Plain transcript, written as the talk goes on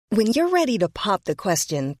When you're ready to pop the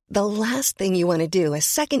question, the last thing you want to do is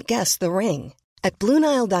second-guess the ring. At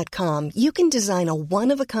BlueNile.com, you can design a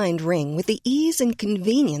one-of-a-kind ring with the ease and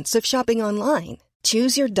convenience of shopping online.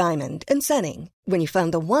 Choose your diamond and setting. When you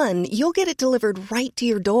find the one, you'll get it delivered right to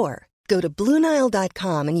your door. Go to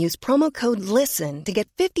BlueNile.com and use promo code LISTEN to get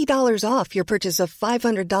 $50 off your purchase of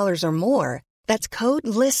 $500 or more. That's code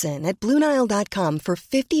LISTEN at BlueNile.com for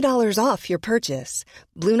 $50 off your purchase.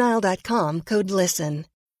 BlueNile.com, code LISTEN.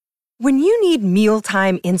 When you need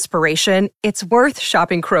mealtime inspiration, it's worth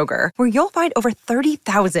shopping Kroger, where you'll find over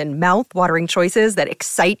 30,000 mouth-watering choices that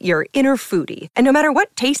excite your inner foodie. And no matter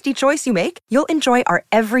what tasty choice you make, you'll enjoy our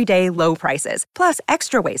everyday low prices, plus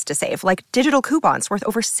extra ways to save, like digital coupons worth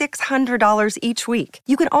over $600 each week.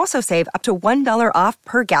 You can also save up to $1 off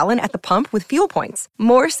per gallon at the pump with fuel points.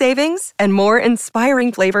 More savings and more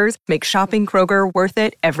inspiring flavors make shopping Kroger worth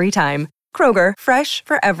it every time. Kroger, fresh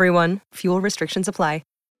for everyone. Fuel restrictions apply.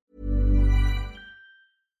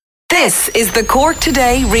 This is the Cork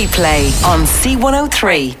Today replay on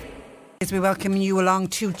C103. As we welcome you along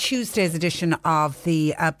to Tuesday's edition of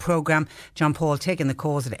the programme, John Paul taking the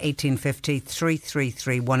calls at 1850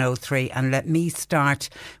 333 103. And let me start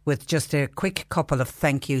with just a quick couple of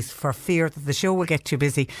thank yous, for fear that the show will get too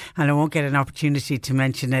busy and I won't get an opportunity to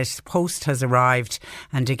mention it. Post has arrived,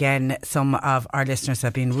 and again, some of our listeners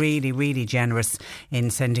have been really, really generous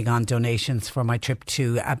in sending on donations for my trip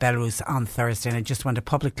to Belarus on Thursday, and I just want to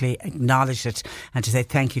publicly acknowledge it and to say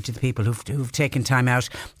thank you to the people who've taken time out.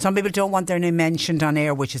 Some people don't want their name mentioned on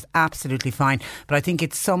air, which is absolutely fine, but I think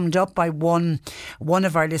it's summed up by one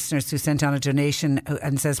of our listeners who sent on a donation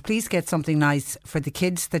and says, please get something nice for the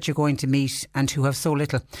kids that you're going to meet and who have so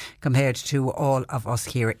little compared to all of us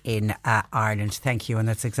here in Ireland. Thank you. And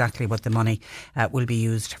that's exactly what the money will be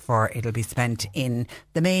used for. It'll be spent in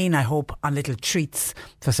the main, I hope, on little treats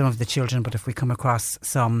for some of the children, but if we come across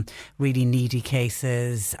some really needy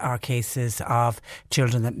cases or cases of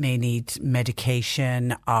children that may need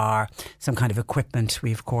medication or some kind of equipment,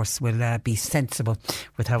 we of course will be sensible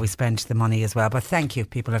with how we spend the money as well. But thank you,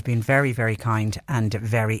 people have been very, very kind and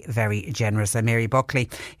very, very generous. And Mary Buckley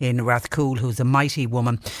in Rathcoole, who's a mighty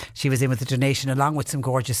woman, she was in with a donation along with some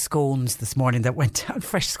gorgeous scones this morning that went down,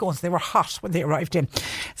 fresh scones. They were hot when they arrived in,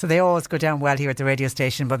 so they always go down well here at the radio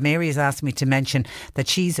station. But Mary has asked me to mention that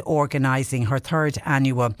she's organising her third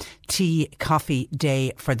annual tea coffee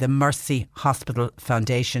day for the Mercy Hospital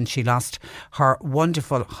Foundation. She lost her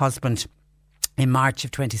wonderful husband in March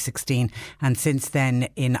of 2016, and since then,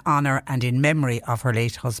 in honour and in memory of her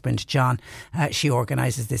late husband John, she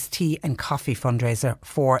organises this tea and coffee fundraiser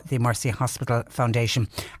for the Mercy Hospital Foundation,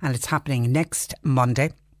 and it's happening next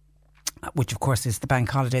Monday, which of course is the bank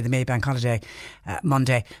holiday, the May bank holiday,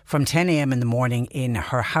 Monday, from 10 a.m. in the morning in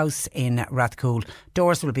her house in Rathcoole.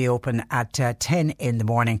 Doors will be open at 10 in the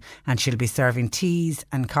morning, and she'll be serving teas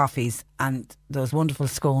and coffees and those wonderful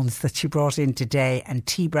scones that she brought in today, and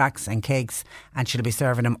tea bracks and cakes, and she'll be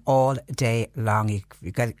serving them all day long.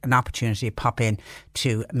 You've got an opportunity to pop in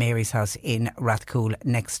to Mary's house in Rathcoole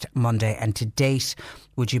next Monday. And to date,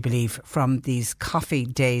 would you believe, from these coffee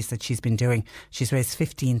days that she's been doing, she's raised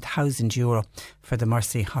 €15,000 for the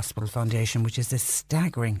Mercy Hospital Foundation, which is a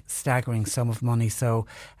staggering sum of money. So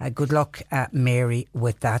good luck, Mary,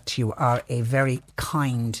 with that. You are a very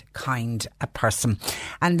kind person.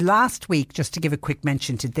 And last week, just to give a quick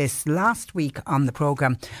mention to this, last week on the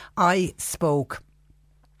programme, I spoke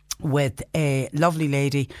with a lovely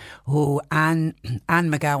lady who, Anne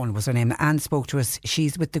McGowan was her name. Anne spoke to us.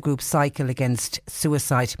 She's with the group Cycle Against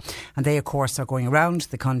Suicide, and they of course are going around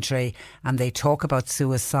the country and they talk about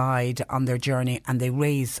suicide on their journey, and they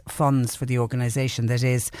raise funds for the organisation that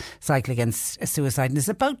is Cycle Against Suicide. And there's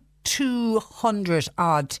about 200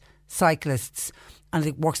 odd cyclists, and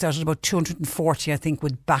it works out at about 240, I think,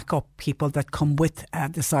 would back up people that come with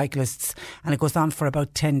the cyclists, and it goes on for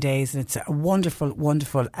about 10 days, and it's a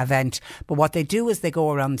wonderful event. But what they do is they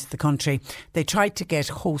go around the country, they try to get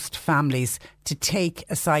host families to take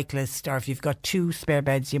a cyclist, or if you've got 2 spare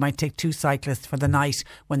beds, you might take 2 cyclists for the night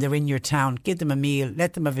when they're in your town, give them a meal,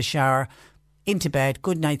 let them have a shower, into bed,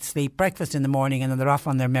 good night's sleep, breakfast in the morning, and then they're off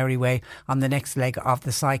on their merry way on the next leg of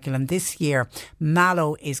the cycle. And this year,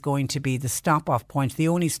 Mallow is going to be the stop-off point, the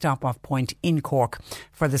only stop-off point in Cork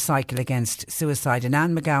for the Cycle Against Suicide. And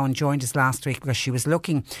Anne McGowan joined us last week because she was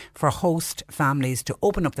looking for host families to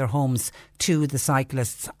open up their homes to the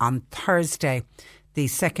cyclists on Thursday, the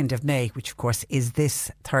 2nd of May, which of course is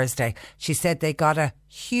this Thursday. She said they got a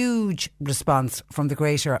huge response from the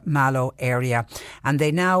greater Mallow area, and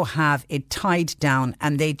they now have it tied down,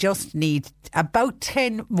 and they just need about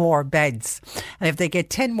 10 more beds. And if they get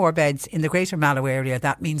 10 more beds in the greater Mallow area,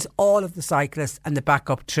 that means all of the cyclists and the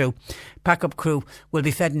backup crew will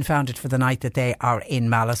be fed and founded for the night that they are in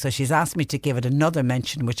Mallow. So she's asked me to give it another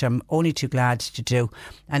mention, which I'm only too glad to do.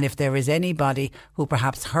 And if there is anybody who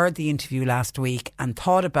perhaps heard the interview last week and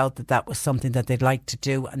thought about that was something that they'd like to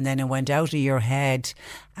do, and then it went out of your head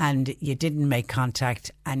and you didn't make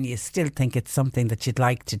contact and you still think it's something that you'd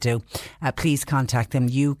like to do, please contact them.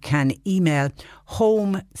 You can email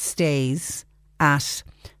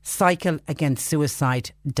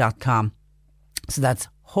homestays@cycleagainstsuicide.com. So that's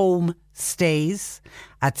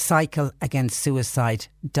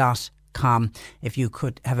homestays@cycleagainstsuicide.com. If you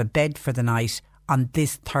could have a bed for the night on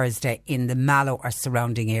this Thursday in the Mallow or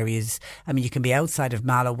surrounding areas. I mean, you can be outside of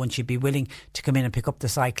Mallow once you'd be willing to come in and pick up the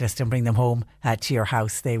cyclist and bring them home to your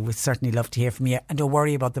house. They would certainly love to hear from you. And don't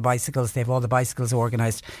worry about the bicycles. They have all the bicycles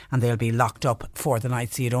organised and they'll be locked up for the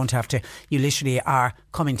night, so you don't have to. You literally are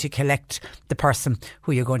coming to collect the person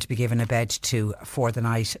who you're going to be giving a bed to for the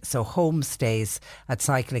night. So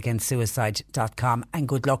homestays@cycleagainstsuicide.com, and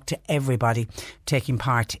good luck to everybody taking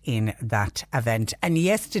part in that event. And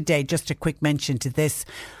yesterday, just a quick mention to this, a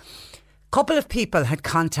couple of people had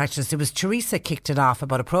contacted us. It was Teresa kicked it off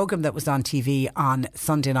about a programme that was on TV on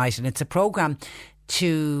Sunday night, and it's a programme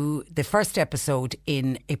to the first episode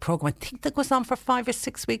in a programme I think that goes on for 5 or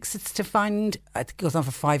 6 weeks. It's to find, I think it goes on for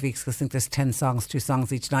 5 weeks because I think there's 10 songs, 2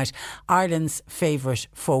 songs each night. Ireland's favourite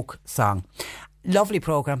folk song. Lovely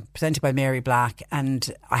programme presented by Mary Black,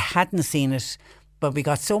 and I hadn't seen it, but we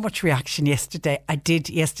got so much reaction yesterday. I did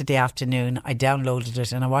yesterday afternoon. I downloaded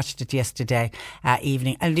it and I watched it yesterday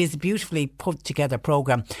evening. And it is a beautifully put together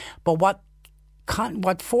programme. But what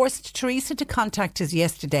forced Teresa to contact us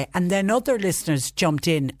yesterday, and then other listeners jumped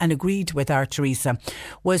in and agreed with our Teresa,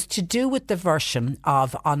 was to do with the version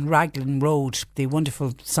of On Raglan Road, the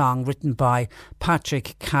wonderful song written by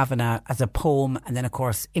Patrick Kavanagh as a poem, and then of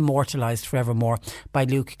course immortalised forevermore by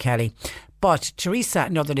Luke Kelly. But Teresa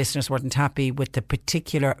and other listeners weren't happy with the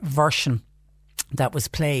particular version that was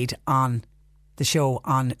played on the show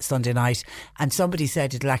on Sunday night, and somebody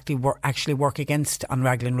said it'll actually work against On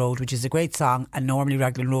Raglan Road, which is a great song, and normally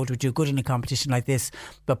Raglan Road would do good in a competition like this,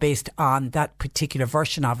 but based on that particular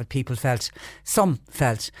version of it, some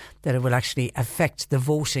felt that it will actually affect the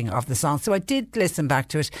voting of the song. So I did listen back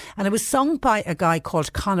to it, and it was sung by a guy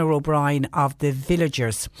called Conor O'Brien of the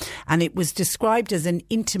Villagers, and it was described as an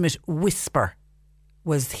intimate whisper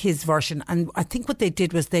was his version. And I think what they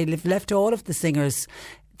did was they left all of the singers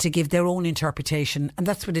to give their own interpretation, and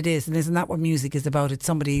that's what it is. And isn't that what music is about? It's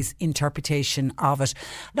somebody's interpretation of it.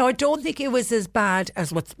 Now, I don't think it was as bad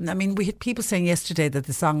as we had people saying yesterday that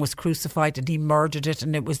the song was crucified and he murdered it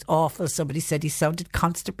and it was awful. Somebody said he sounded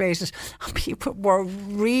constipated. People were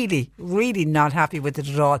really, really not happy with it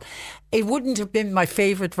at all. It wouldn't have been my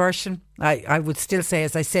favourite version. I would still say,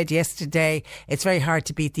 as I said yesterday, it's very hard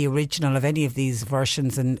to beat the original of any of these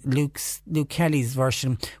versions, and Luke Kelly's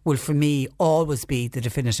version will, for me, always be the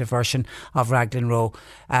definitive version of Raglan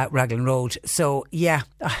Road. So, yeah,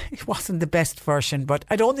 it wasn't the best version, but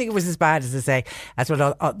I don't think it was as bad, as I say, as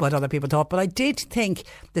what other people thought. But I did think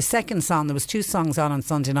the second song, there was 2 songs on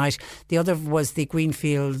Sunday night. The other was the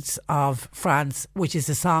Greenfields of France, which is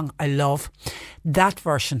a song I love. That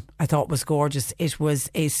version I thought was gorgeous. It was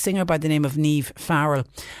a singer by the name of Niamh Farrell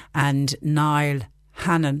and Niall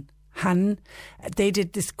Hannon. They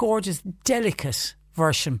did this gorgeous, delicate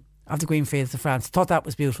version of the Greenfields of France. Thought that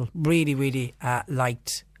was beautiful. Really, really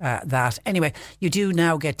liked that. Anyway, you do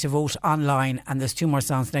now get to vote online, and there's 2 more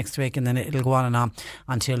songs next week, and then it'll go on and on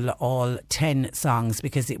until all 10 songs,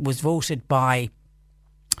 because it was voted by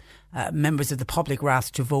members of the public were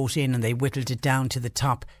asked to vote in, and they whittled it down to the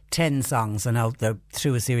top 10 songs, and now they're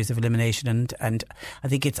through a series of elimination, and I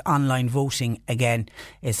think it's online voting again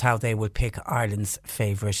is how they will pick Ireland's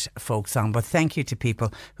favourite folk song. But thank you to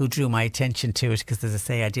people who drew my attention to it, because as I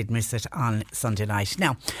say, I did miss it on Sunday night.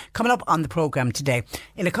 Now, coming up on the programme today,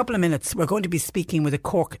 in a couple of minutes we're going to be speaking with a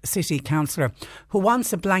Cork City councillor who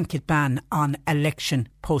wants a blanket ban on election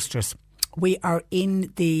posters. We are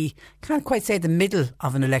in can't quite say the middle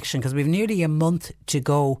of an election, because we've nearly a month to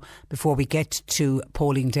go before we get to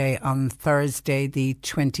polling day on Thursday, the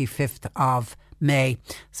 25th of May.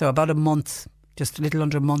 So about a month, just a little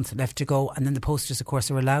under a month left to go. And then the posters, of course,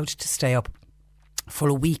 are allowed to stay up for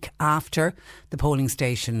a week after the polling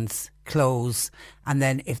stations close, and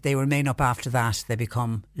then if they remain up after that, they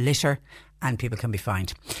become litter and people can be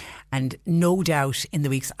fined. And no doubt in the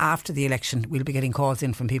weeks after the election, we'll be getting calls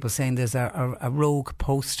in from people saying there's a rogue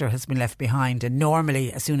poster has been left behind. And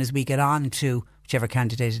normally, as soon as we get on to whichever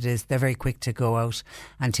candidate it is, they're very quick to go out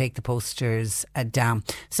and take the posters down.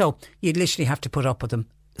 So you'd literally have to put up with them.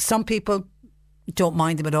 Some people don't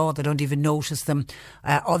mind them at all. They don't even notice them.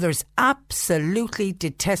 Others absolutely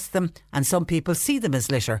detest them, and some people see them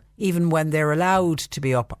as litter even when they're allowed to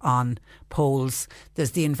be up on poles.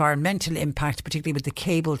 There's the environmental impact, particularly with the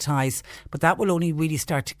cable ties, but that will only really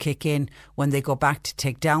start to kick in when they go back to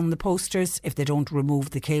take down the posters, if they don't remove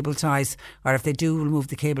the cable ties, or if they do remove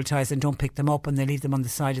the cable ties and don't pick them up and they leave them on the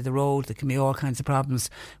side of the road. There can be all kinds of problems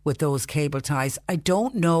with those cable ties. I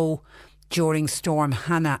don't know during Storm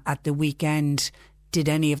Hannah at the weekend, did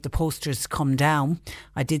any of the posters come down?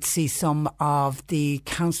 I did see some of the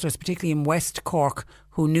councillors, particularly in West Cork,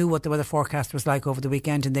 who knew what the weather forecast was like over the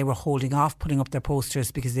weekend, and they were holding off putting up their posters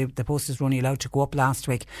because the posters were only allowed to go up last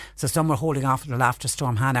week. So some were holding off until after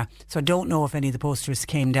Storm Hannah. So I don't know if any of the posters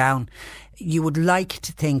came down. You would like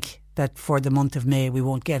to think that for the month of May we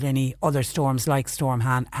won't get any other storms like Storm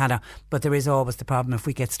Hannah, but there is always the problem if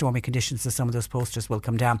we get stormy conditions that some of those posters will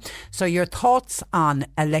come down. So your thoughts on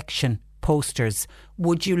election posters?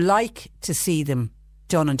 Would you like to see them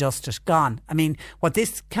done and dusted, gone? I mean, what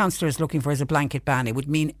this councillor is looking for is a blanket ban. It would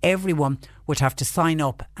mean everyone would have to sign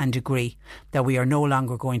up and agree that we are no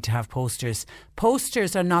longer going to have posters.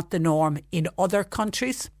 Posters are not the norm in other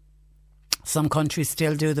countries. Some countries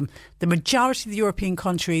still do them. The majority of the European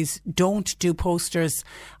countries don't do posters.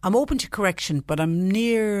 I'm open to correction, but I'm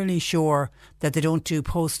nearly sure that they don't do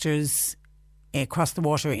posters across the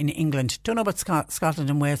water in England. Don't know about Scotland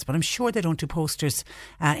and Wales, but I'm sure they don't do posters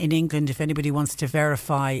in England, if anybody wants to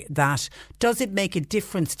verify that. Does it make a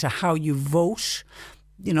difference to how you vote?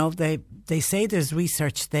 You know, they say there's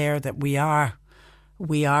research there that we are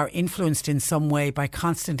influenced in some way by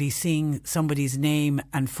constantly seeing somebody's name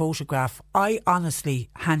and photograph. I honestly,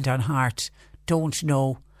 hand on heart, don't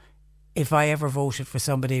know if I ever voted for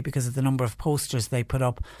somebody because of the number of posters they put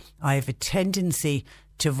up. I have a tendency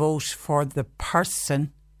to vote for the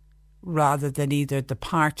person rather than either the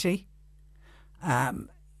party. And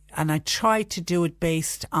I try to do it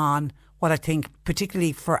based on what I think,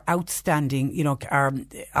 particularly for outstanding,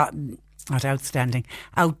 not outstanding,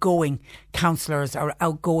 outgoing councillors or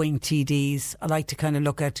outgoing TDs. I like to kind of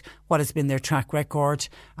look at what has been their track record,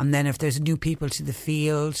 and then if there's new people to the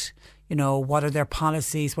field, what are their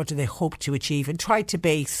policies, what do they hope to achieve, and try to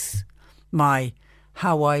base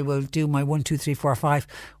how I will do my 1, 2, 3, 4, 5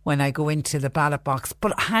 when I go into the ballot box.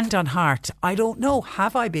 But hand on heart, I don't know.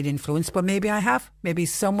 Have I been influenced? But maybe I have. Maybe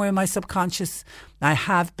somewhere in my subconscious I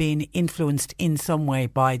have been influenced in some way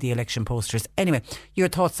by the election posters. Anyway, your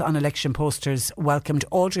thoughts on election posters welcomed.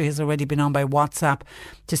 Audrey has already been on by WhatsApp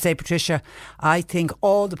to say, Patricia, I think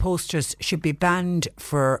all the posters should be banned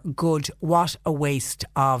for good. What a waste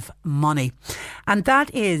of money. And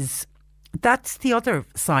that's the other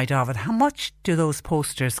side of it. How much do those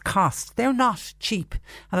posters cost? They're not cheap.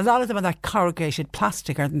 And a lot of them are that corrugated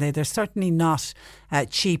plastic, aren't they? They're certainly not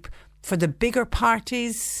cheap. For the bigger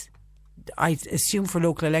parties, I assume for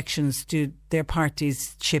local elections, do their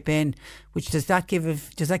parties chip in? Does that give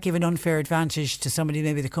an unfair advantage to somebody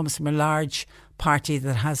maybe that comes from a large party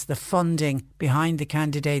that has the funding behind the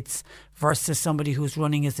candidates versus somebody who's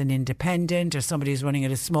running as an independent, or somebody who's running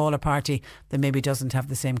at a smaller party that maybe doesn't have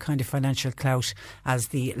the same kind of financial clout as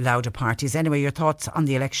the louder parties? Anyway, your thoughts on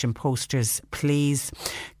the election posters, please.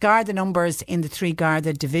 Garda numbers in the 3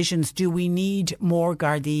 Garda divisions. Do we need more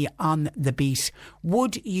Gardaí on the beat?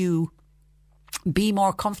 Would you be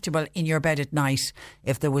more comfortable in your bed at night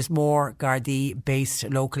if there was more Gardaí based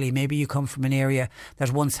locally? Maybe you come from an area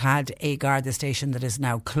that once had a Garda station that is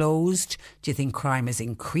now closed. Do you think crime has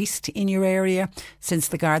increased in your area since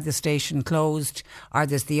the Garda station closed? Or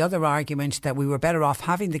there's the other argument that we were better off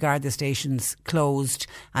having the Garda stations closed,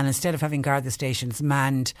 and instead of having Garda stations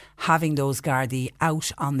manned, having those Gardaí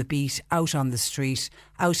out on the beat, out on the street,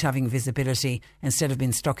 out having visibility, instead of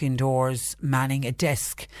being stuck indoors manning a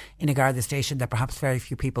desk in a Garda station that perhaps very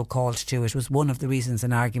few people called to. It was one of the reasons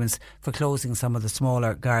and arguments for closing some of the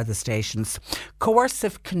smaller Garda stations.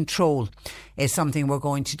 Coercive control is something we're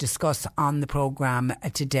going to discuss on the programme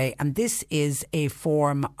today, and this is a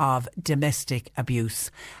form of domestic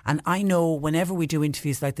abuse. And I know whenever we do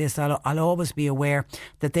interviews like this, I'll always be aware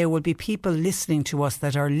that there will be people listening to us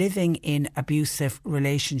that are living in abusive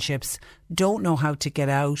relationships, don't know how to get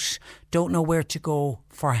out, don't know where to go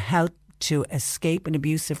for help to escape an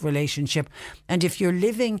abusive relationship. And if you're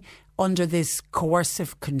living under this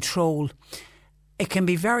coercive control, it can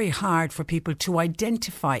be very hard for people to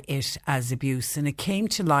identify it as abuse. And it came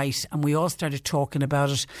to light and we all started talking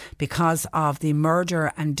about it because of the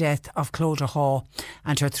murder and death of Clodagh Haw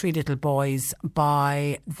and her 3 little boys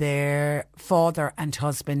by their father and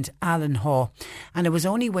husband, Alan Haw. And it was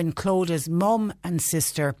only when Clodagh's mum and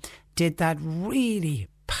sister did that really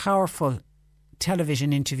powerful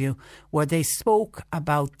television interview where they spoke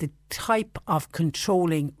about the type of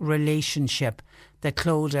controlling relationship that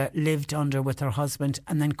Clodagh lived under with her husband,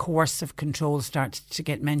 and then coercive control started to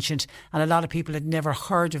get mentioned, and a lot of people had never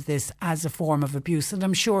heard of this as a form of abuse. And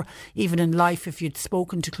I'm sure even in life, if you'd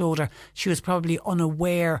spoken to Clodagh, she was probably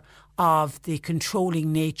unaware of the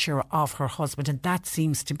controlling nature of her husband, and that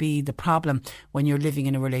seems to be the problem when you're living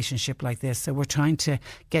in a relationship like this. So we're trying to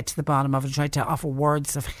get to the bottom of it, try to offer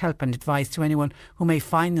words of help and advice to anyone who may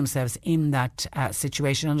find themselves in that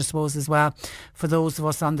situation. And I suppose as well, for those of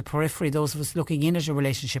us on the periphery, those of us looking in at a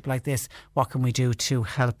relationship like this, what can we do to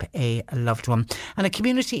help a loved one? And a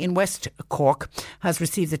community in West Cork has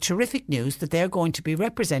received the terrific news that they're going to be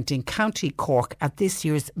representing County Cork at this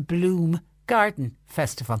year's Bloom Garden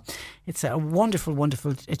Festival. It's a wonderful,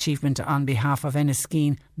 wonderful achievement on behalf of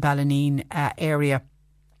Enniskeane, Ballineen area.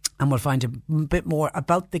 And we'll find a bit more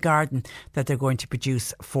about the garden that they're going to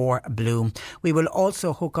produce for Bloom. We will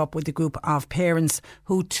also hook up with a group of parents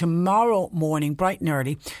who tomorrow morning, bright and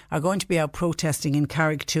early, are going to be out protesting in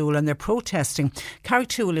Carrigtwohill. And they're protesting.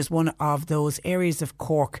 Carrigtwohill is one of those areas of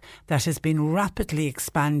Cork that has been rapidly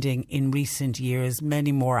expanding in recent years.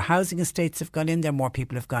 Many more housing estates have gone in there. More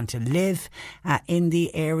people have gone to live in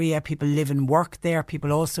the area. People live and work there.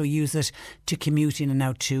 People also use it to commute in and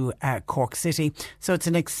out to Cork City. So it's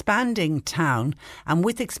an expanding town, and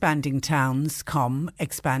with expanding towns come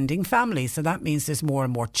expanding families. So that means there's more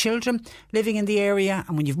and more children living in the area,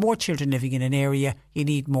 and when you've more children living in an area, you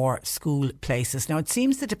need more school places. Now it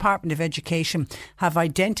seems the Department of Education have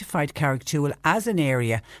identified Carrigtwohill as an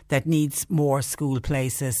area that needs more school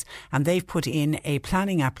places, and they've put in a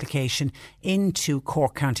planning application into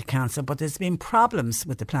Cork County Council, but there's been problems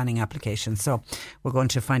with the planning application. So we're going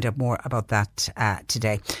to find out more about that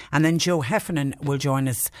today. And then Joe Heffernan will join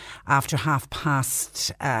us after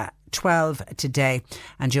 12:30 today,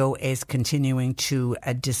 and Joe is continuing to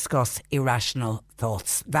discuss irrational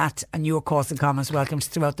thoughts. That and your calls and comments welcomes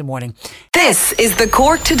throughout the morning. This is the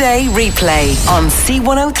Cork Today replay on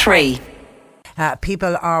C103.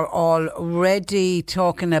 People are already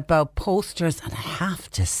talking about posters, and I have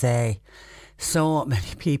to say, so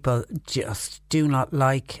many people just do not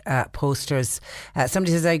like posters.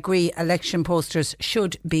 Somebody says, I agree, election posters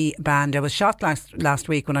should be banned. I was shocked last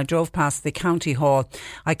week when I drove past the county hall.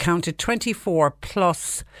 I counted 24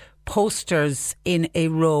 plus posters in a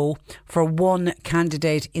row for one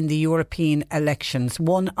candidate in the European elections,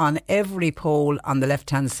 one on every poll on the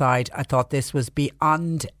left-hand side. I thought this was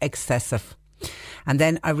beyond excessive. And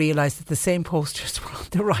then I realised that the same posters were on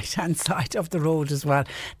the right-hand side of the road as well.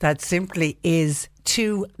 That simply is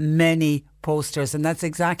too many posters. And that's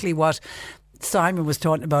exactly what Simon was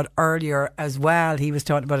talking about earlier as well. He was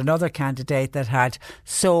talking about another candidate that had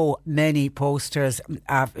so many posters,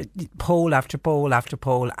 poll after poll after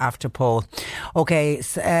poll after poll. Okay,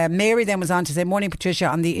 so, Mary then was on to say, morning Patricia,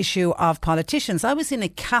 on the issue of politicians. I was in a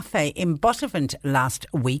cafe in Buttevant last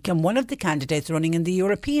week, and one of the candidates running in the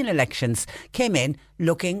European elections came in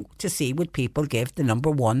looking to see would people give the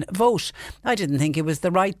number one vote. I didn't think it was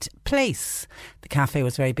the right place. The cafe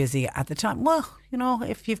was very busy at the time. Well, you know,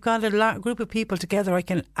 if you've got a group of people together, I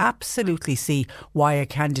can absolutely see why a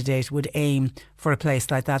candidate would aim for a place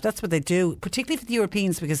like that. That's what they do, particularly for the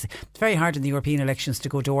Europeans, because it's very hard in the European elections to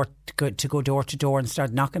go door to door and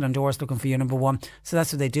start knocking on doors looking for your number one. So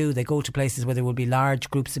that's what they do. They go to places where there will be large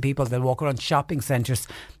groups of people. They'll walk around. Shopping centres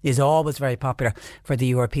is always very popular for the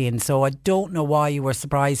Europeans. So I don't know why you were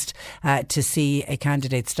surprised to see a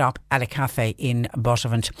candidate stop at a cafe in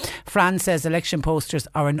Buttevant. Fran says election posters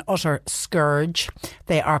are an utter scourge.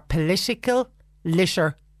 They are political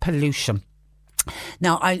litter pollution.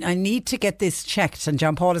 Now, I need to get this checked, and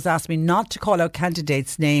John Paul has asked me not to call out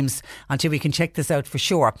candidates' names until we can check this out for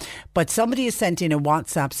sure. But somebody has sent in a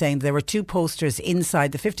WhatsApp saying there were two posters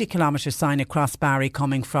inside the 50-kilometre sign across Barry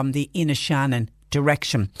coming from the Inishannon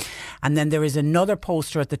direction. And then there is another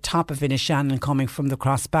poster at the top of Inishannon coming from the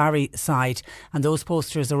Crossbarry side, and those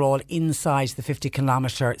posters are all inside the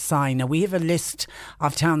 50-kilometre sign. Now, we have a list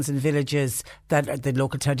of towns and villages that the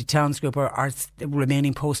local county towns group are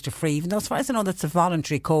remaining poster free, even though as far as I know that's a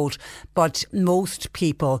voluntary code, but most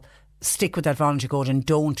people stick with that voluntary code and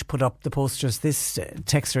don't put up the posters. This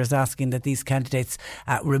texter is asking that these candidates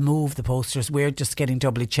remove the posters. We're just getting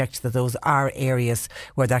doubly checked that those are areas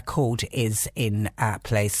where that code is in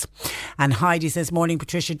place. And Heidi says, morning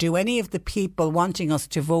Patricia, do any of the people wanting us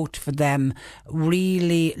to vote for them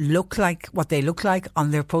really look like what they look like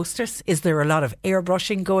on their posters? Is there a lot of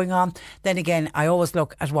airbrushing going on? Then again, I always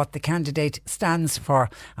look at what the candidate stands for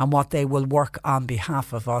and what they will work on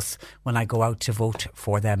behalf of us when I go out to vote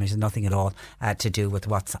for them. It has nothing at all to do with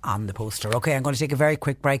what's on the poster. OK, I'm going to take a very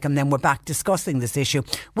quick break and then we're back discussing this issue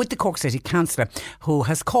with the Cork City Councillor, who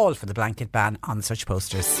has called for the blanket ban on such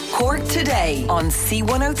posters. Cork Today on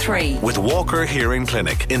C103. With Walker Hearing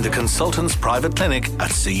Clinic in the Consultants Private Clinic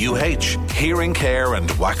at CUH. Hearing care and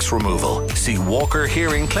wax removal. See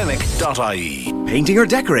walkerhearingclinic.ie. Painting or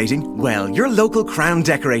decorating? Well, your local Crown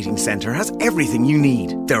Decorating Centre has everything you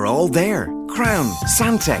need. They're all there. Crown,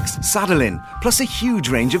 Santex, Sadolin, plus a huge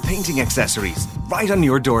range of painting accessories right on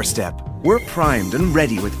your doorstep. We're primed and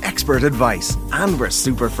ready with expert advice, and we're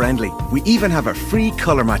super friendly. We even have a free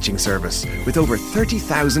colour matching service with over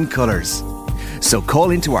 30,000 colours. So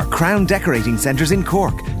call into our Crown Decorating Centres in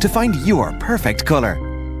Cork to find your perfect colour.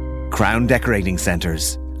 Crown Decorating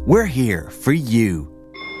Centres. We're here for you.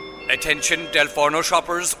 Attention Del Forno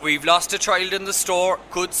shoppers, we've lost a child in the store.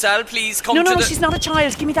 Could Sal please come to the... No, she's not a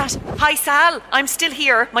child, give me that. Hi Sal, I'm still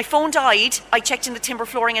here. My phone died. I checked in the timber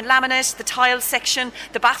flooring and laminate, the tile section,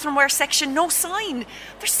 the bathroomware section, no sign.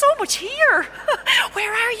 There's so much here.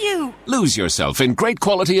 Where are you? Lose yourself in great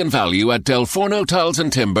quality and value at Del Forno Tiles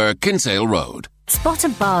and Timber, Kinsale Road. Spot a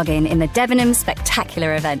bargain in the Debenhams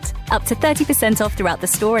Spectacular event. Up to 30% off throughout the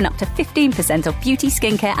store and up to 15% off beauty,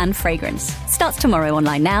 skincare and fragrance. Starts tomorrow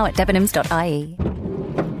online now at debenhams.ie.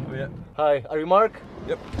 Oh, yeah. Hi, are you Mark?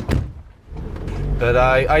 Yep. But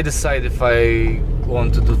I decide if I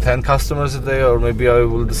want to do 10 customers a day or maybe I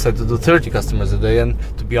will decide to do 30 customers a day. And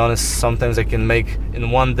to be honest, sometimes I can make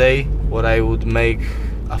in one day what I would make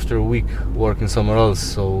after a week working somewhere else.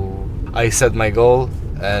 So I set my goal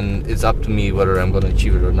and it's up to me whether I'm going to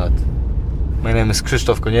achieve it or not. My name is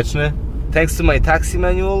Krzysztof Konieczny. Thanks to my taxi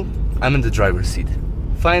manual, I'm in the driver's seat.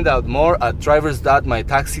 Find out more at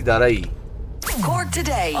drivers.mytaxi.ie. Cork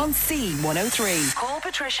Today on C103. Call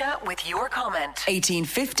Patricia with your comment.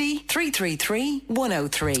 1850 333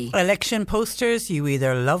 103. Election posters, you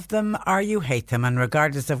either love them or you hate them, and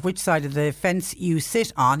regardless of which side of the fence you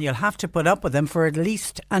sit on, you'll have to put up with them for at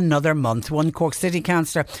least another month. One Cork City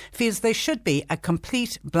Councillor feels there should be a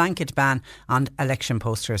complete blanket ban on election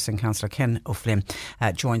posters, and Councillor Ken O'Flynn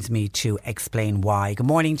joins me to explain why. Good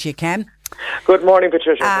morning to you, Ken. Good morning,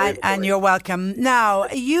 Patricia. And you're welcome. Now,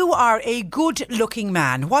 you are a good-looking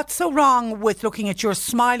man. What's so wrong with looking at your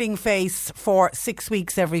smiling face for 6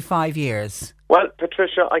 weeks every 5 years? Well,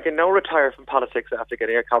 Patricia, I can now retire from politics after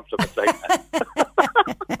getting a compliment like that.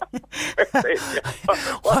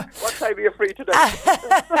 what time are you free today?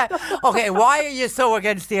 Okay, why are you so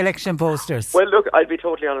against the election posters? Well, look, I'll be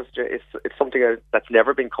totally honest. It's something that's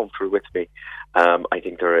never been comfortable with me. I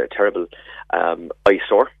think they're a terrible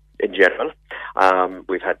eyesore. In general,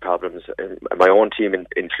 we've had problems, my own team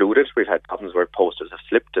included. We've had problems where posters have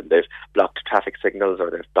slipped and they've blocked traffic signals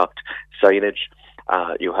or they've blocked signage.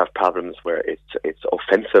 You have problems where it's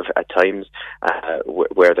offensive at times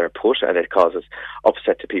where they're put, and it causes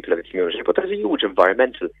upset to people in the community. But there's a huge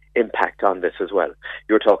environmental impact on this as well.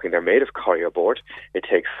 You're talking they're made of coir board. It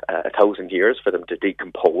takes 1,000 years for them to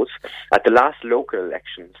decompose. At the last local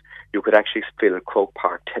elections, you could actually fill Croke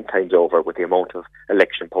Park 10 times over with the amount of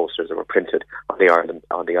election posters that were printed on the island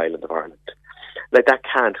of Ireland. Like, that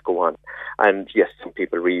can't go on. And yes, some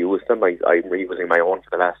people reuse them. I'm reusing my own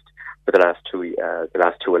for the last two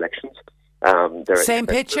elections. Same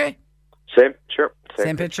picture? Same, sure.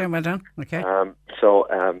 Same picture, well done. Okay.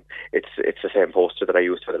 It's the same poster that I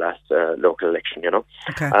used for the last local election, you know.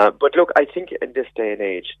 Okay. But look, I think in this day and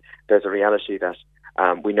age, there's a reality that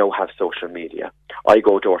we now have social media. I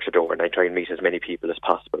go door to door and I try and meet as many people as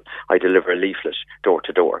possible. I deliver a leaflet door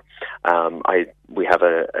to door. We have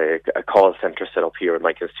a call centre set up here in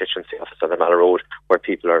my constituency office on the Mallow Road where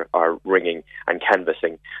people are ringing and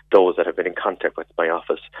canvassing those that have been in contact with my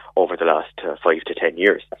office over the last 5 to 10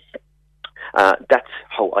 years. That's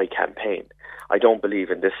how I campaign. I don't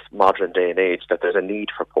believe in this modern day and age that there's a need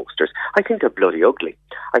for posters. I think they're bloody ugly.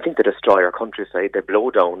 I think they destroy our countryside. They blow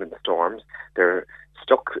down in the storms. They're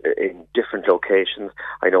stuck in different locations.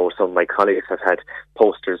 I know some of my colleagues have had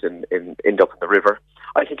posters end up in the river.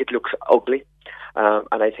 I think it looks ugly.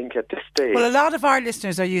 And I think at this stage... Well, a lot of our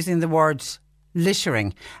listeners are using the word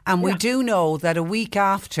littering. And we do know that a week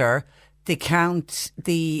after the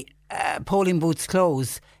polling booths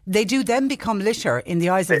close, they do then become litter in the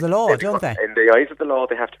eyes of the law, don't they? In the eyes of the law,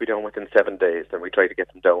 they have to be done within 7 days, and we try to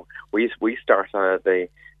get them down. We start the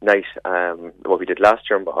night, what we did last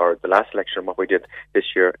year, or the last election, what we did this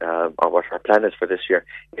year, or what our plan is for this year,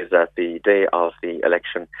 is that the day of the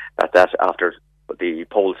election, that after the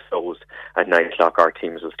polls close at 9 o'clock, our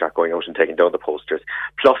teams will start going out and taking down the posters,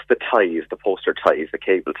 plus the ties, the poster ties, the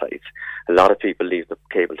cable ties. A lot of people leave the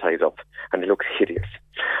cable ties up and they look hideous.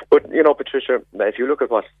 But, Patricia, if you look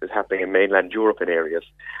at what is happening in mainland Europe in areas,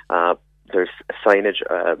 there's signage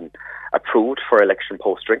approved for election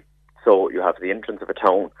postering. So you have the entrance of a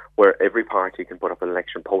town where every party can put up an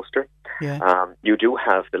election poster. Yeah. You do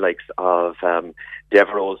have the likes of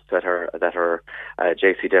Devereux that are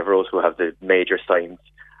JC Devereux, who have the major signs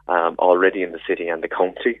already in the city and the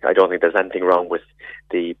county. I don't think there's anything wrong with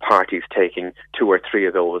the parties taking 2 or 3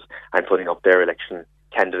 of those and putting up their election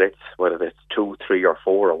candidates, whether it's 2, 3 or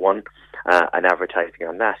 4 or 1, and advertising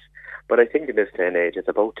on that. But I think in this day and age, it's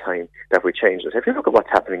about time that we change this. If you look at what's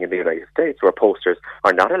happening in the United States, where posters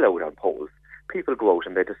are not allowed on poles, people go out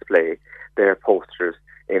and they display their posters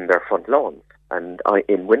in their front lawns and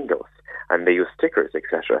in windows, and they use stickers,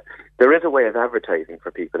 etc. There is a way of advertising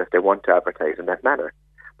for people if they want to advertise in that manner.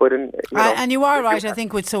 But and you are right, I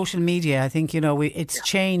think, with social media. I think, it's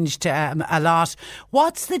changed a lot.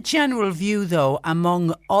 What's the general view, though,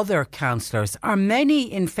 among other councillors? Are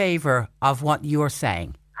many in favour of what you're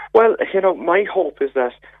saying? Well, my hope is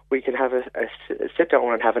that we can have a sit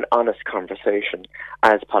down and have an honest conversation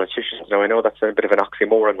as politicians. Now, I know that's a bit of an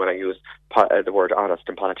oxymoron when I use the word honest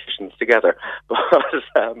and politicians together. But,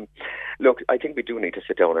 look, I think we do need to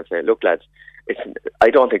sit down and say, look, lads, I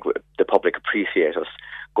don't think the public appreciate us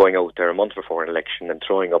going out there a month before an election and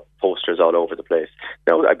throwing up posters all over the place.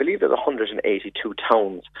 Now, I believe there's 182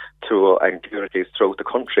 towns and communities throughout the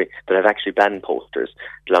country that have actually banned posters.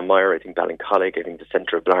 Glanmire, I think Ballincollig, I think the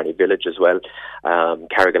centre of Blarney Village as well.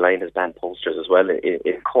 Carrigaline has banned posters as well.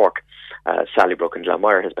 In Cork, Sallybrook and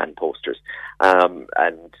Glanmire has banned posters.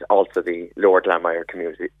 And also the Lower Glanmire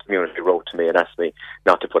community wrote to me and asked me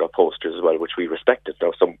not to put up posters as well, which we respected.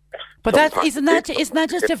 Now, isn't that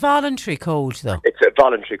just a voluntary code, though? It's a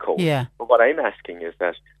voluntary code. Yeah. But what I'm asking is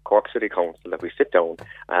that Cork City Council, that we sit down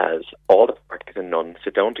as all the parties and none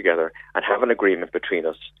sit down together and have an agreement between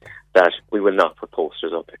us that we will not put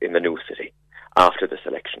posters up in the new city after this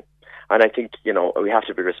election. And I think, we have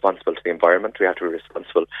to be responsible to the environment. We have to be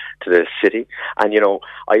responsible to the city. And,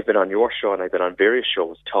 I've been on your show and I've been on various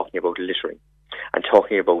shows talking about littering and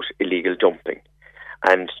talking about illegal dumping.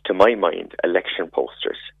 And to my mind, election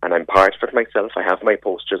posters, and I'm part of it myself, I have my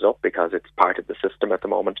posters up because it's part of the system at the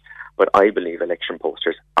moment, but I believe election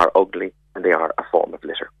posters are ugly and they are a form of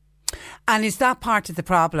litter. And is that part of the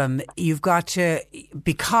problem? You've got to,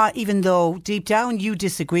 because even though deep down you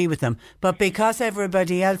disagree with them, but because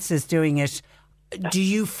everybody else is doing it, do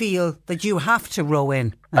you feel that you have to row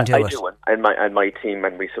in and do it? I do, and my team,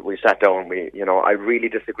 and we sat down. I really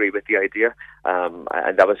disagree with the idea,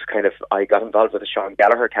 and that was I got involved with the Sean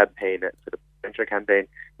Gallagher campaign for the presidential campaign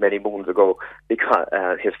many moons ago, because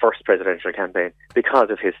his first presidential campaign, because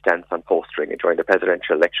of his stance on postering during the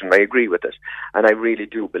presidential election. I agree with it, and I really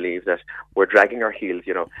do believe that we're dragging our heels.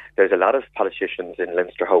 There's a lot of politicians in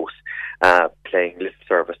Leinster House playing lip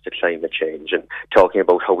service to climate change and talking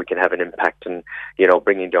about how we can have an impact and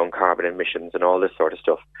bringing down carbon emissions and all this sort of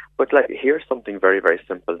stuff. But here's something very, very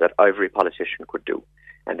simple that every politician could do,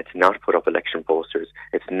 and it's not put up election posters.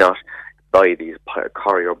 It's not buy these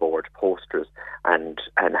courier board posters and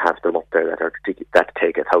have them up there that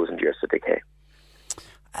take 1,000 years to decay.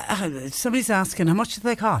 Somebody's asking, how much do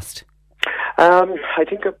they cost? I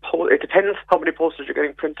think it depends how many posters you're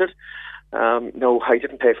getting printed. No, I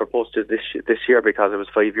didn't pay for posters this year because it was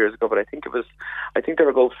 5 years ago, but I think they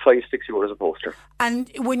were about €5-6 a poster. And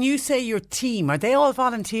when you say your team, are they all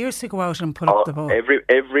volunteers to go out and put up the poster?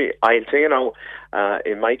 I'll say,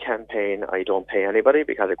 in my campaign, I don't pay anybody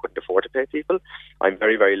because I couldn't afford to pay people. I'm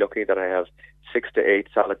very, very lucky that I have 6 to 8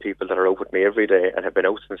 solid people that are out with me every day and have been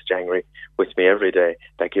out since January with me every day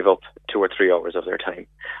that give up 2 or 3 hours of their time.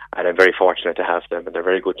 And I'm very fortunate to have them, and they're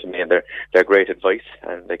very good to me, and they're great advice,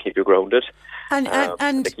 and they keep you grounded. And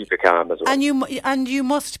they keep you calm as well. And you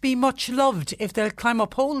must be much loved if they'll climb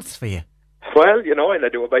up holes for you. Well, and I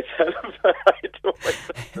do it myself.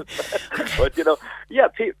 But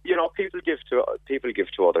people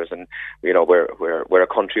give to others, and we're a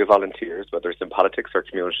country of volunteers, whether it's in politics or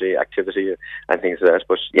community activity and things like that.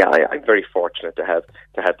 But I'm very fortunate to have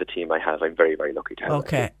the team I have. I'm very, very lucky to have.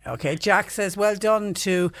 Okay. Jack says, well done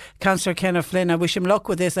to Councillor Ken O'Flynn. I wish him luck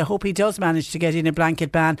with this. I hope he does manage to get in a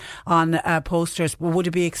blanket ban on posters. Would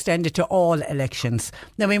it be extended to all elections?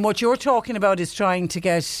 I mean, what you're talking about is trying to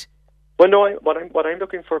get... Well, no. What I'm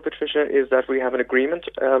looking for, Patricia, is that we have an agreement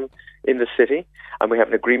in the city, and we have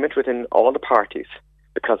an agreement within all the parties,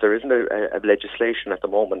 because there isn't a legislation at the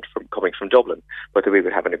moment coming from Dublin, but that we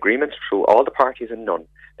would have an agreement through all the parties and none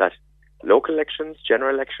that local elections,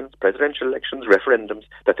 general elections, presidential elections, referendums,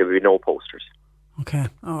 that there would be no posters. Okay,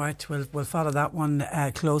 all right, we'll follow that one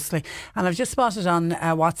closely. And I've just spotted on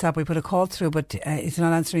WhatsApp, we put a call through, but he's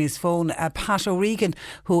not answering his phone. Pat O'Regan,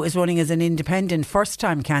 who is running as an independent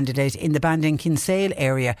first-time candidate in the Bandon Kinsale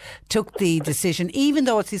area, took the decision, even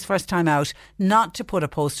though it's his first time out, not to put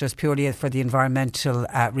up posters purely for the environmental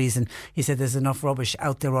reason. He said there's enough rubbish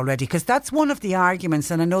out there already, because that's one of the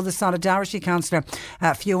arguments. And I know the Solidarity councillor,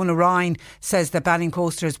 Fiona Ryan, says that banning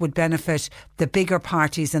posters would benefit the bigger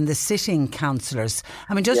parties and the sitting councillors.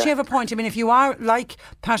 I mean, does she have a point? I mean, if you are like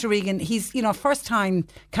Pat O'Regan, he's, first time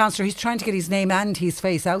councillor, he's trying to get his name and his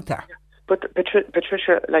face out there. But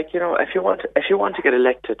Patricia, if you want to get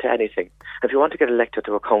elected to anything, if you want to get elected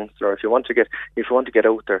to a councillor, if you want to get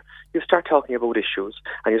out there, you start talking about issues,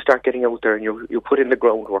 and you start getting out there, and you put in the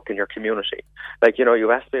groundwork in your community.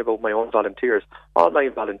 You asked me about my own volunteers. All my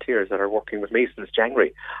volunteers that are working with me since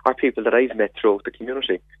January are people that I've met throughout the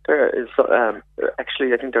community. There is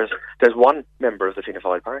actually, I think there's one member of the Fianna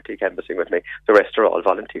Fáil party canvassing with me. The rest are all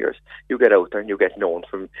volunteers. You get out there and you get known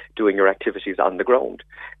from doing your activities on the ground.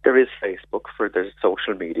 There is Facebook, there's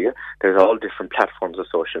social media, there's all different platforms of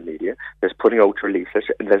social media, there's putting out your leaflet,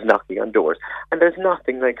 and there's knocking on doors. And there's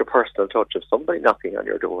nothing like a personal touch of somebody knocking on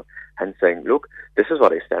your door and saying, look, this is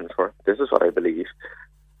what I stand for, this is what I believe,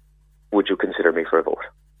 would you consider me for a vote?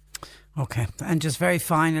 Okay, and just very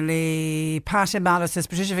finally, Pat in Mallow says,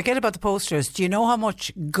 Patricia, forget about the posters. Do you know how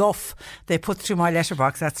much guff they put through my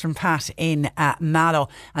letterbox? That's from Pat in Mallow.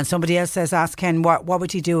 And somebody else says, ask Ken, what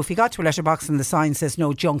would he do if he got to a letterbox and the sign says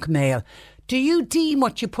no junk mail? Do you deem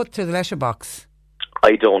what you put through the letterbox?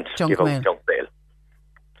 I don't give out junk mail.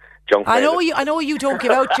 I know you don't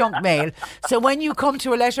give out junk mail. So when you come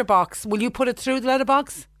to a letterbox, will you put it through the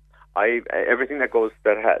letterbox? Everything that goes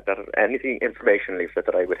anything information leaflet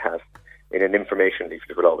that I would have in an information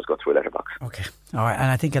leaflet will always go through a letterbox. Okay, all right, and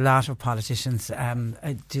I think a lot of politicians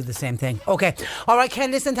do the same thing. Okay, all right, Ken,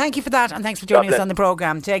 listen, thank you for that, and thanks for joining us on the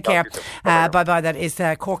programme. Take care. Bye bye. That is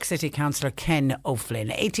Cork City Councillor Ken O'Flynn.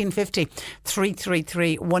 1850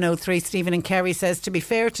 333 103. Stephen and Kerry says, to be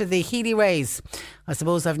fair to the Healy Rays, I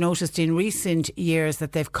suppose I've noticed in recent years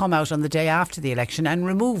that they've come out on the day after the election and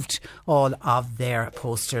removed all of their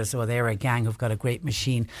posters. So they're a gang who've got a great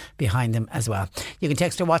machine behind them as well. You can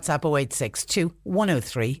text or WhatsApp 0862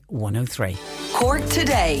 103 103. Cork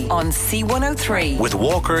Today on C103. With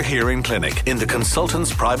Walker Hearing Clinic in the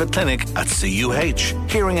Consultants Private Clinic at CUH.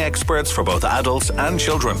 Hearing experts for both adults and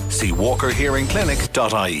children. See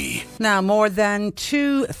walkerhearingclinic.ie. Now, more than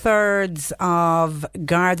 2/3 of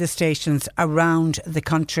Garda stations around the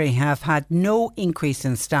country have had no increase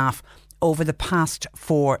in staff over the past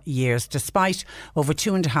 4 years, despite over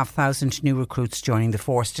 2,500 new recruits joining the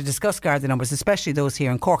force. To discuss Garda numbers, especially those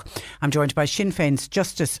here in Cork, I'm joined by Sinn Féin's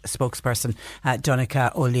Justice spokesperson,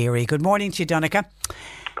 Donncha O'Leary. Good morning to you, Donncha.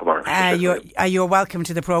 Good morning. You're welcome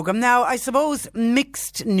to the programme. Now, I suppose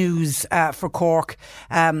mixed news for Cork.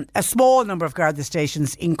 A small number of Garda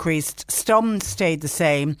stations increased, some stayed the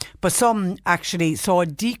same, but some actually saw a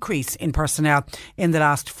decrease in personnel in the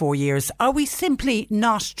last 4 years. Are we simply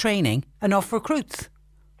not training enough recruits?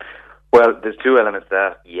 Well, there's two elements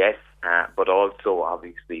there. Yes, but also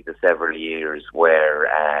obviously the several years where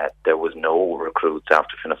there was no recruits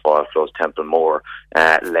after Fianna Fáil closed Templemore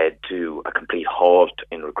led to a complete halt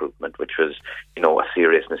in recruitment, which was, a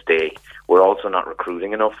serious mistake. We're also not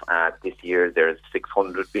recruiting enough. This year there's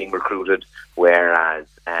 600 being recruited, whereas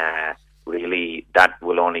really that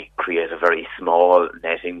will only create a very small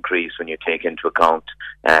net increase when you take into account,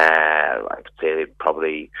 I'd say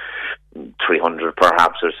probably 300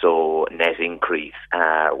 perhaps or so net increase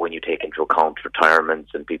when you take into account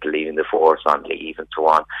retirements and people leaving the force on leave and so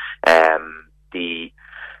on. The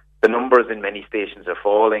numbers in many stations are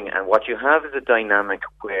falling, and what you have is a dynamic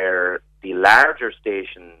where the larger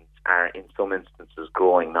stations are in some instances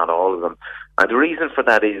growing, not all of them. And the reason for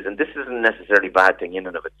that is, and this isn't necessarily a bad thing in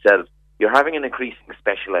and of itself, you're having an increasing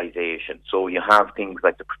specialisation. So you have things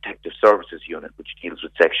like the Protective Services Unit, which deals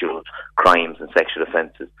with sexual crimes and sexual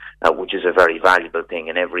offences, which is a very valuable thing,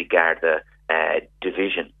 and every Garda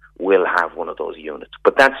division will have one of those units.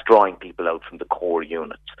 But that's drawing people out from the core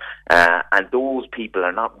units. And those people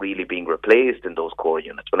are not really being replaced in those core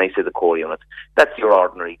units. When I say the core units, that's your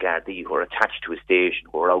ordinary Gardaí who are attached to a station,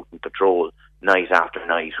 who are out in patrol night after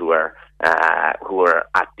night, who are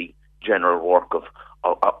at the general work of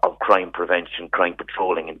crime prevention, crime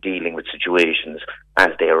patrolling and dealing with situations as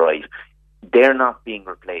they arrive. They're not being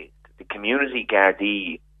replaced. The community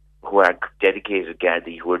Gardaí, who are dedicated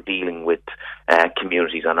Gardaí, who are dealing with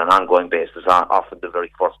communities on an ongoing basis, often the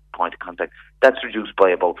very first point of contact, that's reduced by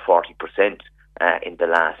about 40% in the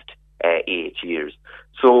last 8 years.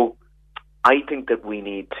 So I think that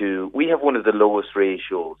we have one of the lowest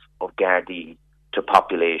ratios of Gardaí to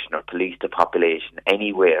population or police to population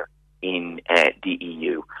anywhere in the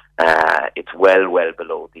EU. It's well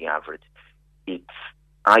below the average.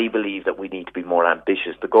 I believe that we need to be more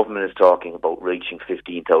ambitious. The government is talking about reaching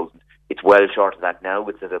 15,000. It's well short of that now.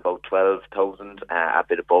 It's at about 12,000, a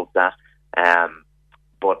bit above that.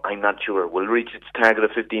 But I'm not sure we'll reach its target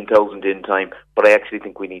of 15,000 in time. But I actually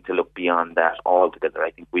think we need to look beyond that altogether.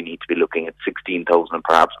 I think we need to be looking at 16,000 and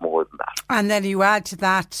perhaps more than that. And then you add to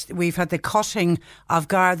that, we've had the cutting of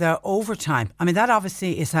Garda overtime. I mean, that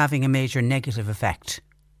obviously is having a major negative effect.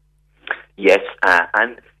 Yes,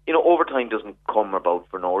 and overtime doesn't come about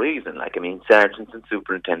for no reason. Sergeants and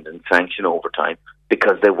superintendents sanction overtime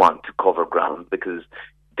because they want to cover ground, because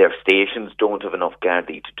their stations don't have enough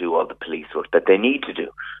Gardaí to do all the police work that they need to do.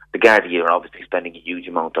 The Gardaí are obviously spending a huge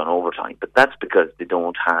amount on overtime, but that's because they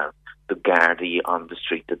don't have the Gardaí on the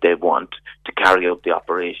street that they want to carry out the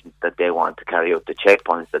operations that they want, to carry out the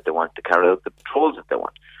checkpoints that they want, to carry out the patrols that they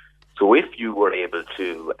want. So if you were able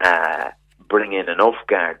to bring in enough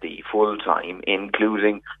Gardaí full-time,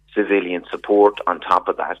 including civilian support on top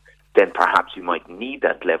of that, then perhaps you might need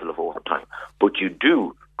that level of overtime. But you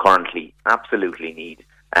do currently absolutely need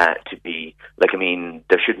to be,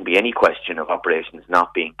 there shouldn't be any question of operations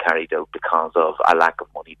not being carried out because of a lack of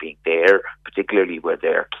money being there, particularly where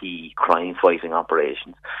they're key crime-fighting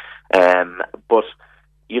operations. But,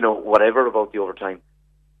 whatever about the overtime,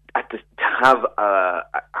 to have a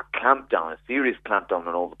clampdown, a serious clampdown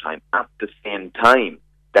on overtime at the same time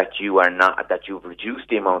that you've reduced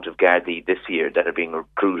the amount of Gardaí this year that are being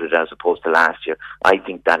recruited as opposed to last year, I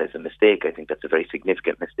think that is a mistake. I think that's a very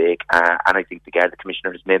significant mistake, and I think the Garda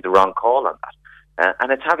Commissioner has made the wrong call on that.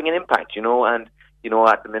 And it's having an impact, and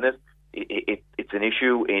at the minute, it's an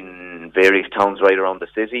issue in various towns right around the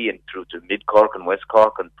city and through to Mid Cork and West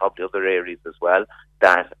Cork and probably other areas as well,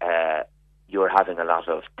 that you're having a lot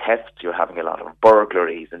of thefts, you're having a lot of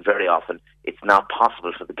burglaries, and very often it's not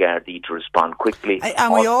possible for the Gardaí to respond quickly.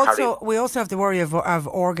 And we also have the worry of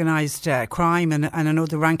organised crime, and I know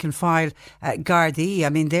the rank and file Gardaí, I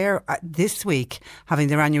mean, they're this week having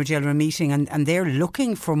their annual general meeting, and they're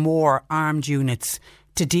looking for more armed units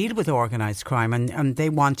to deal with organised crime, and they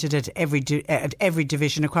wanted it at every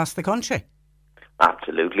division across the country.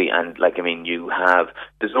 Absolutely, and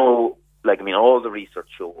all the research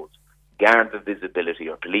shows Garda visibility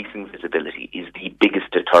or policing visibility is the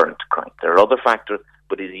biggest deterrent to crime. There are other factors,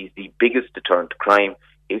 but it is the biggest deterrent to crime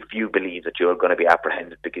if you believe that you're going to be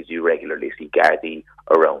apprehended because you regularly see Gardaí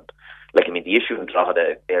around. The issue in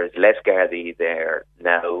Drogheda, there's less Gardaí there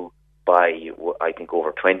now by, I think,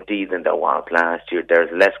 over 20 than there was last year.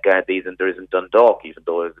 There's less Gardaí than there is in Dundalk, even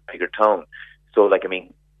though it's a bigger town. So,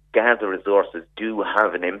 Garda resources do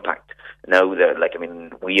have an impact. Now,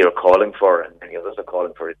 we are calling for, and many others are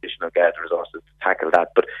calling for, additional Garda resources to tackle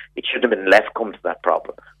that, but it should have been left come to that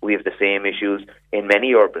problem. We have the same issues in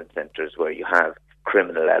many urban centres where you have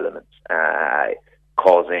criminal elements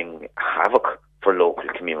causing havoc for local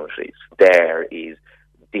communities. There is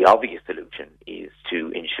the obvious solution is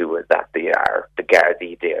to ensure that they are the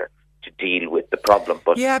Gardaí there to deal with the problem.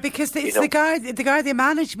 But yeah, because the Garda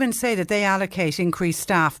management say that they allocate increased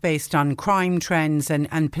staff based on crime trends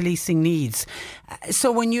and policing needs.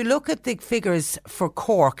 So when you look at the figures for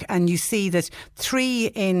Cork and you see that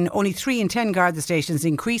only 3 in 10 Garda stations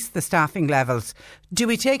increase the staffing levels, do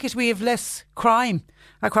we take it we have less crime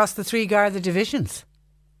across the 3 Garda divisions?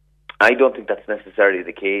 I don't think that's necessarily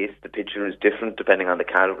the case. The picture is different depending on the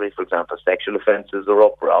category. For example, sexual offences are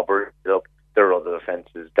up, robbery is up. There are other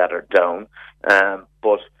offences that are down,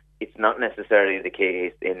 but it's not necessarily the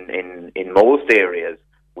case. In most areas,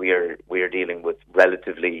 we are dealing with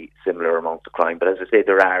relatively similar amounts of crime. But as I say,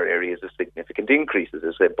 there are areas of significant increases,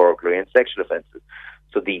 as I say, burglary and sexual offences.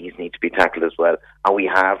 So these need to be tackled as well. And we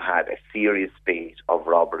have had a serious spate of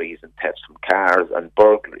robberies and thefts from cars and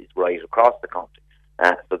burglaries right across the country.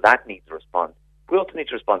 So that needs a response. We also need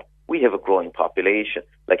to respond. We have a growing population.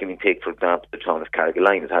 Take, for example, the town of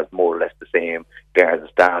Carrigaline. It has more or less the same guards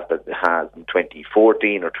and staff that it has in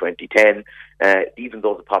 2014 or 2010. Even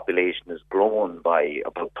though the population has grown by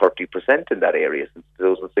about 30% in that area since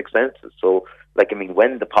 2006 census. So,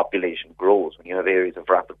 when the population grows, when you have areas of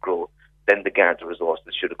rapid growth, then the guards and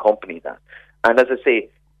resources should accompany that. And as I say,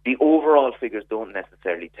 the overall figures don't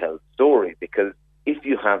necessarily tell the story, because if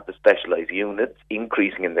you have the specialised units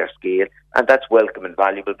increasing in their scale, and that's welcome and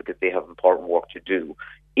valuable because they have important work to do,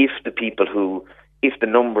 if the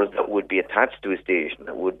numbers that would be attached to a station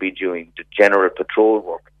that would be doing the general patrol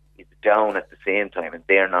work is down at the same time and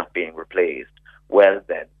they're not being replaced, well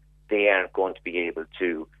then they aren't going to be able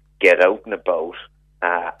to get out and about,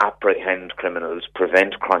 apprehend criminals,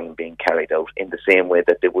 prevent crime being carried out in the same way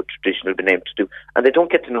that they would traditionally have been able to do. And they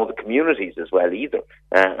don't get to know the communities as well either.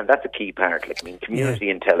 And that's a key part. Community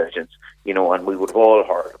intelligence, and we would have all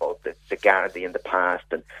heard about the Gardaí in the past.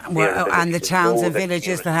 And the towns and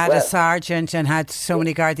villages that had a sergeant and had so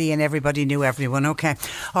many Gardaí and everybody knew everyone. Okay.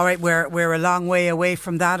 All right, we're a long way away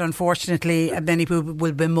from that. Unfortunately, many people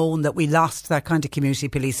will bemoan that we lost that kind of community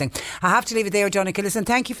policing. I have to leave it there, Donncha. Listen,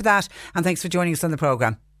 thank you for that, and thanks for joining us on the programme.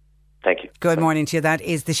 Thank you. Good morning to you. That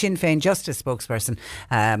is the Sinn Féin Justice spokesperson,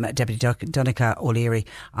 Deputy Donncha O'Leary,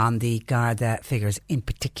 on the Garda figures, in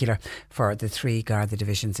particular for the 3 Garda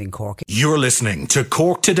divisions in Cork. You're listening to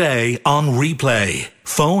Cork Today on replay.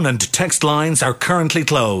 Phone and text lines are currently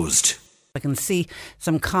closed. I can see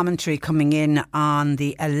some commentary coming in on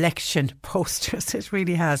the election posters. It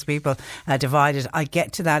really has people divided. I'll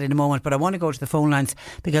get to that in a moment, but I want to go to the phone lines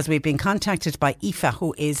because we've been contacted by Aoife,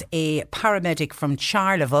 who is a paramedic from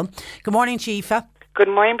Charleville. Good morning, Aoife. Good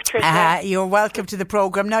morning, Patricia. You're welcome to the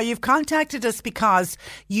programme. Now, you've contacted us because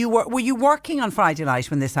were you working on Friday night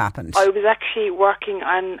when this happened? I was actually working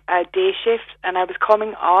on a day shift and I was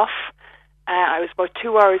coming off. I was about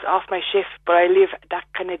 2 hours off my shift, but I live that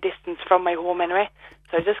kind of distance from my home anyway.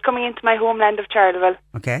 So I was just coming into my homeland of Charleville.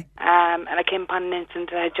 Okay. And I came upon an incident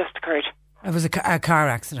that had just occurred. It was a car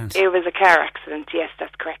accident? It was a car accident, yes,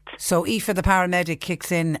 that's correct. So Aoife, the paramedic,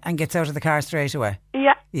 kicks in and gets out of the car straight away?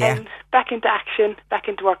 Yeah. And back into action, back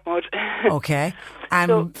into work mode. Okay.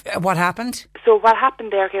 And what happened? So what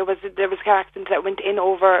happened there was there was a car accident that went in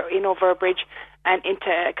over a bridge and into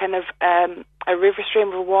a kind of a river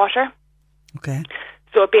stream of water. Okay.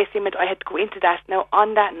 So it basically meant I had to go into that. Now,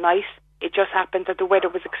 on that night, it just happened that the weather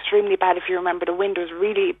was extremely bad. If you remember, the wind was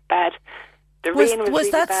really bad. The rain was really bad.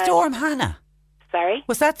 Was that Storm Hannah? Sorry?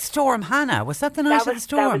 Was that Storm Hannah? Was that the night of the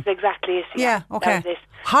storm? That was exactly it. Yeah, okay. That was it.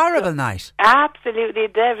 Horrible night. Absolutely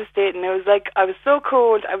devastating. It was I was so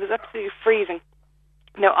cold. I was absolutely freezing.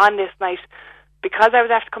 Now, on this night, because I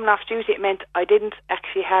was after coming off duty, it meant I didn't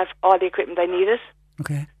actually have all the equipment I needed.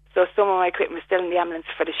 Okay. So some of my equipment was still in the ambulance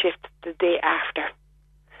for the shift the day after.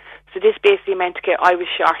 So this basically meant, I was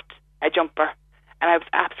short a jumper and I was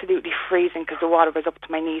absolutely freezing because the water was up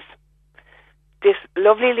to my knees. This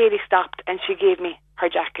lovely lady stopped and she gave me her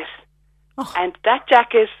jacket. Oh. And that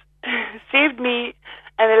jacket saved me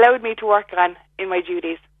and allowed me to work on in my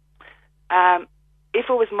duties. If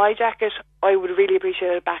it was my jacket, I would really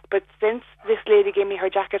appreciate it back. But since this lady gave me her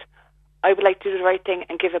jacket, I would like to do the right thing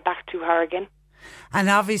and give it back to her again. And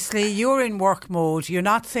obviously you're in work mode. You're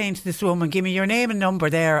not saying to this woman, give me your name and number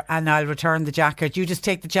there and I'll return the jacket. You just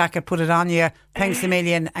take the jacket, put it on you, thanks a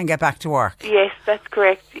million, and get back to work. Yes, that's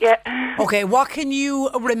correct. Yeah. Okay, what can you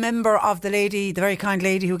remember of the lady, the very kind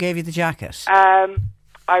lady who gave you the jacket?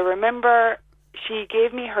 I remember she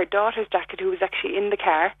gave me her daughter's jacket, who was actually in the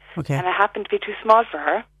car. Okay. And it happened to be too small for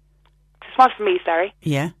her. Too small for me, sorry.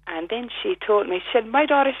 Yeah. And then she told me, she said, my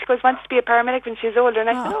daughter, she goes, wants to be a paramedic when she's older. And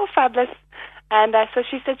I said, oh, fabulous. And so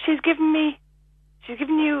she said, she's given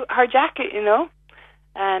you her jacket, you know.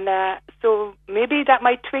 And so maybe that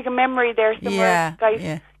might twig a memory there somewhere,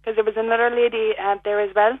 guys. Because there was another lady there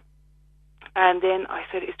as well. And then I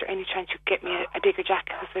said, is there any chance you could get me a bigger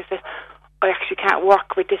jacket? So I said, I actually can't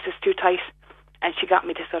work with this, it's too tight. And she got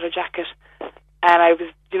me this other jacket. And I was,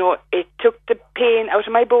 it took the pain out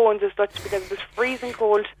of my bones as such because it was freezing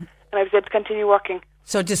cold and I was able to continue working.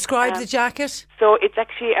 So describe the jacket. So it's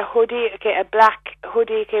actually a hoodie, a black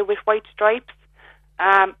hoodie, with white stripes.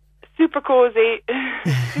 Super cozy,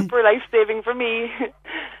 super life-saving for me.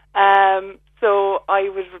 So I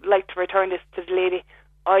would like to return this to the lady.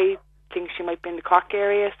 I think she might be in the Cork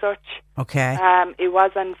area as such. Okay. It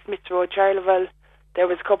was on Smith Road, Charleville. There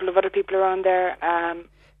was a couple of other people around there.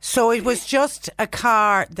 So it was just a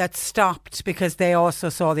car that stopped because they also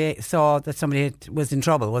saw that somebody was in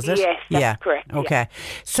trouble, was it? Yes, that's correct. Okay. Yeah.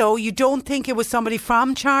 So you don't think it was somebody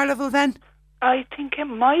from Charleville then? I think it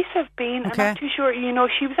might have been. Okay. I'm not too sure. You know,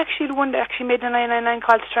 she was actually the one that actually made the 999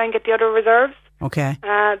 call to try and get the other reserves. Okay.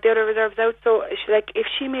 The other reserves out. So, if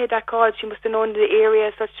she made that call, she must have known the area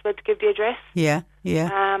as such to give the address. Yeah.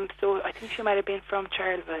 So I think she might have been from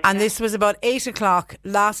Charleville. And this was about 8 o'clock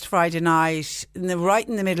last Friday night, right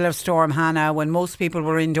in the middle of Storm Hannah, when most people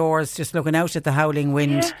were indoors just looking out at the howling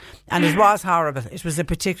wind. Yeah. And it was horrible. It was a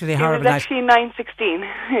particularly horrible night. It was actually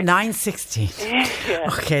 9:16. 9:16.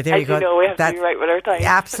 Yeah. Okay, there you go. You know, we have to be right with our time.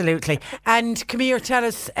 Absolutely. And come here, tell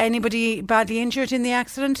us, anybody badly injured in the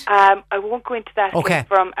accident? I won't go into that. Okay.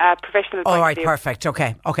 From a professional point of view. View. Perfect.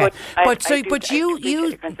 Okay. But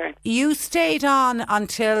you stayed on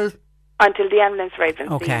until the ambulance arrived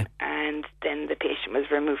on scene, and then the patient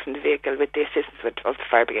was removed from the vehicle with the assistance of the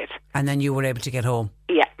fire brigade. And then you were able to get home.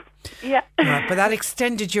 Yeah. Right, but that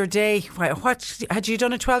extended your day. What had you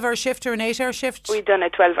done, a 12-hour shift or an 8-hour shift? We'd done a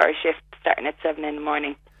 12-hour shift, starting at 7 in the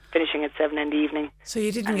morning, finishing at 7 in the evening. So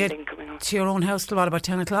you didn't get to your own house till about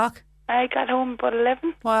 10 o'clock? I got home about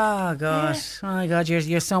 11. Oh, God. Yeah. Oh, my God,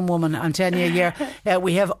 you're some woman. I'm telling you,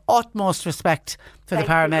 we have utmost respect for the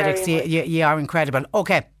paramedics. You are incredible.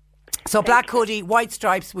 Okay. So black hoodie, white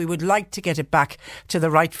stripes, we would like to get it back to the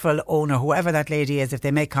rightful owner, whoever that lady is, if they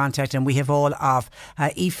make contact. And we have all of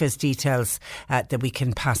Aoife's details that we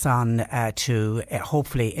can pass on to,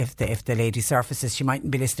 hopefully, if the lady surfaces. She mightn't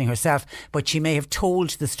be listening herself, but she may have told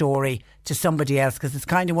the story to somebody else, because it's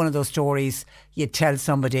kind of one of those stories you'd tell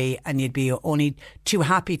somebody and you'd be only too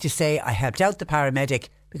happy to say, I helped out the paramedic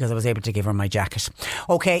because I was able to give her my jacket.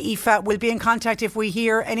 Okay, Aoife, we'll be in contact if we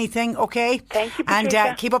hear anything, okay? Thank you, Patricia.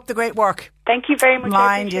 And keep up the great work. Thank you very much.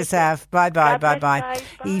 Mind yourself. Bye. Bye.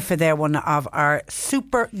 Aoife there, one of our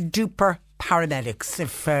super duper paramedics.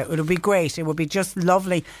 It would be great. It would be just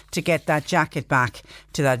lovely to get that jacket back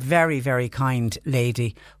to that very, very kind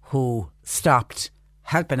lady who stopped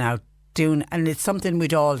helping out. And it's something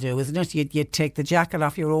we'd all do, isn't it? You'd take the jacket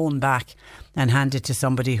off your own back and hand it to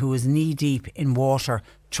somebody who is knee deep in water,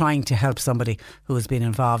 trying to help somebody who has been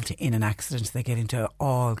involved in an accident. They get into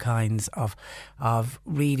all kinds of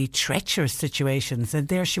really treacherous situations. And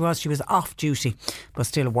there she was off duty, but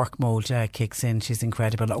still work mode kicks in. She's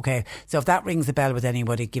incredible. Okay, so if that rings a bell with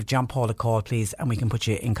anybody, give John Paul a call, please, and we can put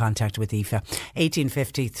you in contact with Aoife.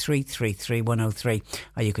 1850 333 103,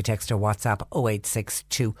 or you could text or WhatsApp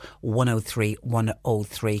 0862 103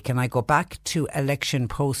 103. Can I go back to election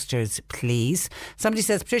posters, please? Somebody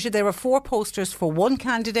says, Patricia, there were 4 posters for one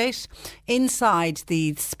candidate inside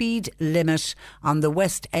the speed limit on the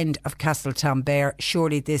west end of Castletownbere.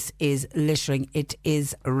 Surely this is littering. It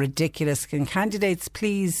is ridiculous. Can candidates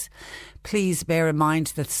please bear in mind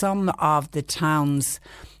that some of the towns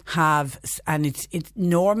have, and it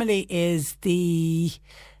normally is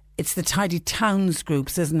it's the Tidy Towns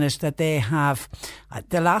groups, isn't it, that they have.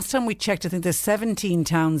 The last time we checked, I think there's 17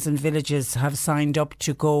 towns and villages have signed up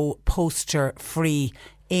to go poster free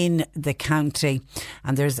in the county,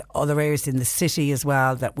 and there's other areas in the city as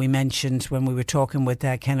well that we mentioned when we were talking with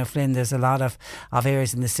Ken O'Flynn. There's a lot of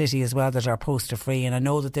areas in the city as well that are poster free, and I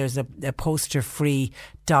know that there's a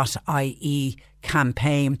posterfree.ie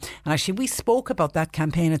campaign, and actually we spoke about that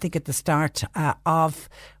campaign I think at the start of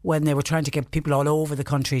when they were trying to get people all over the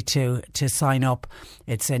country to sign up.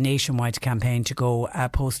 It's a nationwide campaign to go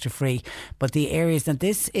poster free, but the areas, and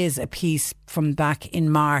this is a piece from back in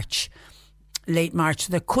March, late March.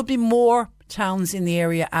 There could be more towns in the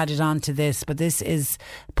area added on to this, but this is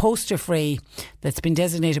poster free, that's been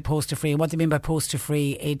designated poster free. And what they mean by poster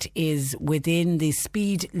free, it is within the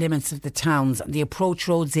speed limits of the towns. The approach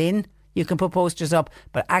roads in, you can put posters up,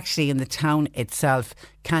 but actually in the town itself,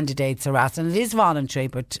 candidates are asked, and it is voluntary,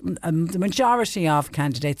 but the majority of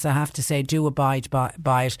candidates, I have to say, do abide by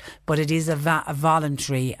it, but it is a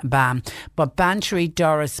voluntary ban. But Bantry,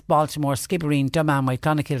 Doris, Baltimore, Skibbereen, Dunmanway,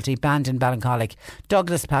 Clonakilty, Bandon, Ballincollig,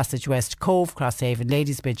 Douglas Passage West, Cove, Crosshaven,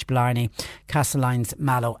 Ladiesbridge, Blarney, Castlelynes,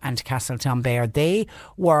 Mallow and Castletownbere, they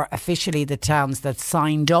were officially the towns that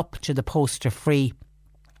signed up to the poster free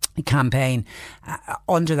campaign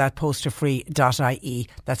under that posterfree.ie.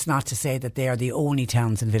 That's not to say that they are the only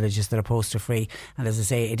towns and villages that are poster free, and as I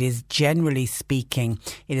say, it is generally speaking,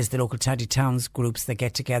 it is the local tidy towns groups that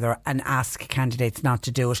get together and ask candidates not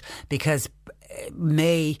to do it, because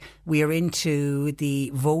we are into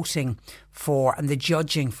the voting for and the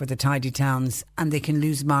judging for the tidy towns, and they can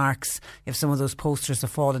lose marks if some of those posters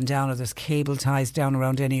have fallen down or there's cable ties down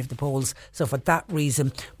around any of the poles. So for that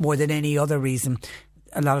reason, more than any other reason,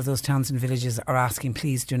 a lot of those towns and villages are asking,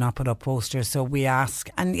 please do not put up posters. So we ask,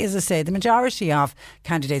 and as I say, the majority of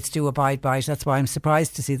candidates do abide by it. That's why I'm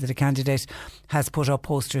surprised to see that a candidate has put up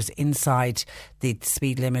posters inside the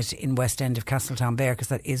speed limit in West End of Castletownbere, because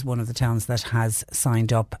that is one of the towns that has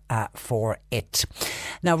signed up for it.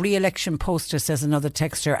 Now, re-election posters, says another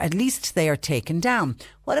texter, at least they are taken down.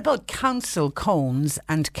 What about council cones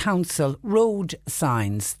and council road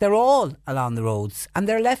signs? They're all along the roads and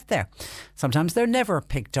they're left there. Sometimes they're never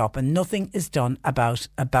picked up and nothing is done about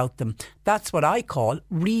them. That's what I call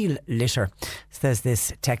real litter, says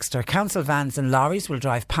this texter. Council vans and lorries will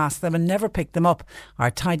drive past them and never pick them up.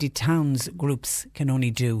 Our tidy towns groups can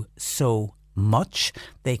only do so much.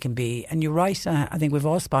 They can be, and you're right, I think we've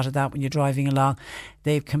all spotted that when you're driving along,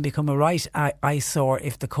 they can become a right eyesore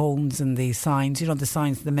if the cones and the signs, the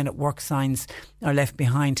signs, the Men at Work signs are left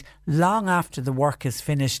behind long after the work is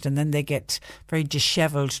finished, and then they get very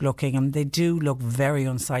dishevelled looking, and they do look very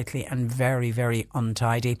unsightly and very, very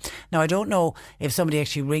untidy. Now, I don't know if somebody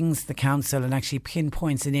actually rings the council and actually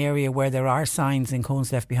pinpoints an area where there are signs and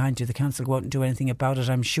cones left behind. Do the council go out and do anything about it?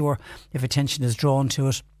 I'm sure if attention is drawn to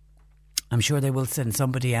it, I'm sure they will send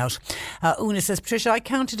somebody out. Una says, Patricia, I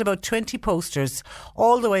counted about 20 posters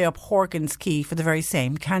all the way up Horgan's Quay for the very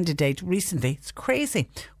same candidate recently. It's crazy.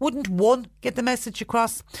 Wouldn't one get the message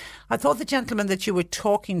across? I thought the gentleman that you were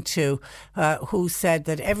talking to who said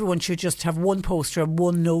that everyone should just have one poster and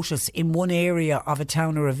one notice in one area of a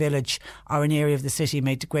town or a village or an area of the city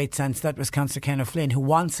made great sense. That was Councillor Ken O'Flynn, who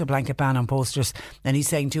wants a blanket ban on posters, and he's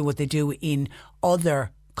saying do what they do in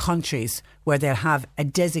other countries where they'll have a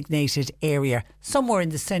designated area somewhere in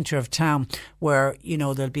the centre of town where,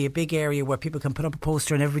 there'll be a big area where people can put up a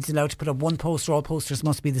poster and everybody's allowed to put up one poster. All posters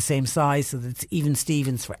must be the same size so that it's even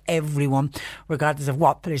Stevens for everyone, regardless of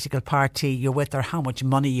what political party you're with or how much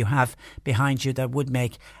money you have behind you. That would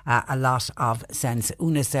make a lot of sense.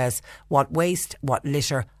 Una says, what waste, what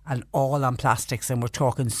litter, and all on plastics. And we're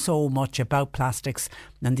talking so much about plastics,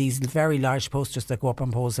 and these very large posters that go up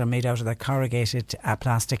on poles are made out of that corrugated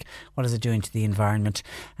plastic. What is it doing to the environment?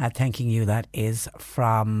 Thanking you. That is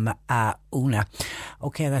from Una.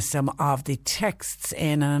 Okay, that's some of the texts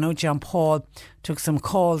in, and I know John Paul took some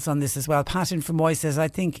calls on this as well. Pat in Fermoy says, I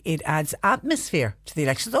think it adds atmosphere to the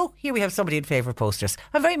elections. Oh, here we have somebody in favour of posters.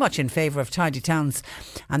 I'm very much in favour of tidy towns,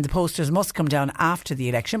 and the posters must come down after the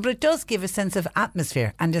election, but it does give a sense of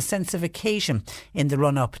atmosphere and a sense of occasion in the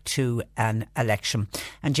run-up to an election.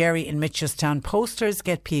 And Jerry in Mitchelstown, posters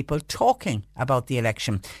get people talking about the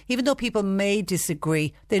election. Even though people may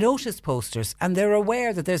disagree, they notice posters and they're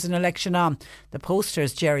aware that there's an election on. The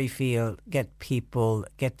posters, Jerry feel, gets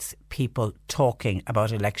people talking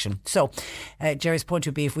about election. So Jerry's point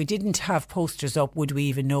would be, if we didn't have posters up, would we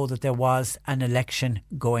even know that there was an election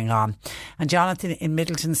going on? And Jonathan in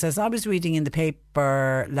Middleton says, I was reading in the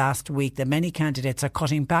paper last week that many candidates are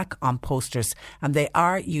cutting back on posters and they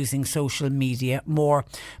are using social media more,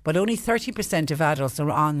 but only 30% of adults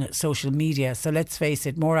are on social media. So let's face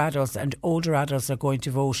it, more adults and older adults are going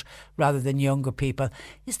to vote rather than younger people.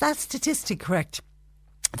 Is that statistic correct,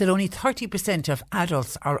 that only 30% of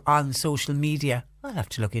adults are on social media? I'll have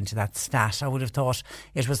to look into that stat. I would have thought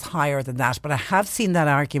it was higher than that. But I have seen that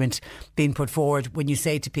argument being put forward when you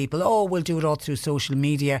say to people, oh, we'll do it all through social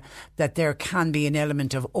media, that there can be an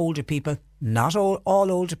element of older people. Not all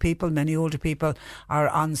older people. Many older people are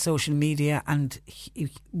on social media and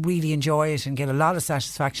really enjoy it and get a lot of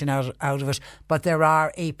satisfaction out of it. But there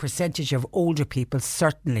are a percentage of older people,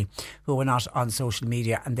 certainly, who are not on social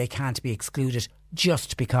media, and they can't be excluded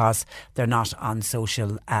just because they're not on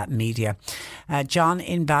social media. John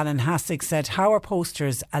in Ballinhassig said, how are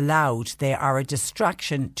posters allowed? They are a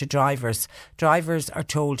distraction to drivers. Drivers are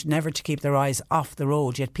told never to keep their eyes off the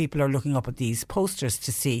road, yet people are looking up at these posters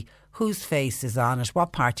to see whose face is on it,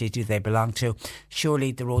 what party do they belong to.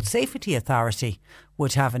 Surely the Road Safety Authority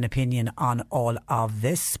would have an opinion on all of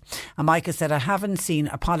this. And Micah said, I haven't seen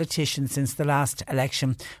a politician since the last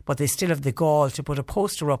election, but they still have the gall to put a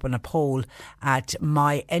poster up on a pole at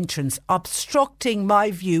my entrance, obstructing my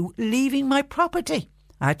view, leaving my property.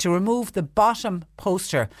 I had to remove the bottom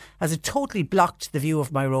poster as it totally blocked the view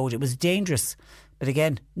of my road. It was dangerous. But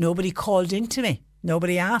again, nobody called into me.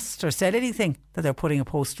 Nobody asked or said anything that they're putting a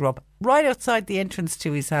poster up right outside the entrance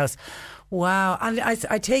to his house. Wow. And I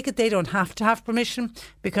take it they don't have to have permission,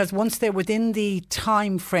 because once they're within the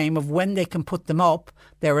time frame of when they can put them up,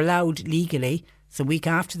 they're allowed legally. It's a week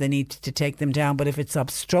after they need to take them down. But if it's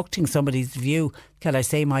obstructing somebody's view, Can I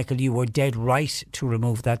say, Michael, you were dead right to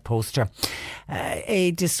remove that poster.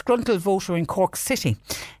 A disgruntled voter in Cork City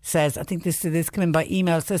says, I think this came in by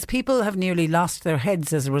email, says people have nearly lost their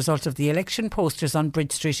heads as a result of the election posters on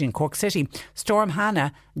Bridge Street in Cork City. Storm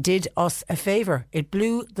Hannah did us a favour. It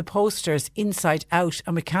blew the posters inside out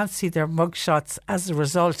and we can't see their mugshots as a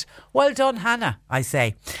result. Well done, Hannah, I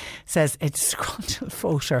say, says a disgruntled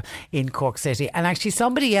voter in Cork City. And actually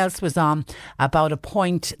somebody else was on about a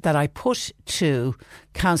point that I put to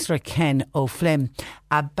Councillor Ken O'Flynn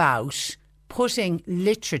about putting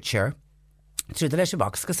literature through the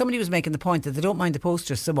letterbox, because somebody was making the point that they don't mind the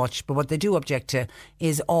posters so much, but what they do object to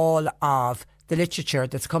is all of the literature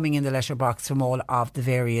that's coming in the letterbox from all of the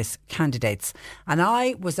various candidates. And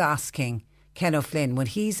I was asking Ken O'Flynn, when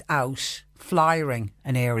he's out flyering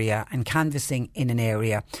an area and canvassing in an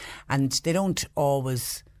area, and they don't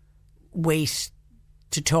always wait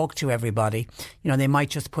to talk to everybody, you know, they might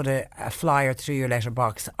just put a flyer through your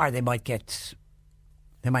letterbox, or they might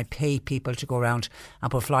pay people to go around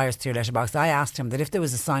and put flyers through your letterbox. I asked him that if there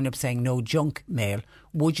was a sign up saying no junk mail,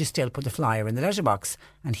 would you still put the flyer in the letterbox?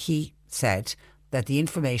 And he said that the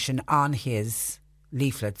information on his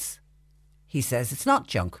leaflets, he says it's not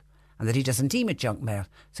junk and that he doesn't deem it junk mail.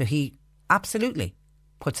 So he absolutely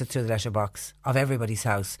puts it through the letterbox of everybody's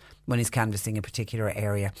house when he's canvassing a particular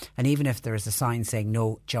area. And even if there is a sign saying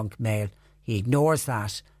no junk mail, he ignores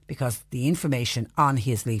that because the information on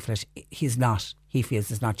his leaflet he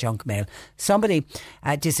feels is not junk mail. Somebody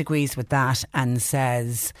disagrees with that and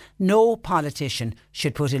says no politician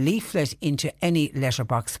should put a leaflet into any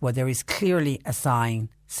letterbox where there is clearly a sign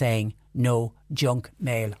saying no junk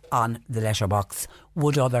mail on the letterbox.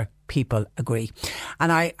 Would other people agree?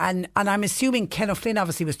 And I'm assuming Ken O'Flynn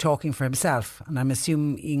obviously was talking for himself, and I'm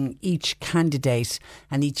assuming each candidate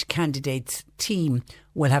and each candidate's team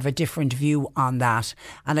will have a different view on that.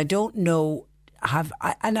 And I don't know,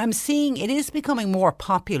 and I'm seeing it is becoming more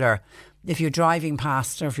popular if you're driving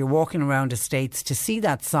past or if you're walking around estates to see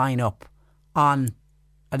that sign up on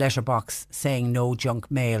a letterbox saying no junk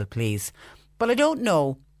mail, please. But I don't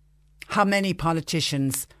know how many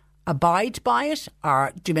politicians abide by it,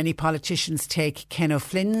 or do many politicians take Ken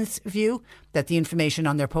O'Flynn's view that the information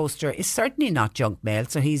on their poster is certainly not junk mail,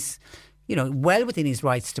 so he's, you know, well within his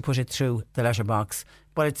rights to put it through the letterbox,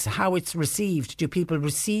 but it's how it's received. Do people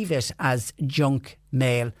receive it as junk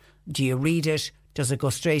mail? Do you read it? Does it go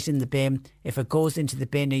straight in the bin? If it goes into the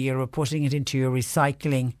bin, are you putting it into your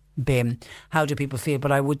recycling bin? How do people feel?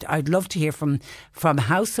 But I'd love to hear from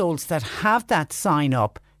households that have that sign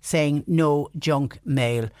up saying no junk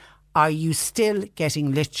mail. Are you still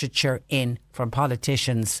getting literature in from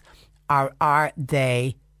politicians? Or are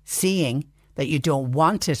they seeing that you don't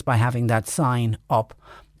want it by having that sign up?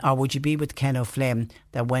 Or would you be with Ken O'Flynn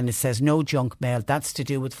that when it says no junk mail, that's to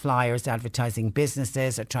do with flyers advertising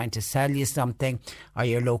businesses or trying to sell you something, or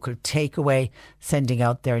your local takeaway sending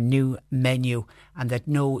out their new menu, and that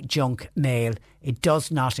no junk mail, it does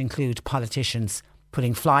not include politicians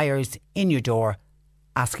putting flyers in your door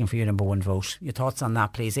asking for your number one vote? Your thoughts on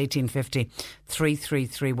that, please. 1850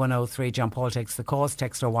 333 103. John Paul takes the calls.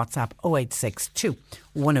 Text or WhatsApp 0862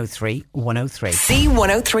 103 103.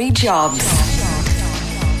 C103 Jobs.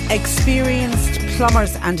 Experienced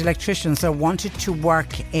plumbers and electricians are wanted to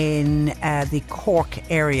work in the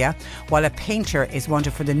Cork area, while a painter is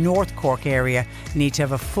wanted for the North Cork area. You need to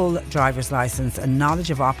have a full driver's licence and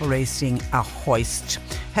knowledge of operating a hoist.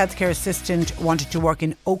 Healthcare assistant wanted to work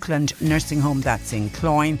in Oakland Nursing Home, that's in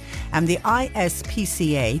Cloyne. And the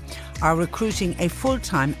ISPCA are recruiting a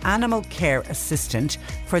full-time animal care assistant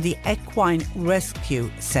for the Equine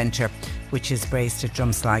Rescue Centre, which is based at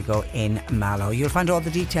Drumsligo in Mallow. You'll find all the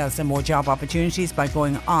details and more job opportunities by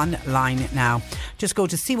going online now. Just go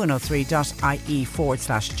to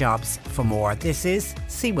c103.ie/jobs for more. This is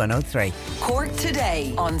C103. Cork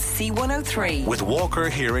Today on C103. With Walker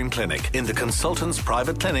Hearing Clinic in the Consultants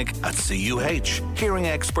Private Clinic at CUH. Hearing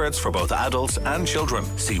experts for both adults and children.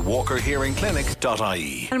 See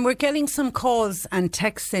walkerhearingclinic.ie. And we're getting some calls and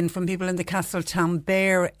texts in from people in the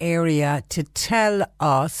Castletownbere area to tell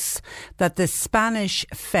us that the Spanish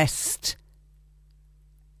Fest,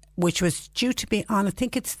 which was due to be on, I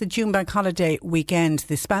think it's the June Bank Holiday weekend,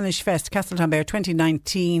 the Spanish Fest Castletownbere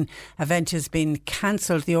 2019 event has been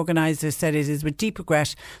cancelled. The organisers said it is with deep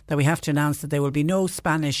regret that we have to announce that there will be no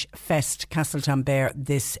Spanish Fest Castletownbere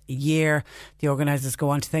this year. The organisers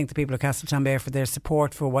go on to thank the people of Castletownbere for their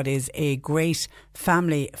support for what is a great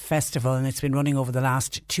family festival, and it's been running over the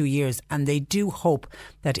last 2 years, and they do hope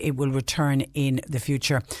that it will return in the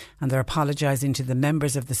future. And they're apologising to the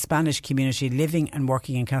members of the Spanish community living and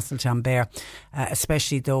working in Castletownbere Castletownbere,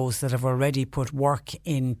 especially those that have already put work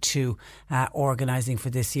into organising for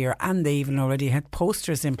this year, and they even already had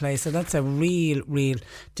posters in place. So that's a real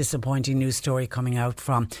disappointing news story coming out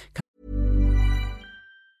from.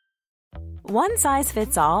 One size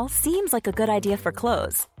fits all seems like a good idea for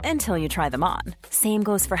clothes until you try them on. Same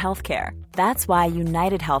goes for healthcare. That's why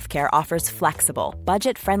United Healthcare offers flexible,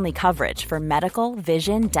 budget-friendly coverage for medical,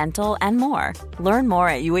 vision, dental, and more. Learn more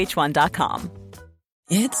at uh1.com.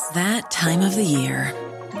 It's that time of the year.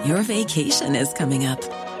 Your vacation is coming up.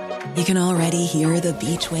 You can already hear the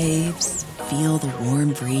beach waves, feel the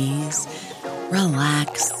warm breeze,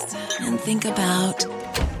 relax, and think about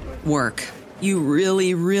work. You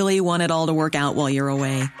really want it all to work out while you're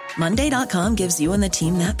away. Monday.com gives you and the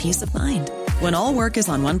team that peace of mind. When all work is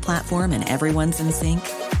on one platform and everyone's in sync,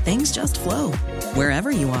 things just flow.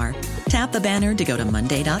 Wherever you are, tap the banner to go to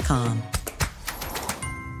Monday.com.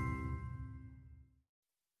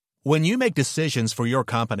 When you make decisions for your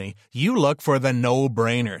company, you look for the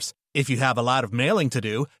no-brainers. If you have a lot of mailing to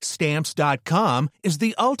do, Stamps.com is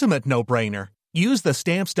the ultimate no-brainer. Use the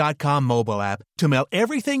Stamps.com mobile app to mail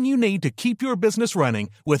everything you need to keep your business running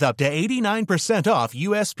with up to 89% off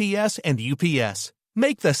USPS and UPS.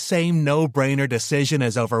 Make the same no-brainer decision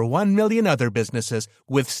as over 1 million other businesses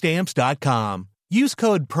with Stamps.com. Use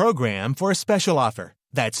code PROGRAM for a special offer.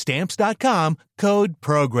 That's Stamps.com, code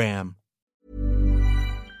PROGRAM.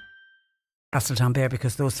 Castletownbere,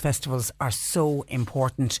 because those festivals are so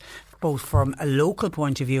important, both from a local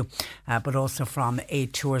point of view, but also from a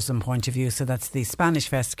tourism point of view. So that's the Spanish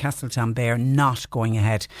Fest, Castletownbere, not going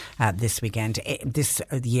ahead this weekend, this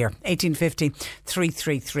year. 1850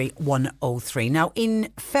 333 103. Now,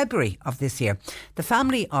 in February of this year, the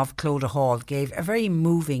family of Clodagh Hall gave a very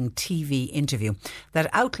moving TV interview that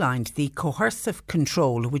outlined the coercive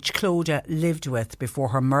control which Clodagh lived with before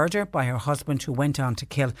her murder by her husband, who went on to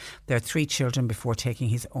kill their 3 children before taking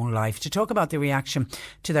his own life. To talk about the reaction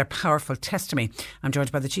to their powerful testimony, I'm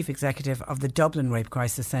joined by the Chief Executive of the Dublin Rape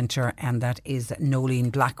Crisis Centre, and that is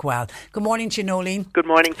Nolene Blackwell. Good morning to you, Nolene. Good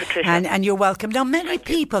morning, Patricia. And you're welcome. Now, many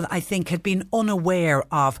people, I think, had been unaware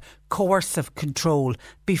of coercive control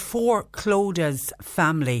before Clodagh's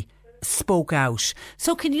family spoke out.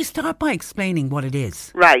 So can you start by explaining what it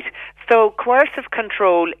is? Right. So coercive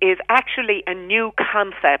control is actually a new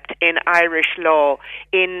concept in Irish law,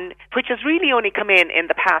 which has really only come in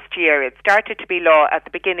the past year. It started to be law at the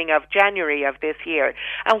beginning of January of this year.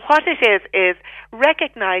 And what it is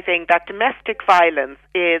recognising that domestic violence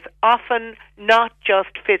is often not just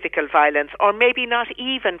physical violence, or maybe not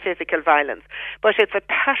even physical violence, but it's a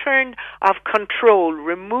pattern of control,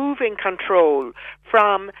 removing control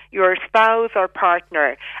from your spouse or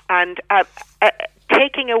partner, and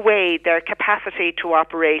taking away their capacity to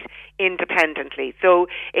operate independently. So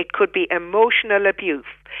it could be emotional abuse,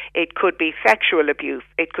 it could be sexual abuse,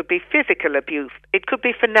 it could be physical abuse, it could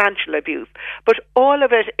be financial abuse. But all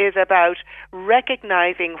of it is about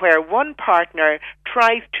recognizing where one partner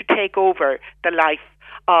tries to take over the life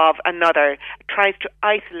of another, tries to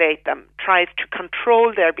isolate them, tries to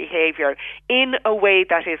control their behaviour in a way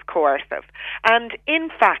that is coercive. And in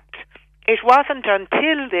fact, it wasn't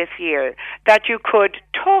until this year that you could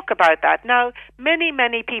talk about that. Now, many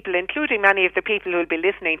people, including many of the people who will be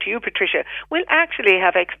listening to you, Patricia, will actually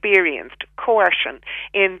have experienced coercion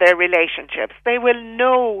in their relationships. They will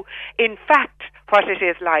know, in fact, what it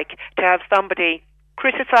is like to have somebody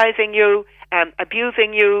criticising you,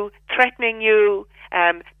 abusing you, threatening you,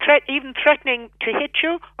 even threatening to hit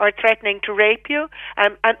you or threatening to rape you,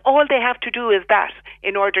 and all they have to do is that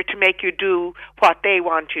in order to make you do what they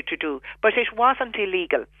want you to do. But it wasn't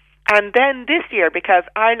illegal. And then this year, because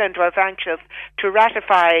Ireland was anxious to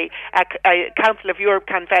ratify a Council of Europe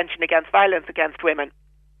Convention against Violence Against Women,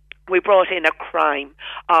 we brought in a crime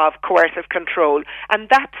of coercive control, and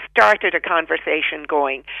that started a conversation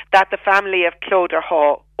going that the family of Clodagh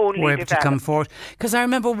Hall only were able to come forward. Because I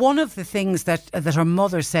remember one of the things that her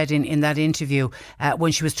mother said in that interview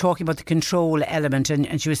when she was talking about the control element,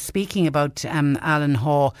 and she was speaking about Alan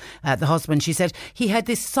Haw, the husband. She said he had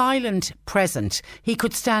this silent presence. He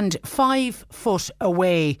could stand 5 foot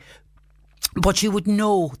away, but you would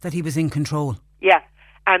know that he was in control. Yeah.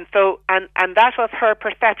 And so, and that was her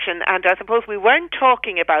perception, and I suppose we weren't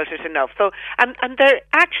talking about it enough. So, and there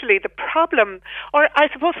actually the problem, or I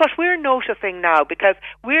suppose what we're noticing now, because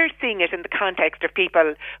we're seeing it in the context of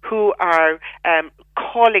people who are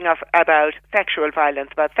calling us about sexual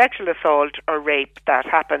violence, about sexual assault or rape that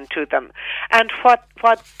happened to them, and what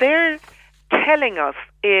they're telling us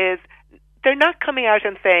is, they're not coming out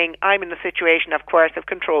and saying, I'm in a situation of coercive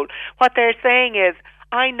control. What they're saying is,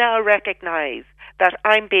 I now recognise that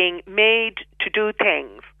I'm being made to do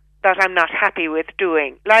things that I'm not happy with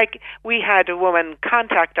doing. Like, we had a woman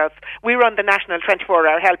contact us. We run the National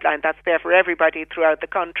 24-hour helpline that's there for everybody throughout the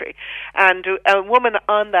country. And a woman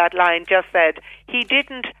on that line just said, he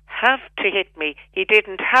didn't have to hit me. He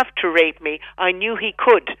didn't have to rape me. I knew he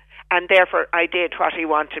could. And therefore I did what he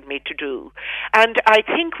wanted me to do. And I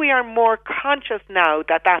think we are more conscious now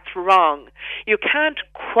that that's wrong. You can't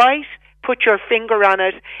quite put your finger on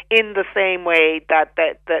it in the same way that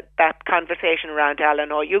conversation around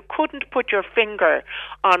Eleanor. You couldn't put your finger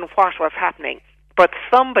on what was happening. But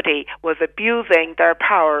somebody was abusing their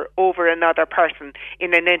power over another person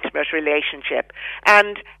in an intimate relationship.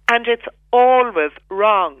 And it's always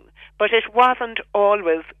wrong. But it wasn't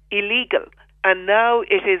always illegal. And now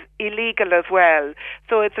it is illegal as well.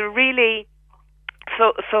 So it's a really...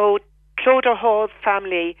 So Clodagh Hall's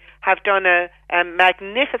family have done a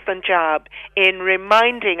magnificent job in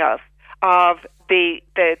reminding us of the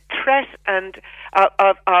threat and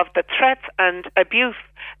of the threats and abuse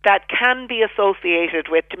that can be associated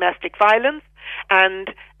with domestic violence,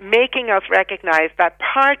 and making us recognise that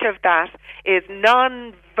part of that is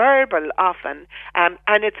non-verbal often, and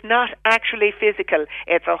it's not actually physical.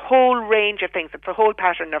 It's a whole range of things. It's a whole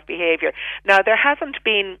pattern of behaviour. Now, there hasn't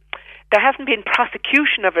been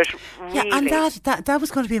prosecution of it, really. Yeah, and that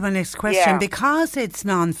was going to be my next question. Yeah. Because it's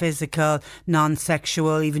non-physical,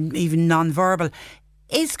 non-sexual, even non-verbal,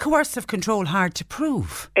 is coercive control hard to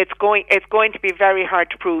prove? It's going to be very hard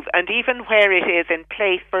to prove, and even where it is in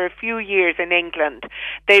place for a few years in England,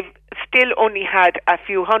 they've still only had a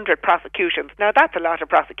few hundred prosecutions. Now, that's a lot of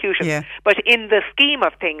prosecutions, but in the scheme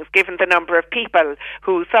of things, given the number of people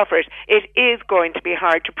who suffered, it is going to be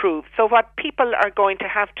hard to prove. So what people are going to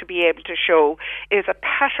have to be able to show is a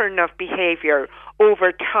pattern of behaviour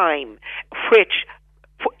over time, which,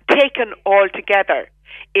 taken all together,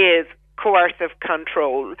 is coercive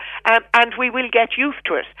control, and we will get used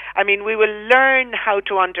to it. I mean, we will learn how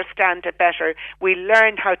to understand it better. We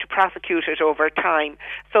learn how to prosecute it over time.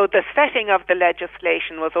 So the setting of the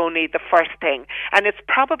legislation was only the first thing, and it's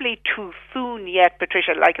probably too soon yet,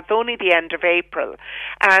 Patricia, like it's only the end of April,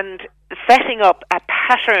 and setting up a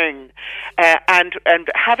pattern and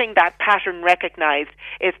having that pattern recognised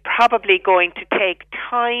is probably going to take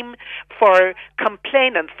time for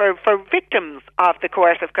complainants, for victims of the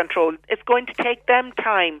coercive control. It's going to take them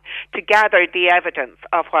time to gather the evidence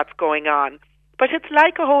of what's going on. But it's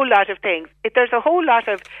like a whole lot of things. There's a whole lot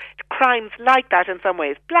of crimes like that in some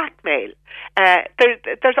ways. Blackmail.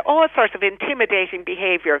 There's all sorts of intimidating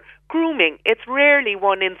behaviour. Grooming. It's rarely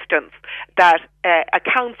one instance that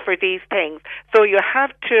accounts for these things. So you have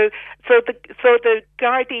to. So the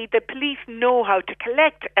Gardaí, the police know how to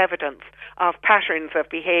collect evidence of patterns of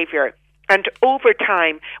behaviour. And over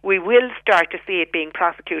time, we will start to see it being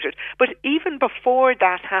prosecuted. But even before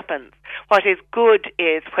that happens, what is good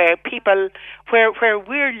is where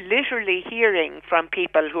we're literally hearing from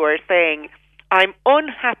people who are saying, I'm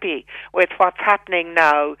unhappy with what's happening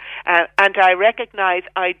now, and I recognise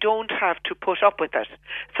I don't have to put up with it.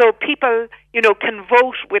 So people, can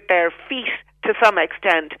vote with their feet to some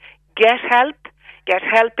extent. Get help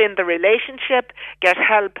in the relationship, get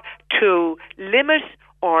help to limit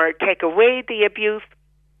or take away the abuse,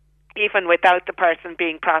 even without the person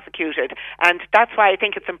being prosecuted. And that's why I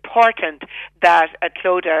think it's important that a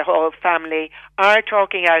Clodagh Hall family are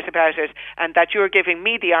talking out about it, and that you're giving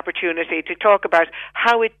me the opportunity to talk about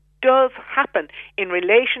how it does happen in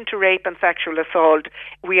relation to rape and sexual assault.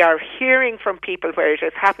 We are hearing from people where it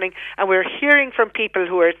is happening, and we're hearing from people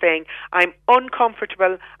who are saying, I'm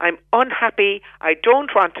uncomfortable, I'm unhappy, I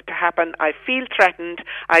don't want it to happen, I feel threatened,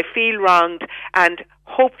 I feel wronged, and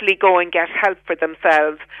hopefully go and get help for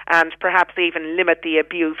themselves and perhaps even limit the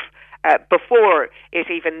abuse before it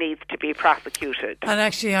even needs to be prosecuted. And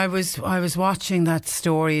actually, I was watching that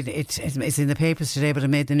story. It's in the papers today, but it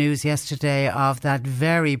made the news yesterday, of that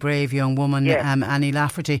very brave young woman, Annie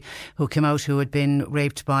Lafferty, who came out, who had been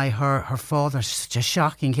raped by her father. Such a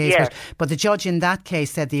shocking case. Yes. But the judge in that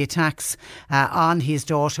case said the attacks on his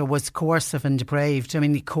daughter was coercive and depraved. I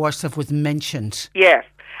mean, coercive was mentioned. Yes.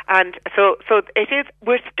 And so it is.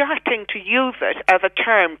 We're starting to use it as a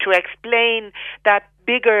term to explain that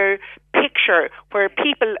bigger picture where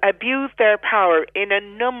people abuse their power in a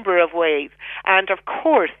number of ways. And of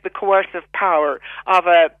course, the coercive power of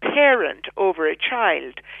a parent over a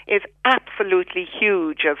child is absolutely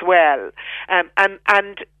huge as well. And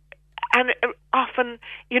often,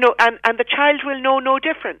 and the child will know no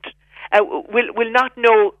different. Will not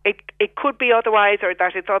know it could be otherwise, or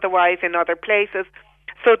that it's otherwise in other places.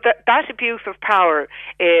 So that abuse of power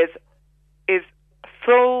is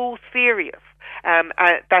so serious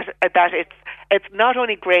that it's it's not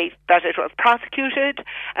only great that it was prosecuted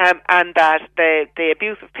and that the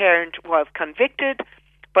abusive parent was convicted,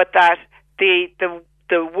 but that the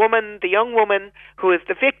young woman who is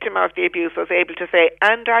the victim of the abuse was able to say,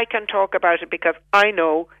 and I can talk about it because I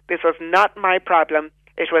know this was not my problem,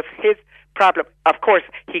 it was his problem. Of course,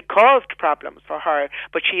 he caused problems for her,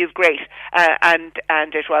 but she is great, and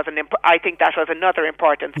it was I think that was another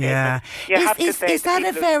important statement. Yeah, is that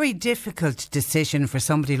a very difficult decision for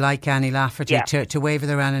somebody like Annie Lafferty to waiver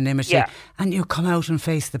their anonymity, and you come out and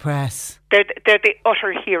face the press? They're the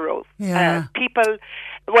utter heroes. Yeah. People.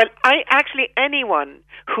 Well, anyone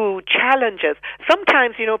who challenges,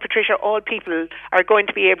 sometimes, Patricia, all people are going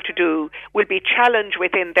to be able to do will be challenged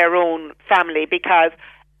within their own family, because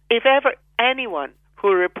if ever anyone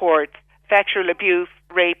who reports sexual abuse,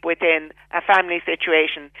 rape within a family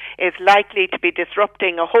situation is likely to be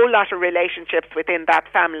disrupting a whole lot of relationships within that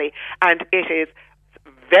family, and it is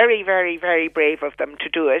very, very, very brave of them to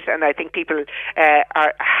do it, and I think people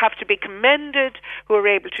have to be commended who are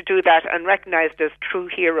able to do that and recognised as true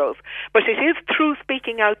heroes. But it is through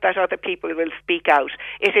speaking out that other people will speak out.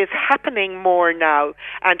 It is happening more now,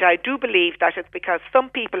 and I do believe that it's because some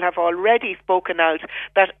people have already spoken out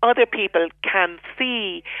that other people can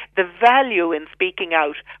see the value in speaking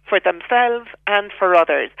out for themselves and for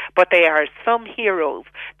others. But they are some heroes,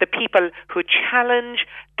 the people who challenge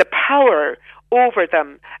the power over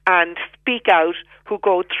them and speak out, who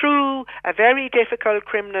go through a very difficult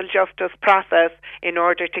criminal justice process in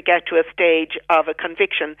order to get to a stage of a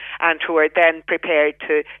conviction, and who are then prepared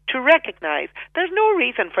to recognise there's no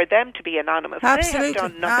reason for them to be anonymous. Absolutely, they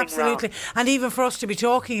have done nothing wrong. And even for us to be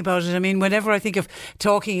talking about it, I mean, whenever I think of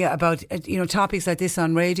talking about topics like this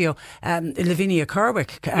on radio, Lavinia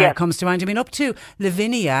Kerwick comes to mind. I mean, up to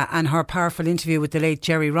Lavinia and her powerful interview with the late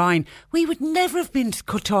Jerry Ryan, we would never have been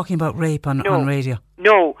talking about rape on radio.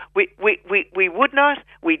 No, we would not,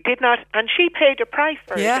 we did not, and she paid a price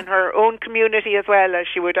for it in her own community as well, as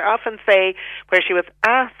she would often say, where she was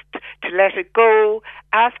asked to let it go,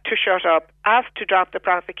 asked to shut up, asked to drop the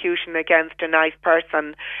prosecution against a nice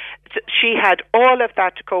person. She had all of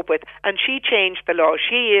that to cope with, and she changed the law.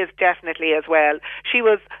 She is definitely as well. She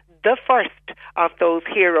was the first of those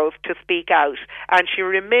heroes to speak out, and she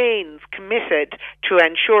remains committed to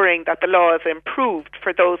ensuring that the law is improved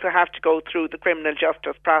for those who have to go through the criminal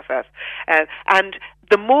justice process. And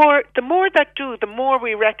the more that do, the more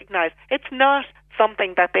we recognise it's not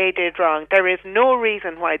something that they did wrong. There is no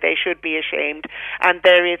reason why they should be ashamed, and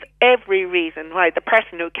there is every reason why the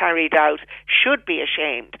person who carried out should be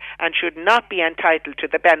ashamed and should not be entitled to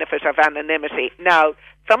the benefit of anonymity. Now,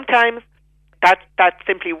 sometimes that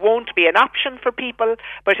simply won't be an option for people,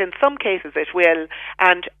 but in some cases it will.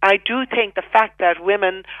 And I do think the fact that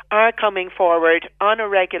women are coming forward on a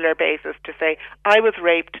regular basis to say, I was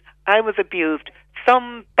raped, I was abused,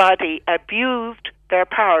 somebody abused their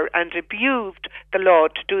power and abused the law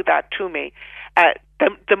to do that to me,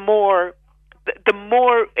 the more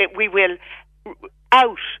we will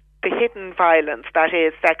out the hidden violence that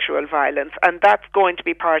is sexual violence, and that's going to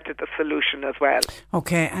be part of the solution as well.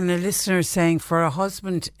 Okay, and a listener is saying, for a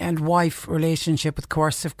husband and wife relationship with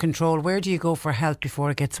coercive control, where do you go for help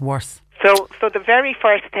before it gets worse? So the very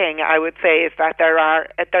first thing I would say is that there are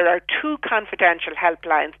two confidential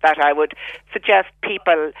helplines that I would suggest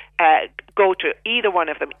people go to, either one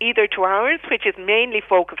of them, either to ours, which is mainly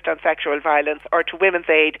focused on sexual violence, or to Women's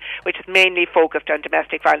Aid, which is mainly focused on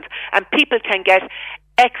domestic violence. And people can get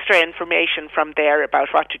extra information from there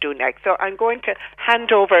about what to do next. So I'm going to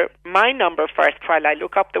hand over my number first while I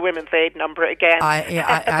look up the Women's Aid number again.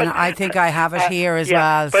 I think I have it here as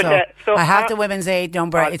well. So I have the Women's Aid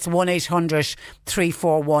number. It's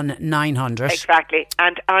 1-800-341-900. Exactly.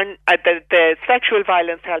 And the sexual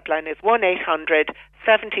violence helpline is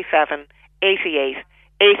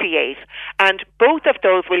 1-800-77-88-88. And both of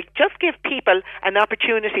those will just give people an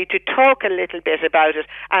opportunity to talk a little bit about it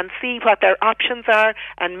and see what their options are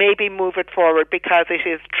and maybe move it forward, because it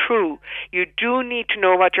is true. You do need to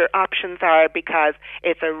know what your options are, because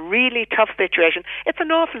it's a really tough situation. It's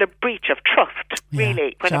an awful breach of trust,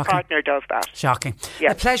 really, when a partner does that. Shocking.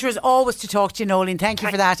 Yeah. A pleasure as always to talk to you, Nolene. Thank you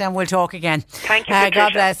for that, and we'll talk again. Thank you, Patricia.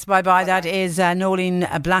 God bless. Bye-bye. That is Nolene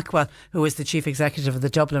Blackwell, who is the Chief Executive of the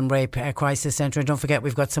Dublin Rape Crisis Centre. And don't forget,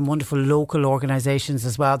 we've got some wonderful local organisations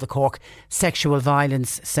as well. The Cork Sexual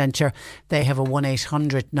Violence Centre, they have a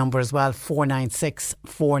 1-800 number as well, 496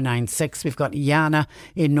 496. We've got Yana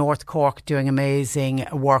in North Cork doing amazing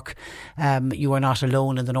work. You are not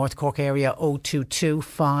alone in the North Cork area. 022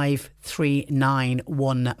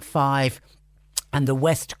 53915. and the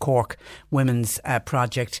West Cork Women's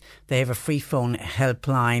Project. They have a free phone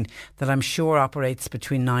helpline that I'm sure operates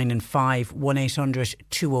between 9 and 5, 1800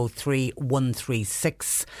 203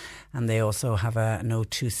 136. And they also have a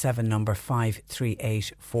 027 number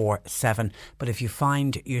 53847. But if you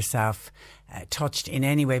find yourself touched in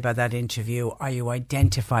any way by that interview, or you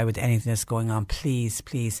identify with anything that's going on, please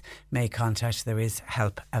make contact. There is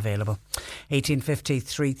help available. 1850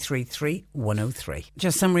 333 103.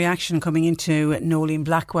 Just some reaction coming into Nolene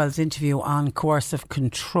Blackwell's interview on coercive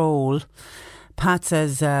control. Pat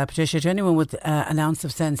says, Patricia, to anyone with an ounce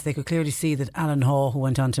of sense, they could clearly see that Alan Hall, who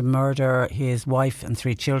went on to murder his wife and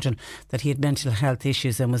 3 children, that he had mental health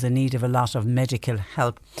issues and was in need of a lot of medical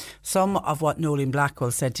help. Some of what Nolene Blackwell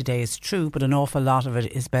said today is true, but an awful lot of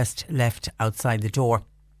it is best left outside the door.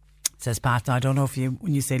 Says Pat, now, I don't know if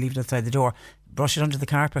when you say leave it outside the door, brush it under the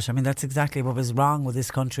carpet. I mean, that's exactly what was wrong with this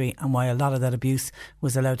country and why a lot of that abuse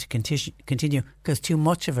was allowed to continue, because too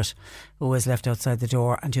much of it was left outside the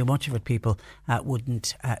door and too much of it people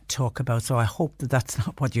wouldn't talk about. So I hope that that's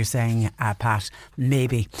not what you're saying, Pat.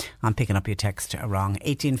 Maybe I'm picking up your text wrong.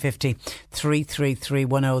 1850 333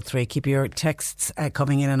 103. Keep your texts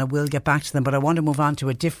coming in and I will get back to them, but I want to move on to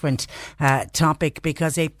a different topic,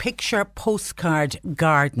 because a picture postcard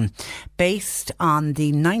garden based on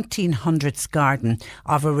the 1900s garden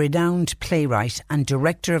of a renowned playwright and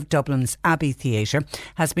director of Dublin's Abbey Theatre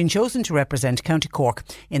has been chosen to represent County Cork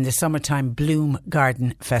in the Summertime Bloom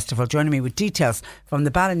Garden Festival. Joining me with details from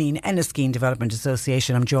the Ballineen Enniskeane Development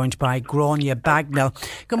Association, I'm joined by Gráinne Bagnall.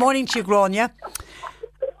 Good morning to you, Gráinne.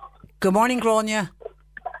 Good morning, Gráinne.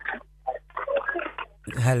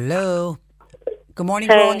 Hello. Good morning,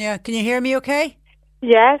 Gráinne. Can you hear me okay?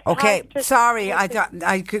 Yes. Okay, sorry.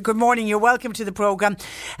 Good morning. You're welcome to the programme.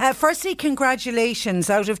 Firstly, congratulations.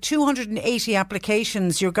 Out of 280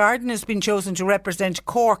 applications, your garden has been chosen to represent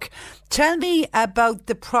Cork. Tell me about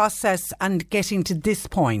the process and getting to this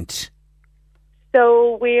point.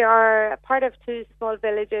 So we are part of 2 small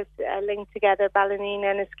villages linked together, Ballineen,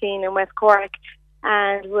 Enniskeane and West Cork.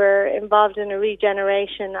 And we're involved in a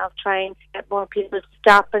regeneration of trying to get more people to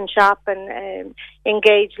stop and shop and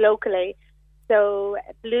engage locally. So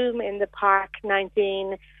Bloom in the Park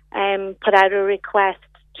 19 put out a request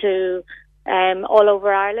to all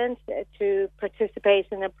over Ireland to participate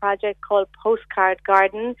in a project called Postcard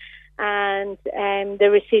Garden, and they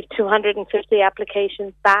received 250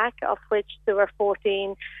 applications back, of which there were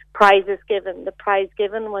 14 prizes given. The prize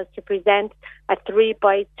given was to present a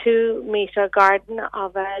 3x2 metre garden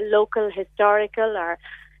of a local historical or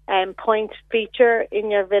point feature in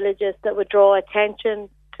your villages that would draw attention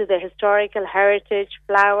to the historical heritage,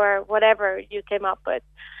 flower, whatever you came up with.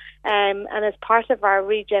 And as part of our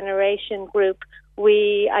regeneration group,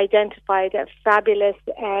 we identified a fabulous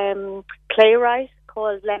playwright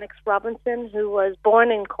called Lennox Robinson, who was born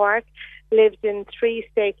in Cork, lived in 3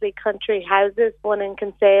 stately country houses, one in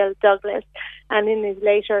Kinsale, Douglas, and in his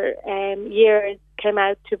later years came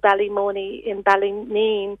out to Ballymoney in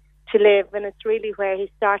Ballineen to live, and it's really where he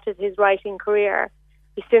started his writing career.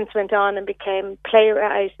 He since went on and became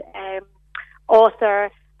playwright,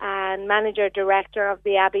 author and manager-director of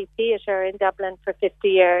the Abbey Theatre in Dublin for 50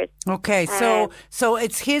 years. Okay, so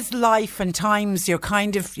it's his life and times you're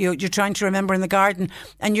trying to remember in the garden,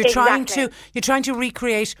 and you're trying to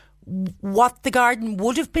recreate what the garden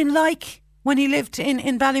would have been like when he lived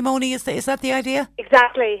in Ballymoney. Is that the idea?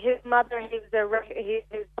 Exactly. His father was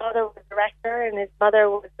a rector, and his mother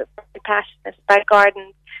was very passionate about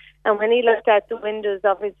gardens. And when he looked out the windows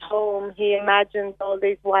of his home, he imagined all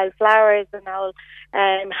these wildflowers and all,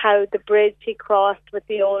 how the bridge he crossed with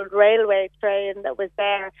the old railway train that was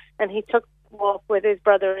there. And he took a walk with his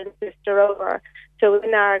brother and sister over. So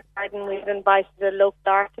in our garden, we've invited a local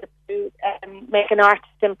artist to make an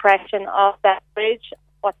artist impression of that bridge,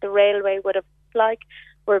 what the railway would have looked like.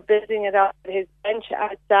 We're building it up at his bench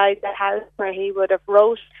outside the house where he would have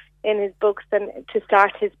wrote in his books and to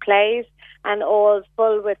start his plays, and all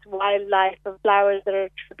full with wildlife and flowers that are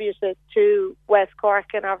attributed to West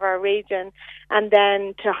Cork and of our region. And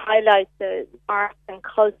then to highlight the art and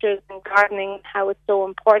cultures and gardening, how it's so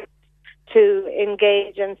important to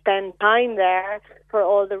engage and spend time there for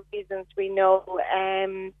all the reasons we know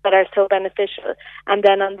that are so beneficial. And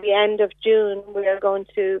then on the end of June, we are going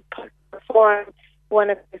to perform one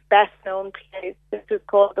of his best known plays. This is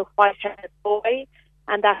called The White-Headed Boy,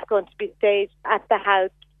 and that's going to be staged at the house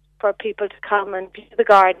for people to come and view the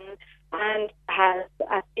garden, and has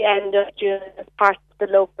at the end of June as part of the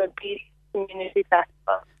local Peace Community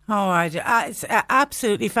Festival. All right, it's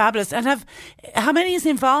absolutely fabulous. And how many is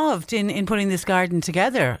involved in putting this garden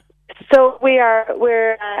together? So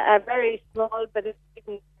we're a very small but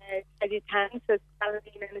Tidy Towns. So it's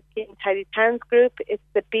Ballymena and Eskeen Tidy Towns group. It's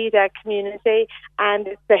the BEDA community, and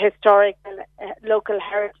it's the historical local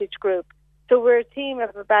heritage group. So we're a team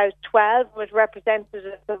of about 12 with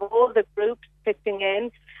representatives of all the groups pitching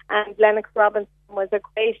in, and Lennox Robinson was a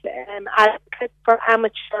great advocate for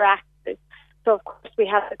amateur actors. So of course we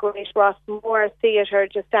have the great Ross Moore Theatre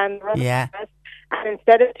just down the road from us. And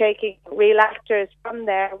instead of taking real actors from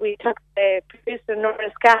there, we took the producer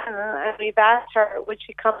Nora Scanlon and we've asked her would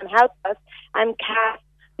she come and help us and cast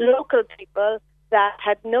local people that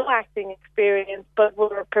had no acting experience but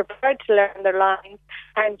were prepared to learn their lines.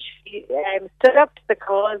 And she stood up to the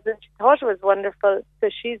cause and she thought it was wonderful. So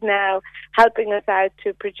she's now helping us out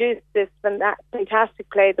to produce this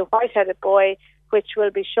fantastic play, The White-Headed Boy, which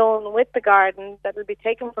will be shown with the garden, that will be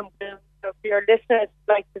taken from Bloom. So if your listeners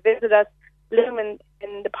would like to visit us, Bloom in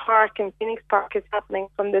the park in Phoenix Park is happening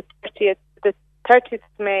from the 30th of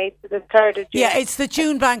May to the 3rd of June. Yeah, it's the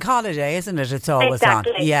June bank holiday, isn't it? It's always on.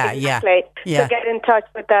 Yeah, exactly. Yeah. So get in touch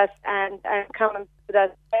with us and come and visit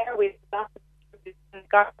us there. We've got the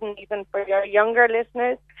garden even for your younger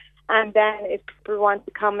listeners. And then if people want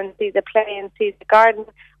to come and see the play and see the garden,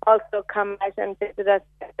 also come out and visit us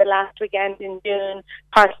the last weekend in June,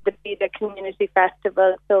 part of the BEDA Community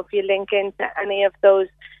Festival. So if you link into any of those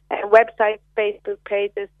websites, Facebook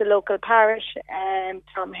pages, the local parish,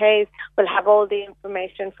 Tom Hayes will have all the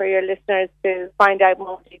information for your listeners to find out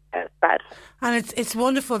more details about it. And it's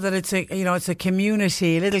wonderful that it's a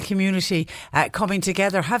community, a little community coming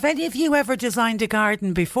together. Have any of you ever designed a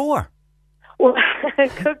garden before? Well,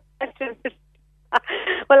 good question.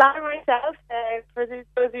 Well, I myself, for those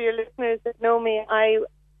of your listeners that know me, I'm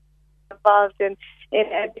involved in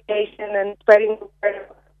education and spreading the word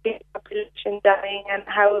of the population dying and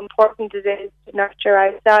how important it is to nurture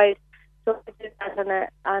outside. So I did that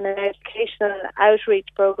on an educational outreach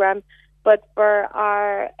program. But for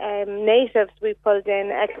our natives, we pulled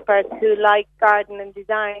in experts who like garden and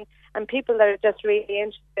design and people that are just really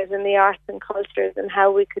interested in the arts and cultures and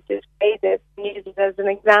how we could display this and use it as an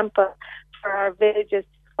example for our villages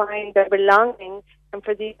to find their belonging and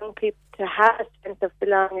for the young people to have a sense of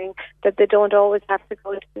belonging, that they don't always have to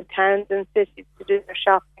go to the towns and cities to do their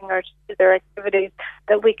shopping or to do their activities,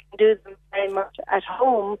 that we can do them very much at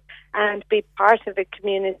home and be part of a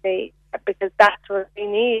community, because that's what we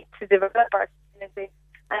need to develop our community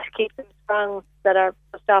and to keep them strong, that our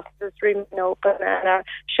post offices remain open and our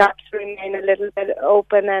shops remain a little bit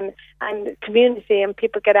open and community and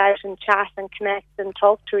people get out and chat and connect and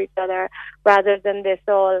talk to each other rather than this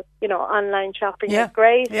all, online shopping is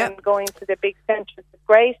great and going to the big centres is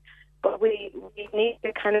great, but we need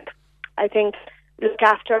to kind of, I think, look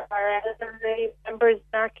after our elderly members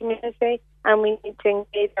in our community, and we need to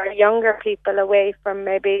engage our younger people away from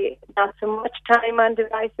maybe not so much time on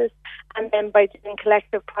devices, and then by doing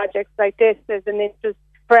collective projects like this, there's an interest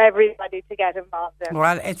for everybody to get involved in.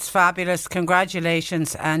 Well, it's fabulous.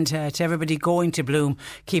 Congratulations, and to everybody going to Bloom,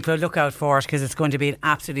 keep a lookout for it because it's going to be an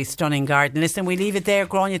absolutely stunning garden. Listen, we leave it there.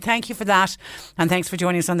 Grania, thank you for that, and thanks for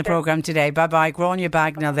joining us on the programme today. Bye-bye. Grania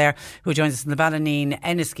Bagnall there, who joins us in the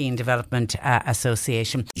Ballyneen-Enniskeane Development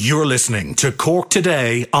Association. You're listening to Cork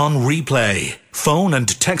Today on replay. Phone and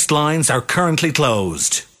text lines are currently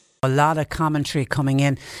closed. A lot of commentary coming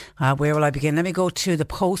in. Where will I begin? Let me go to the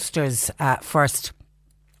posters first.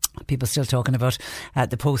 People still talking about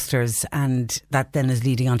the posters, and that then is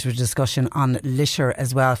leading on to a discussion on Lisher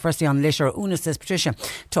as well. Firstly on Lisher, Una says, Patricia,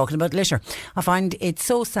 talking about Lisher, I find it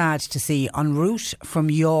so sad to see en route from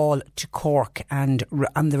Youghal to Cork and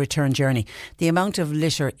on the return journey, the amount of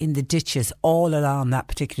litter in the ditches all along that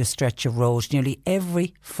particular stretch of road. Nearly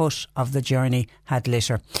every foot of the journey had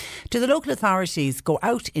litter. Do the local authorities go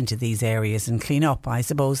out into these areas and clean up? I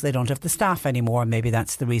suppose they don't have the staff anymore. Maybe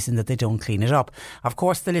that's the reason that they don't clean it up. Of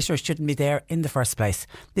course, the litter shouldn't be there in the first place.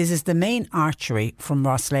 This is the main archery from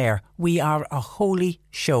Rosslare. We are a holy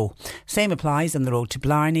show. Same applies on the road to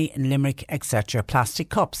Blarney and Limerick, etc. Plastic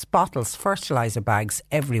cups, bottles, fertiliser bags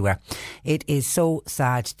everywhere. It is so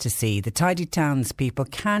sad to see. The Tidy Towns people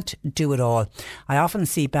can't do it all. I often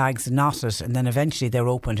see bags knotted and then eventually they're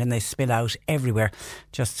opened and they spill out everywhere,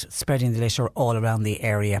 just spreading the litter all around the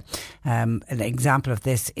area. An example of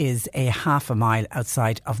this is a half a mile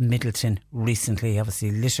outside of Middleton recently. Obviously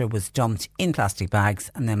litter litter was dumped in plastic bags,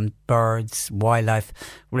 and then birds, wildlife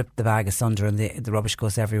ripped the bag asunder, and the rubbish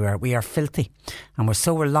goes everywhere. We are filthy, and we're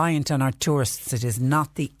so reliant on our tourists. It is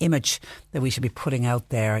not the image that we should be putting out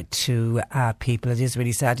there to people. It is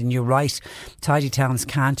really sad, and you're right, tidy towns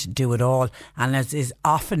can't do it all, and as is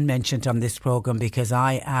often mentioned on this programme, because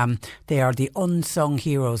they are the unsung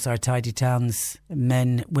heroes, our tidy towns,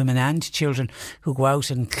 men, women and children who go out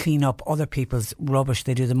and clean up other people's rubbish.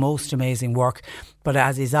 They do the most amazing work. But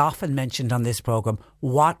as is often mentioned on this programme,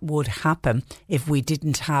 what would happen if we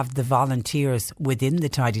didn't have the volunteers within the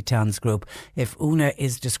Tidy Towns group? If Una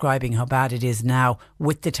is describing how bad it is now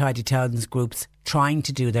with the Tidy Towns groups trying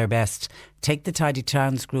to do their best, take the Tidy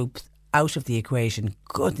Towns group out of the equation,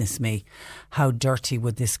 goodness me, how dirty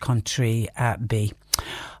would this country be?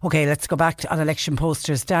 OK, let's go back on election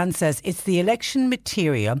posters. Dan says it's the election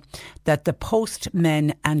material that the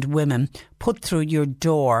postmen and women put through your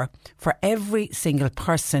door for every single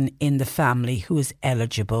person in the family who is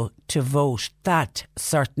eligible to vote. That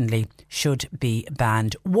certainly should be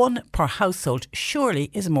banned. One per household surely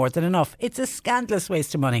is more than enough. It's a scandalous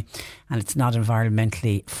waste of money, and it's not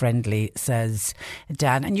environmentally friendly, says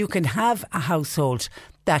Dan. And you can have a household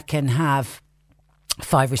that can have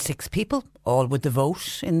 5 or 6 people, all with the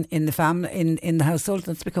vote in the family, in the household.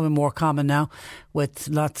 That's becoming more common now, with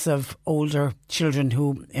lots of older children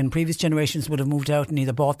who in previous generations would have moved out and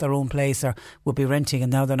either bought their own place or would be renting,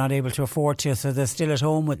 and now they're not able to afford to, so they're still at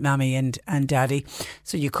home with mammy and daddy.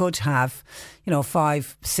 So you could have,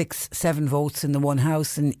 5, 6, 7 votes in the one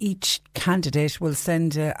house, and each candidate will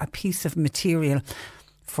send a piece of material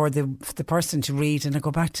for the person to read. And I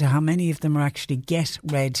go back to how many of them are actually get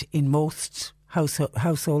read in most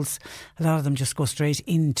households. A lot of them just go straight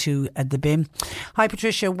into the bin. Hi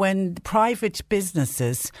Patricia, when private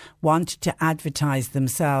businesses want to advertise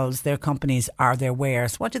themselves, their companies or their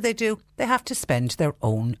wares, what do? They have to spend their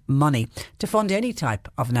own money to fund any type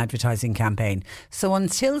of an advertising campaign. So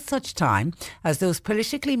until such time as those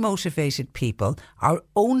politically motivated people are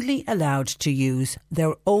only allowed to use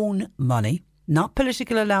their own money, not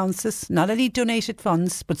political allowances, not any donated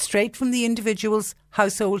funds, but straight from the individual's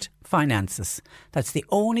household finances. That's the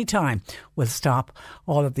only time we'll stop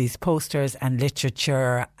all of these posters and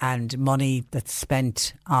literature and money that's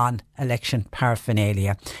spent on election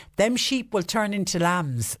paraphernalia. Them sheep will turn into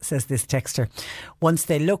lambs, says this texter, once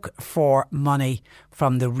they look for money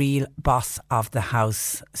from the real boss of the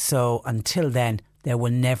house. So until then, there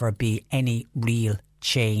will never be any real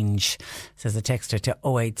change, says the texter to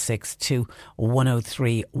 0862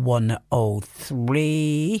 103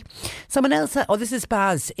 103. Someone else, this is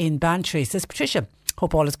Baz in Bantry, says, Patricia,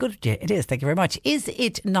 hope all is good with you. It is, thank you very much. Is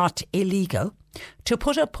it not illegal to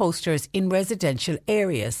put up posters in residential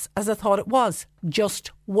areas, as I thought it was? Just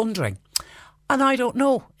wondering. And I don't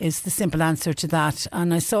know is the simple answer to that.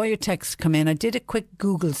 And I saw your text come in. I did a quick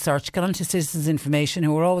Google search, got onto Citizens Information,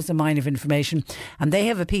 who are always a mine of information. And they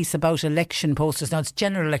have a piece about election posters. Now, it's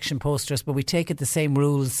general election posters, but we take it the same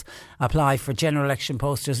rules apply for general election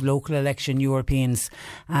posters, local election, Europeans,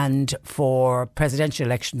 and for presidential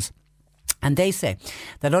elections. And they say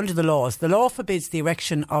that under the laws, the law forbids the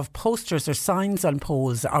erection of posters or signs on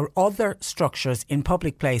poles or other structures in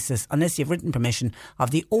public places unless you've written permission of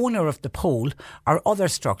the owner of the pole or other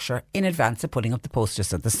structure in advance of putting up the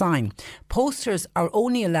posters or the sign. Posters are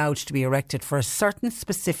only allowed to be erected for a certain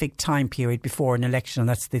specific time period before an election, and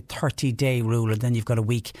that's the 30-day rule, and then you've got a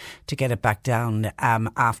week to get it back down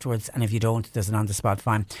afterwards, and if you don't, there's an on-the-spot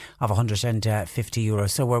fine of €150.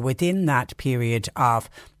 So we're within that period of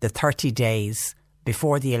the 30 days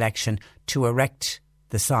before the election to erect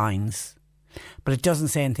the signs. But it doesn't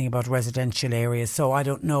say anything about residential areas, so I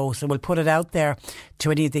don't know. So we'll put it out there to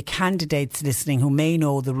any of the candidates listening who may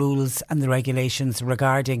know the rules and the regulations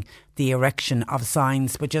regarding the erection of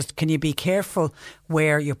signs. But just, can you be careful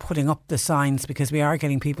where you're putting up the signs? Because we are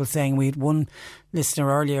getting people saying, we had one listener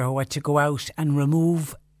earlier who had to go out and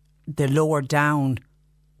remove the lower down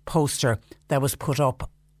poster that was put up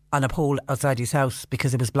on a pole outside his house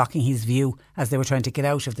because it was blocking his view as they were trying to get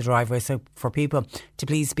out of the driveway. So for people to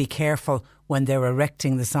please be careful when they're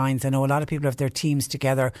erecting the signs. I know a lot of people have their teams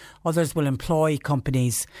together. Others will employ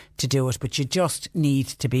companies to do it, but you just need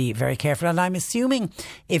to be very careful. And I'm assuming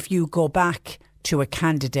if you go back to a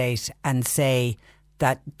candidate and say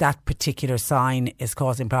that particular sign is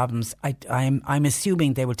causing problems. I'm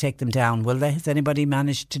assuming they will take them down. Will they? Has anybody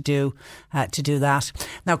managed to do that?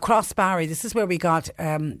 Now, Crossbarry, this is where we got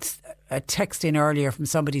a text in earlier from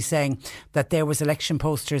somebody saying that there was election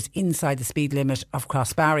posters inside the speed limit of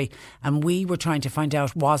Crossbarry, and we were trying to find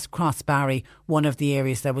out, was Crossbarry one of the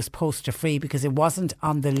areas that was poster free, because it wasn't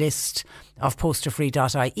on the list of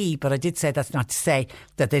posterfree.ie. But I did say that's not to say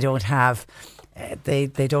that they don't have they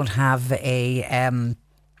don't have a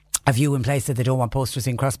view in place that they don't want posters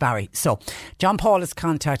in Crossbarry. So John Paul has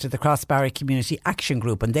contacted the Crossbarry Community Action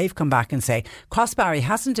Group, and they've come back and say Crossbarry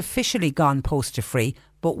hasn't officially gone poster free,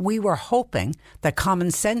 but we were hoping that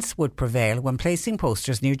common sense would prevail when placing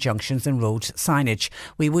posters near junctions and road signage.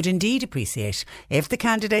 We would indeed appreciate if the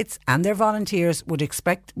candidates and their volunteers would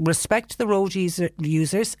respect the road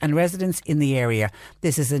users and residents in the area.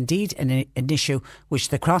 This is indeed an issue which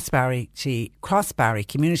the Crossbarry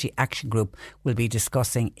Community Action Group will be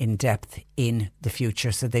discussing in depth in the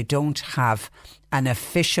future. So they don't have an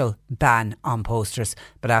official ban on posters,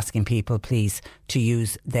 but asking people please to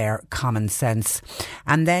use their common sense.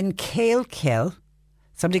 And then Calekill,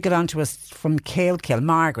 somebody got on to us from Calekill,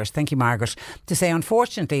 Margaret, thank you Margaret, to say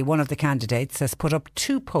unfortunately one of the candidates has put up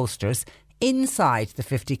 2 posters inside the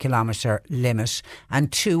 50 kilometre limit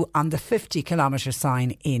and 2 on the 50 kilometre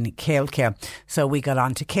sign in Calekill. So we got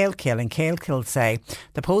on to Calekill, and Calekill say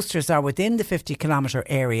the posters are within the 50 kilometre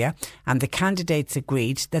area, and the candidates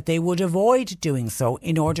agreed that they would avoid doing so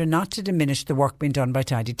in order not to diminish the work being done by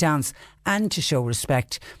Tidy Towns and to show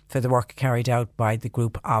respect for the work carried out by the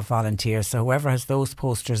group of volunteers. So whoever has those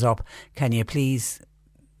posters up, can you please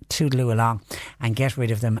toodaloo along and get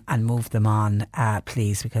rid of them and move them on,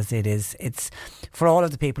 please, because it's for all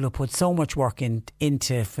of the people who put so much work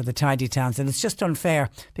into for the Tidy Towns, and it's just unfair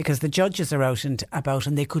because the judges are out and about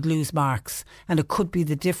and they could lose marks, and it could be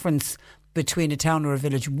the difference between a town or a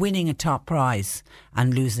village winning a top prize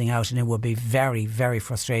and losing out, and it would be very, very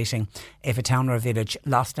frustrating if a town or a village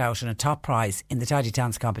lost out on a top prize in the Tidy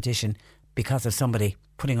Towns competition because of somebody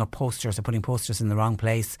putting up posters or putting posters in the wrong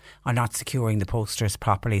place or not securing the posters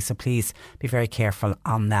properly. So please be very careful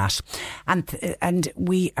on that. And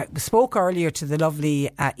we spoke earlier to the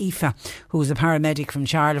lovely Aoife, who's a paramedic from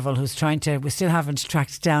Charleville, we still haven't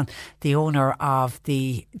tracked down the owner of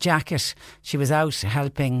the jacket. She was out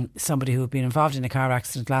helping somebody who had been involved in a car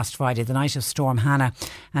accident last Friday, the night of Storm Hannah,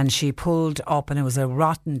 and she pulled up, and it was a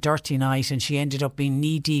rotten, dirty night, and she ended up being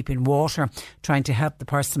knee deep in water trying to help the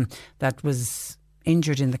person that was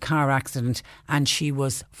injured in the car accident, and she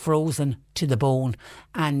was frozen to the bone.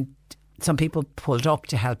 And some people pulled up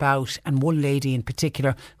to help out, and one lady in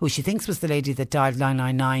particular, who she thinks was the lady that dialed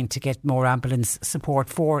 999 to get more ambulance support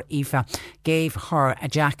for Aoife, gave her a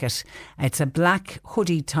jacket. It's a black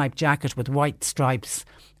hoodie type jacket with white stripes,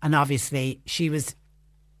 and obviously she was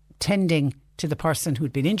tending to the person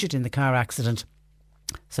who'd been injured in the car accident.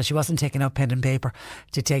 So she wasn't taking out pen and paper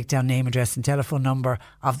to take down name, address and telephone number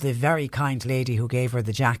of the very kind lady who gave her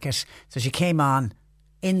the jacket. So she came on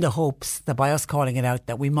in the hopes that by us calling it out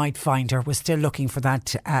that we might find her. We're still looking for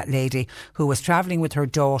that lady who was travelling with her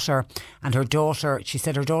daughter, and her daughter, she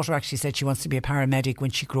said her daughter actually said she wants to be a paramedic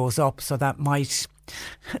when she grows up, so that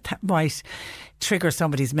might trigger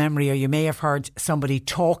somebody's memory. Or you may have heard somebody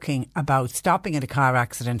talking about stopping in a car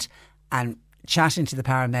accident and chatting to the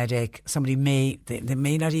paramedic. Somebody they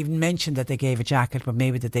may not even mention that they gave a jacket, but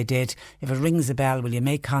maybe that they did. If it rings a bell, will you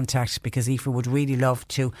make contact, because Aoife would really love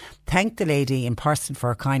to thank the lady in person for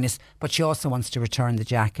her kindness, but she also wants to return the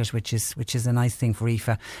jacket, which is a nice thing for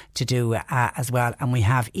Aoife to do as well. And we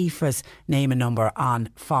have Aoife's name and number on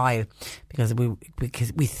file because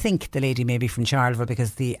we think the lady may be from Charleville,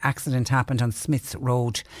 because the accident happened on Smiths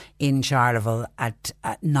Road in Charleville at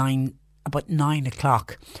 9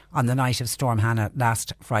 o'clock on the night of Storm Hannah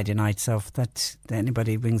last Friday night. So if that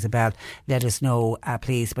anybody rings a bell, let us know,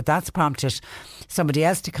 please. But that's prompted somebody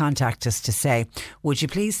else to contact us to say, would you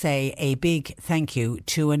please say a big thank you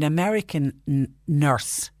to an American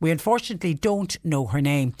nurse, we unfortunately don't know her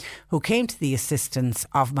name, who came to the assistance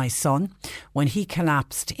of my son when he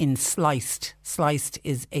collapsed in Sliced. Sliced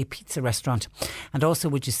is a pizza restaurant. And also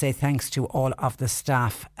would you say thanks to all of the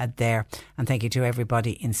staff there, and thank you to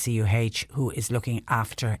everybody in CUH who is looking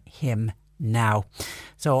after him now.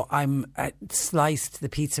 So I'm at Sliced, the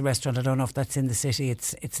pizza restaurant. I don't know if that's in the city.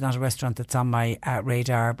 It's not a restaurant that's on my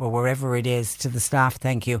radar, but wherever it is, to the staff,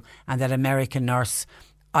 thank you. And that American nurse,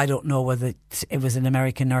 I don't know whether it was an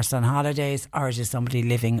American nurse on holidays or it is somebody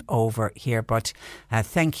living over here, but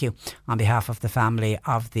thank you on behalf of the family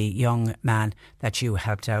of the young man that you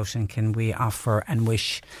helped out, and can we offer and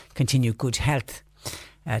wish continued good health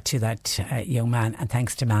to that young man. And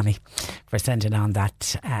thanks to Mammy for sending on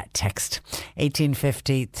that text.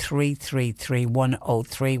 1850 333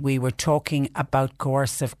 103. We were talking about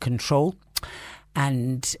coercive control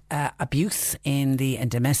and abuse and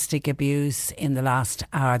domestic abuse in the last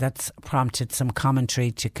hour. That's prompted some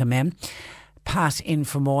commentary to come in. Pat in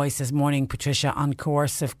from Moy says, morning Patricia, on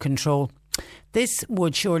coercive control. This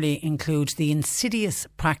would surely include the insidious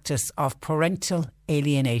practice of parental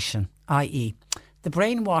alienation, i.e. the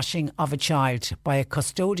brainwashing of a child by a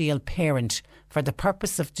custodial parent for the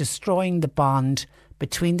purpose of destroying the bond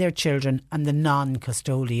between their children and the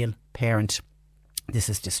non-custodial parent. This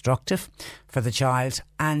is destructive for the child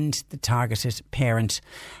and the targeted parent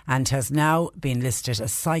and has now been listed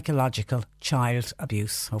as psychological child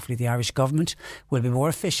abuse. Hopefully the Irish government will be more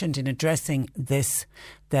efficient in addressing this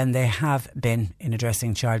than they have been in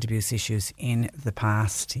addressing child abuse issues in the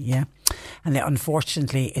past. Yeah. And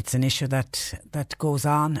unfortunately it's an issue that goes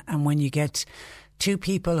on, and when you get two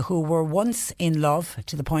people who were once in love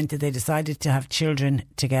to the point that they decided to have children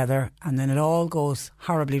together, and then it all goes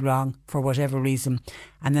horribly wrong for whatever reason,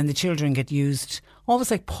 and then the children get used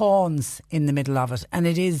almost like pawns in the middle of it. And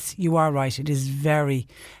it is, you are right, it is very,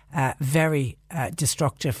 very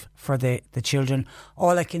destructive for the children.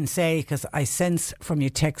 All I can say, because I sense from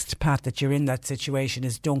your text, Pat, that you're in that situation,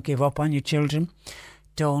 is don't give up on your children.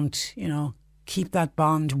 Don't, keep that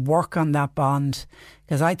bond, work on that bond,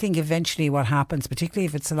 because I think eventually what happens, particularly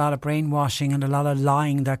if it's a lot of brainwashing and a lot of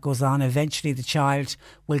lying that goes on, eventually the child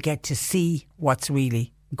will get to see what's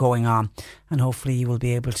really going on, and hopefully you will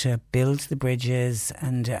be able to build the bridges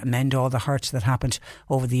and mend all the hurts that happened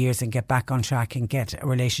over the years and get back on track and get a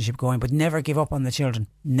relationship going. But never give up on the children,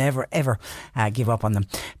 never ever give up on them.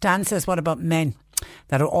 Dan says, what about men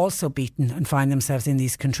that are also beaten and find themselves in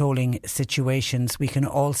these controlling situations? We can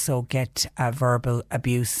also get verbal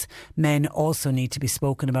abuse. Men also need to be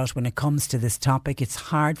spoken about when it comes to this topic. It's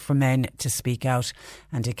hard for men to speak out,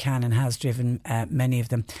 and it can and has driven many of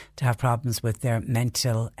them to have problems with their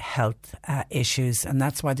mental health issues. And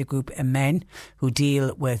that's why the group of men who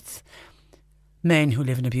deal with men who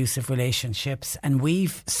live in abusive relationships, and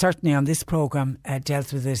we've certainly on this programme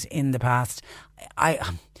dealt with it in the past.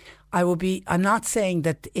 I'm not saying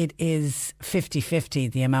that it is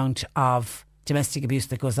 50-50 the amount of domestic abuse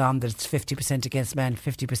that goes on, that it's 50% against men,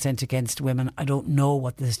 50% against women. I don't know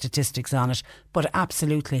what the statistics on it, but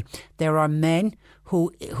absolutely there are men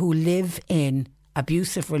who live in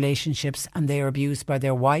abusive relationships and they are abused by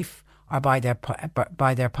their wife or by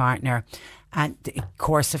their partner. And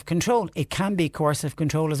coercive control, it can be coercive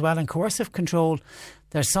control as well. And coercive control,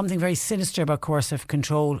 there's something very sinister about coercive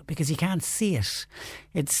control because you can't see it.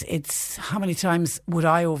 It's how many times would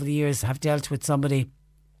I over the years have dealt with somebody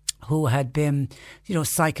who had been,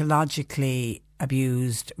 psychologically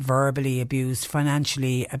abused, verbally abused,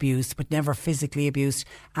 financially abused, but never physically abused,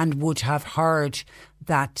 and would have heard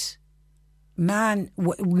that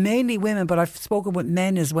mainly women, but I've spoken with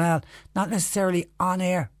men as well, not necessarily on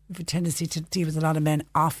air. We have a tendency to deal with a lot of men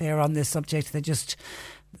off air on this subject. They just,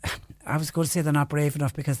 I was going to say they're not brave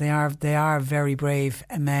enough, because they are very brave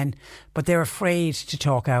men, but they're afraid to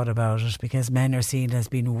talk out about it because men are seen as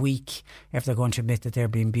being weak if they're going to admit that they're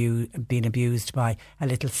being abused by a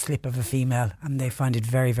little slip of a female, and they find it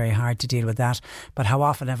very, very hard to deal with that. But how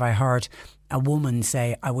often have I heard a woman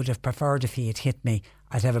say, I would have preferred if he had hit me,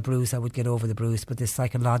 I'd have a bruise, I would get over the bruise. But this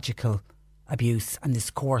psychological abuse and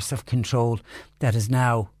this course of control that is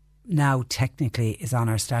now technically is on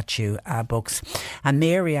our statute books. And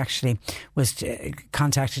Mary actually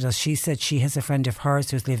contacted us. She said she has a friend of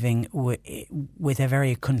hers who's living with a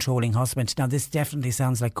very controlling husband. Now this definitely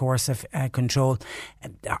sounds like coercive control.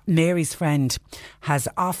 Mary's friend has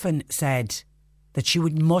often said that she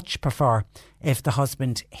would much prefer if the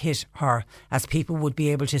husband hit her, as people would be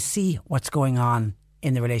able to see what's going on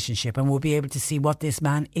in the relationship and would be able to see what this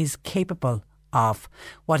man is capable of.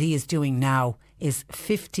 What he is doing now is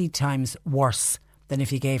 50 times worse than if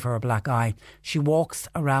he gave her a black eye. She walks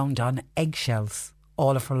around on eggshells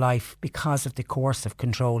all of her life because of the course of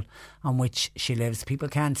control on which she lives. People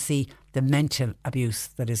can't see the mental abuse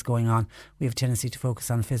that is going on. We have a tendency to focus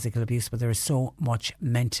on physical abuse, but there is so much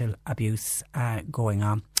mental abuse going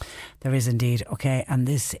on. There is indeed. Okay, and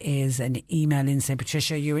this is an email in saying,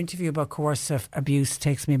 Patricia, your interview about coercive abuse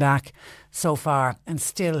takes me back so far and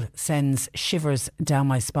still sends shivers down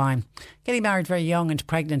my spine. Getting married very young and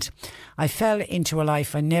pregnant, I fell into a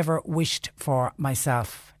life I never wished for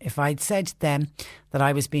myself. If I'd said then that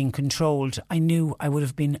I was being controlled, I knew I would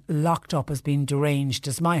have been locked up as being deranged,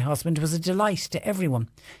 as my husband was a delight to everyone.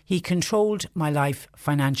 He controlled my life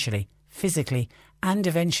financially, physically, and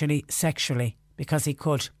eventually sexually, because he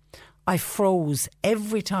could. I froze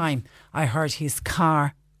every time I heard his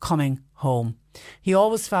car coming home. He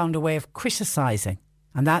always found a way of criticising,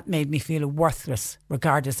 and that made me feel worthless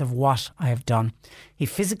regardless of what I have done. He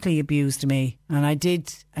physically abused me, and I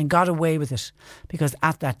did and got away with it because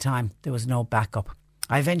at that time there was no backup.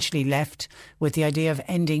 I eventually left with the idea of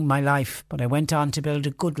ending my life, but I went on to build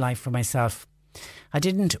a good life for myself. I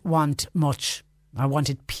didn't want much. I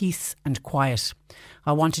wanted peace and quiet.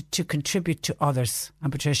 I wanted to contribute to others.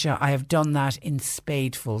 And Patricia, I have done that in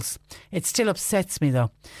spadefuls. It still upsets me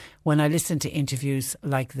though when I listen to interviews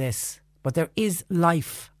like this. But there is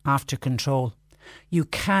life after control. You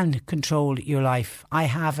can control your life. I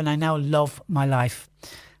have, and I now love my life.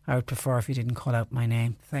 I would prefer if you didn't call out my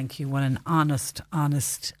name. Thank you. What an honest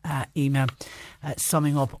email,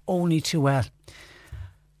 summing up only too well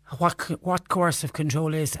what coercive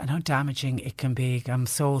control is and how damaging it can be. I'm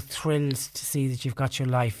so thrilled to see that you've got your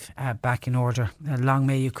life back in order. Long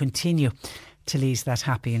may you continue to lead that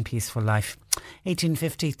happy and peaceful life.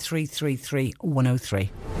 1850 333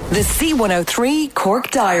 103. The C103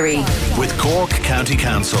 Cork Diary. With Cork County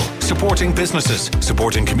Council. Supporting businesses,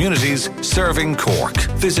 supporting communities, serving Cork.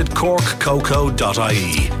 Visit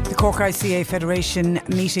corkcoco.ie. The Cork ICA Federation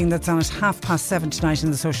meeting that's on at 7:30 tonight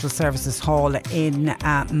in the Social Services Hall in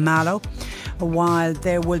Mallow. While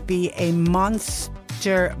there will be a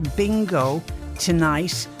monster bingo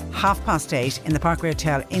tonight, 8:30 in the Parkway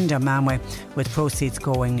Hotel in Dunmanway, with proceeds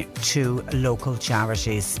going to local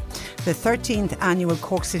charities. The 13th annual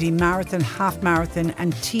Cork City Marathon, Half Marathon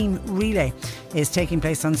and Team Relay is taking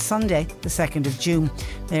place on Sunday, the 2nd of June.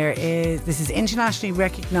 This is internationally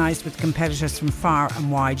recognised with competitors from far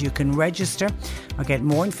and wide. You can register or get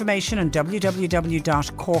more information on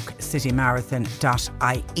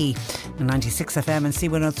www.corkcitymarathon.ie. And 96 FM and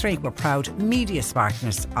C103 were proud media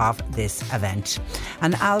partners of this event.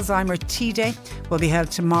 An Alzheimer Tea Day will be held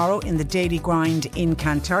tomorrow in the Daily Grind in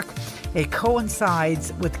Kanturk. It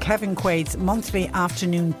coincides with Kevin Quaid's monthly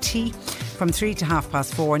afternoon tea from 3 to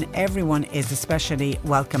 4:30, and everyone is especially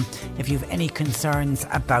welcome if you have any concerns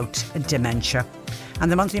about dementia.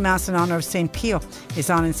 And the monthly Mass in honour of St. Pio is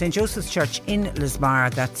on in St. Joseph's Church in Lismar.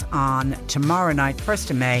 That's on tomorrow night,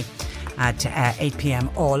 1st of May at 8 p.m.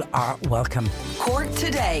 All are welcome. Cork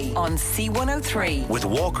Today on C103. With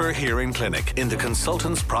Walker Hearing Clinic in the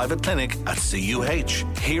Consultants Private Clinic at CUH.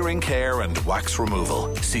 Hearing care and wax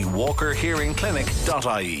removal. See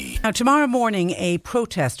walkerhearingclinic.ie. Now, tomorrow morning, a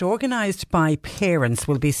protest organised by parents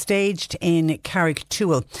will be staged in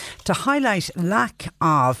Carrigtwohill to highlight lack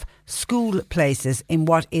of school places in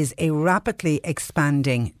what is a rapidly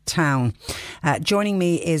expanding town. Joining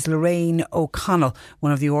me is Lorraine O'Connell,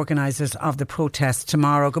 one of the organisers of the protest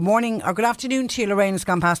tomorrow. Good morning, or good afternoon to you, Lorraine. It's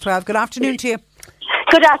gone past 12. Good afternoon to you.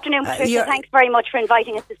 Good afternoon, Patricia. Thanks very much for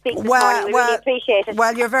inviting us to speak this morning. We really appreciate it.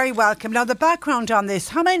 Well, you're very welcome. Now, the background on this,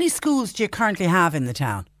 how many schools do you currently have in the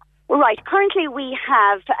town? Right. Currently we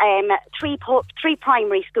have three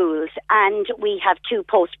primary schools and we have 2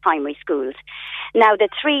 post-primary schools. Now the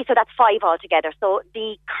 3, so that's 5 altogether. So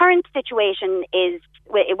the current situation is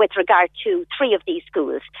with regard to 3 of these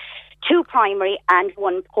schools, 2 primary and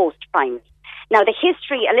 1 post-primary. Now the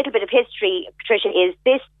history, a little bit of history, Patricia, is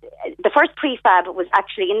this: the first prefab was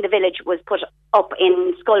actually in the village, was put up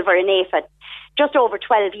in Sculver in Afa just over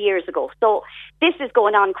 12 years ago. So this is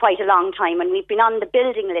going on quite a long time, and we've been on the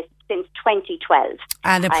building list since 2012.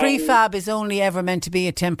 And a prefab is only ever meant to be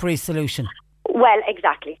a temporary solution. Well,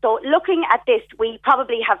 exactly. So looking at this, we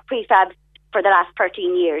probably have prefabs for the last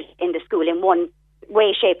 13 years in the school in one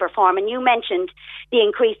way, shape or form. And you mentioned the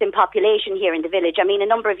increase in population here in the village. I mean, a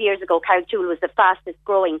number of years ago, Carrigtwohill was the fastest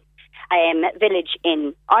growing village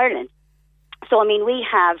in Ireland. So, I mean, we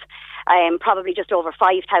have probably just over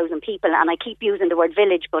 5,000 people, and I keep using the word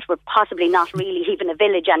village, but we're possibly not really even a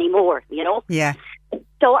village anymore, you know? Yeah.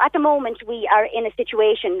 So at the moment we are in a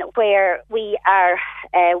situation where we are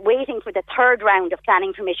waiting for the 3rd round of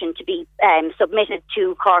planning permission to be submitted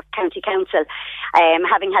to Cork County Council,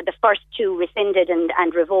 having had the first 2 rescinded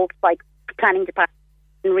and revoked by planning department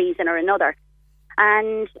for one reason or another.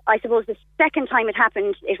 And I suppose the second time it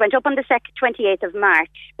happened, it went up on the 28th of March,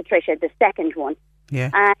 Patricia, the second one. Yeah.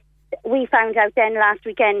 And we found out then last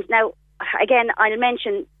weekend. Now, again, I'll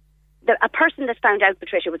mention a person that found out,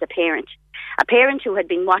 Patricia, was a parent who had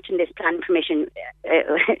been watching this planning permission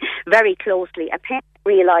very closely. A parent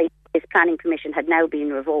realised this planning permission had now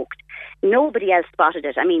been revoked. Nobody else spotted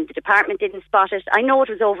it. I mean, the department didn't spot it. I know it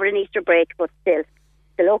was over an Easter break, but still,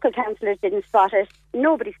 the local councillors didn't spot it.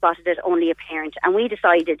 Nobody spotted it, only a parent. And we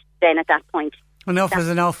decided then at that point Enough is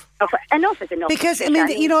enough. Enough is enough. Because, I mean,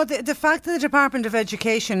 you know, the fact that the Department of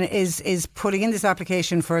Education is putting in this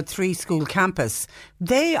application for a 3-school campus,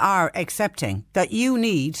 they are accepting that you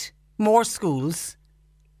need more schools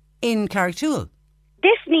in Carrigtwohill.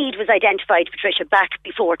 This need was identified, Patricia, back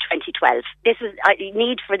before 2012. This was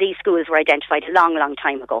need for these schools were identified a long, long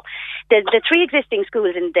time ago. The 3 existing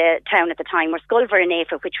schools in the town at the time were Sculver and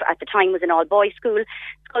Afa, which at the time was an all-boys school,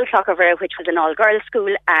 Skullclockerville, which was an all-girls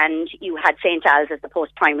school, and you had St. Al's as the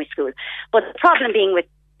post-primary school. But the problem being with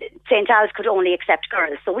St. Al's could only accept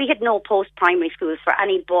girls, so we had no post-primary schools for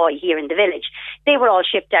any boy here in the village. They were all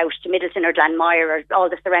shipped out to Middleton or Glanmire or all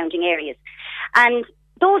the surrounding areas. And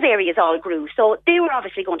those areas all grew, so they were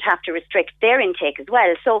obviously going to have to restrict their intake as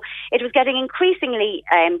well. So it was getting increasingly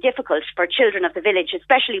difficult for children of the village,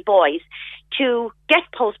 especially boys, to get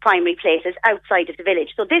post-primary places outside of the village.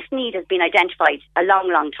 So this need has been identified a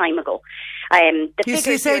long, long time ago. You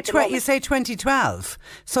say 2012.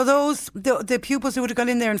 So those the pupils who would have gone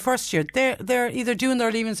in there in first year, they're either doing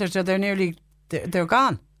their leaving cert or they're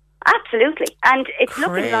gone. Absolutely, and it's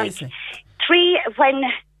looking like when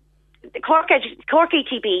the Cork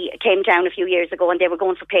ETB came down a few years ago and they were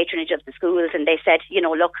going for patronage of the schools, and they said, you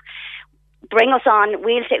know, look, bring us on,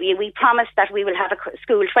 we promise that we will have a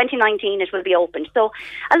school 2019, it will be open. So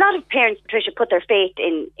a lot of parents, Patricia, put their faith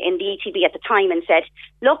in the ETB at the time and said,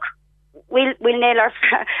 look, we'll nail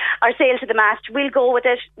our sail to the mast, we'll go with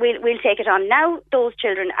it, we'll take it on. Now those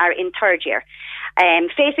children are in third year,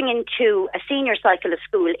 facing into a senior cycle of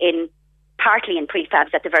school partly in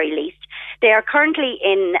prefabs at the very least. They are currently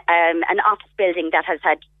in an office building that has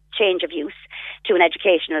had change of use to an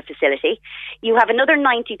educational facility. You have another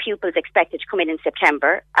 90 pupils expected to come in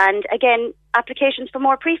September, and again, applications for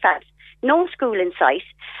more prefabs. No school in sight.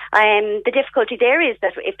 The difficulty there is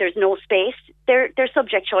that if there's no space, their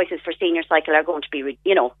subject choices for senior cycle are going to be,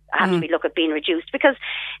 have to be looked at being reduced, because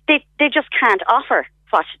they just can't offer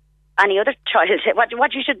what any other child,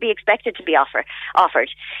 what you should be expected to be offered.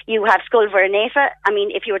 You have Sculver and Afa. I mean,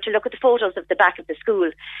 if you were to look at the photos of the back of the school,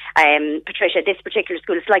 Patricia, this particular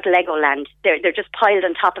school, it's like Legoland. They're just piled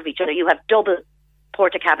on top of each other. You have double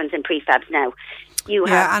porta cabins and prefabs now.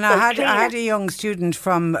 I had a young student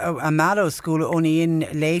from a Mallow school only in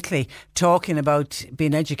lately talking about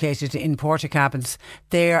being educated in porta cabins.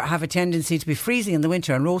 They have a tendency to be freezing in the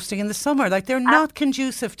winter and roasting in the summer. Like, they're not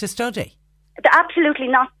conducive to study. They're absolutely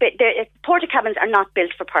not. Porta cabins are not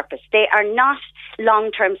built for purpose. They are not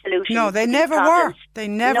long-term solutions. No, they never were. They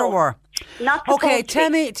never were. Not okay,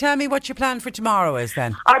 tell me what your plan for tomorrow is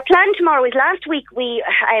then. Our plan tomorrow is, last week we,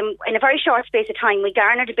 in a very short space of time, we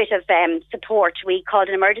garnered a bit of support. We called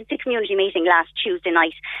an emergency community meeting last Tuesday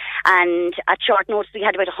night, and at short notice we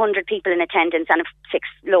had about 100 people in attendance, and 6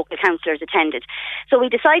 local councillors attended. So we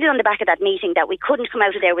decided on the back of that meeting that we couldn't come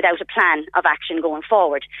out of there without a plan of action going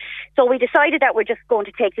forward. So we decided that we're just going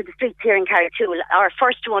to take to the streets here in Carrigtwohill. Our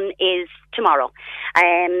first one is tomorrow.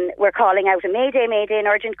 We're calling out a Mayday, an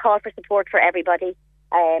urgent call for support for everybody.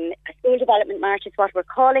 A school development march is what we're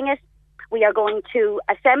calling it. We are going to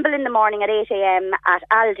assemble in the morning at 8 a.m. at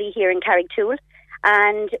Aldi here in Carrigtwohill,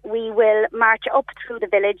 and we will march up through the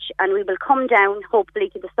village, and we will come down hopefully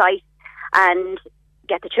to the site and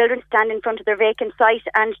get the children to stand in front of their vacant site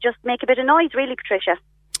and just make a bit of noise, really, Patricia.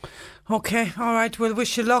 Okay, all right. We'll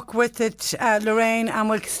wish you luck with it, Lorraine, and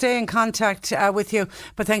we'll stay in contact with you.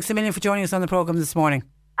 But thanks a million for joining us on the programme this morning.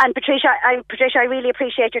 And Patricia, I really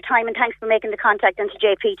appreciate your time, and thanks for making the contact, and to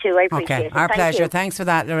JP too. I appreciate it. Our pleasure. You. Thanks for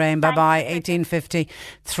that, Lorraine. Bye-bye. 1850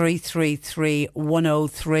 333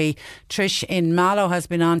 103. Trish in Mallow has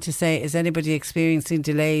been on to say, is anybody experiencing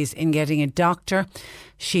delays in getting a doctor?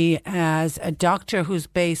 She has a doctor who's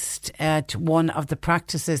based at one of the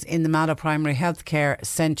practices in the Mallow Primary Healthcare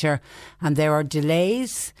Centre, and there are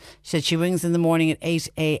delays. She said she rings in the morning at 8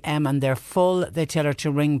 a.m. and they're full. They tell her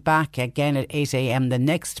to ring back again at 8 a.m. the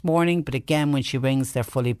next morning, but again when she rings they're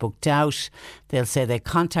fully booked out. They'll say they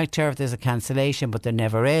contact her if there's a cancellation, but there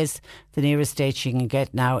never is. The nearest date she can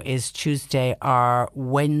get now is Tuesday or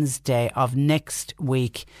Wednesday of next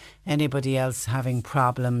week. Anybody else having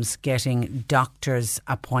problems getting doctor's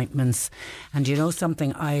appointments? And you know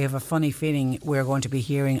something, I have a funny feeling we're going to be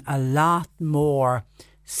hearing a lot more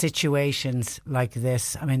situations like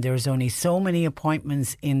this. I mean, there's only so many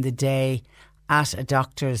appointments in the day at a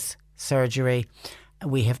doctor's surgery.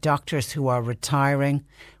 We have doctors who are retiring.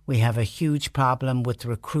 We have a huge problem with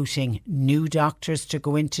recruiting new doctors to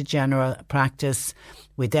go into general practice.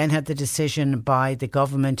 We then had the decision by the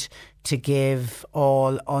government to give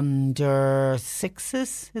all under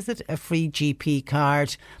 6s, is it, a free GP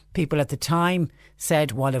card. People at the time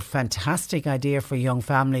said, what a fantastic idea for young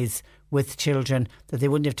families with children, that they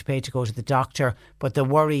wouldn't have to pay to go to the doctor. But the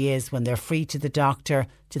worry is when they're free to the doctor,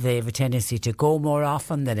 do they have a tendency to go more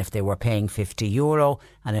often than if they were paying €50?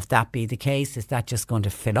 And if that be the case, is that just going to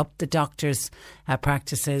fill up the doctors'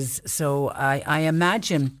 practices? So I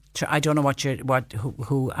imagine, I don't know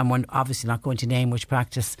who I'm obviously not going to name which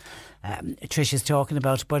practice Trish is talking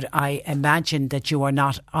about, but I imagine that you are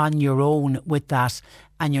not on your own with that,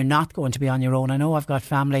 and you're not going to be on your own. I know I've got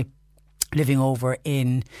family living over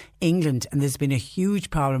in England, and there's been a huge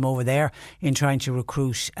problem over there in trying to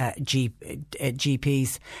recruit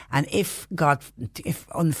GPs. And if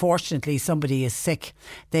unfortunately somebody is sick,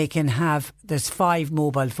 there's 5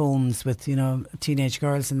 mobile phones with, teenage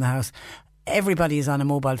girls in the house. Everybody is on a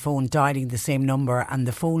mobile phone dialing the same number, and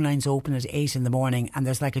the phone lines open at 8 in the morning, and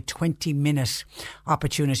there's like a 20-minute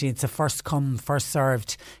opportunity. It's a first come, first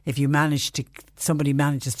served. If somebody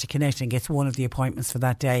manages to connect and gets one of the appointments for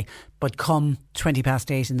that day, but come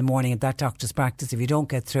 8:20 in the morning at that doctor's practice, if you don't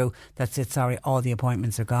get through, that's it, sorry, all the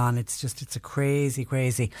appointments are gone. It's a crazy,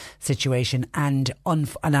 crazy situation. And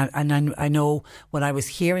I know when I was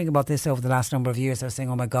hearing about this over the last number of years, I was saying,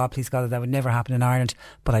 oh my God, please God, that would never happen in Ireland.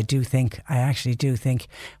 But I actually do think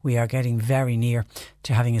we are getting very near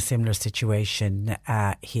to having a similar situation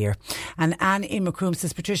here. And Anne in Macroom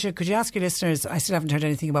says, Patricia, could you ask your listeners, I still haven't heard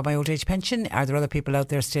anything about my old age pension. Are there other people out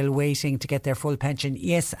there still waiting to get their full pension?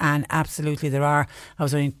 Yes, Anne, absolutely there are. I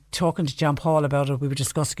was only talking to John Paul about it. We were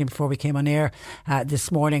discussing it before we came on air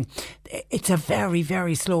this morning. It's a very,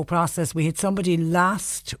 very slow process. We had somebody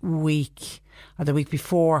last week, or the week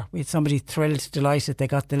before, we had somebody thrilled, delighted. They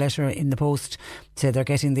got the letter in the post to they're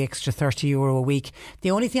getting the extra €30 a week.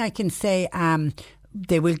 The only thing I can say,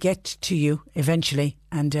 they will get to you eventually,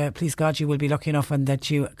 and please God you will be lucky enough, and that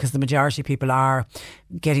because the majority of people are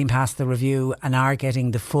getting past the review and are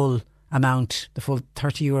getting the full amount, the full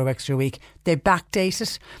 €30 extra a week. They backdate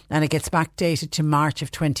it, and it gets backdated to March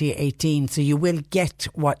of 2018. So you will get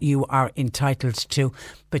what you are entitled to,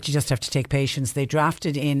 but you just have to take patience. They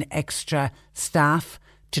drafted in extra staff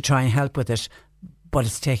to try and help with it, but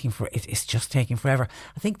it's just taking forever.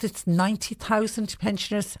 I think that's 90,000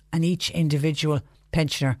 pensioners, and each individual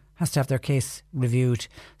pensioner has to have their case reviewed.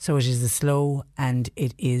 So it is slow and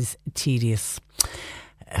it is tedious.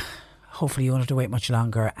 Hopefully you won't have to wait much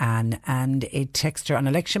longer, Anne. And a texter on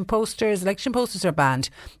election posters. Election posters are banned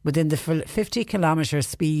within the 50-kilometre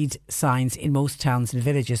speed signs in most towns and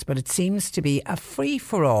villages, but it seems to be a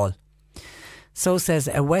free-for-all. So says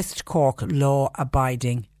a West Cork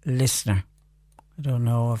law-abiding listener. I don't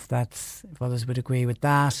know if others would agree with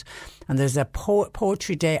that. And there's a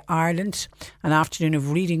Poetry Day Ireland. An afternoon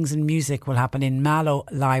of readings and music will happen in Mallow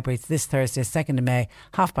Library this Thursday, 2nd of May,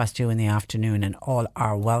 2:30 in the afternoon, and all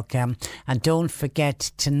are welcome. And don't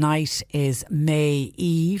forget, tonight is May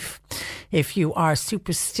Eve. If you are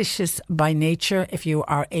superstitious by nature, if you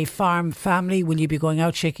are a farm family, will you be going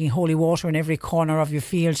out shaking holy water in every corner of your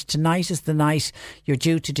field? Tonight is the night you're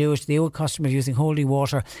due to do it. The old custom of using holy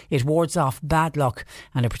water, it wards off bad luck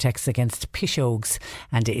and it protects against pishogues,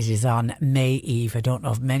 and it is on May Eve. I don't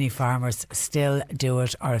know if many farmers still do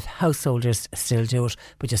it or if householders still do it,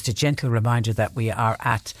 but just a gentle reminder that we are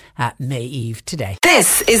at May Eve today.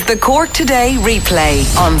 This is the Cork Today replay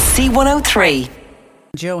on C103.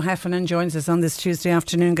 Joe Heffernan joins us on this Tuesday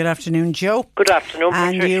afternoon. Good afternoon, Joe. Good afternoon,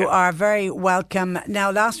 and Patricia. You are very welcome.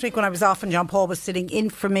 Now, last week when I was off and John Paul was sitting in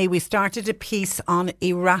for me, we started a piece on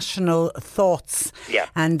irrational thoughts. Yeah.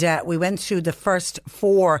 And we went through the first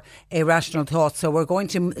 4 irrational thoughts. So we're going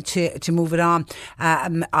to move it on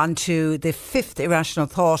to the 5th irrational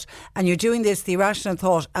thought. And you're doing this, the irrational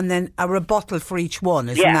thought, and then a rebuttal for each one.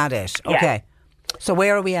 Isn't that it? Yeah. Okay. So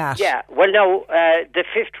where are we at? Yeah, well, no, the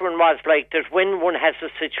 5th one was like that when one has a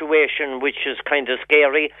situation which is kind of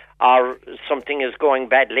scary or something is going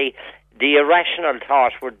badly, the irrational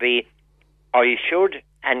thought would be, I should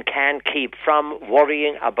and can keep from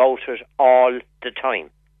worrying about it all the time.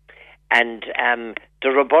 And the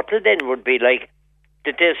rebuttal then would be like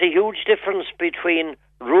that there's a huge difference between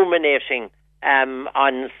ruminating on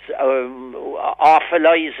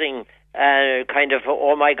awfulising kind of,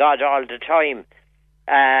 oh my God, all the time,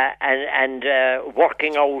 and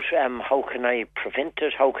working out how can I prevent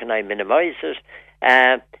it, how can I minimise it,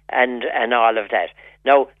 and all of that.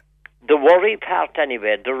 Now, the worry part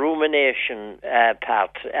anyway, the rumination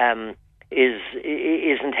part,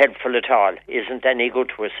 isn't helpful at all, isn't any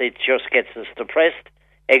good to us. It just gets us depressed,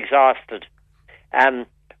 exhausted.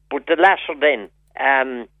 But the latter then,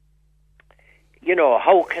 how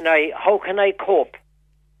can I cope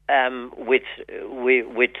with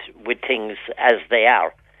things as they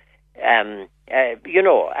are, and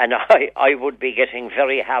I would be getting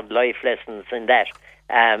very hard life lessons in that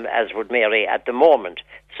as would Mary at the moment.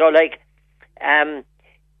 So, like,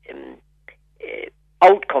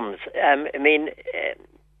 outcomes. I mean,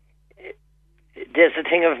 there's a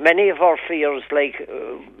thing of many of our fears, like,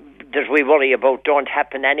 that we worry about don't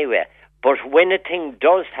happen anyway. But when a thing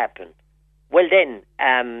does happen, well then,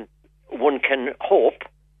 one can hope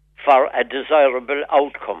for a desirable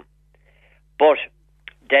outcome. But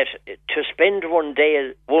that to spend one's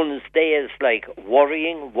days like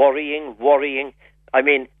worrying, I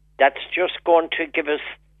mean, that's just going to give us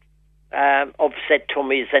upset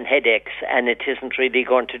tummies and headaches, and it isn't really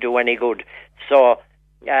going to do any good. So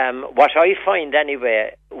what I find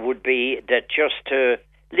anyway would be that just to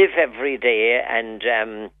live every day and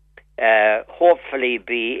hopefully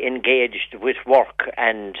be engaged with work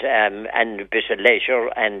and a bit of leisure,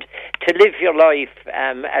 and to live your life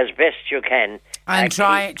as best you can. And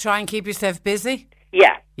try and keep yourself busy?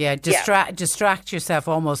 Yeah. Distract yourself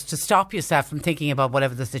almost, to stop yourself from thinking about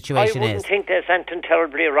whatever the situation is. I wouldn't think there's anything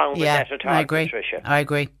terribly wrong with that at all, I agree. Patricia. I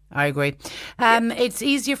agree. It's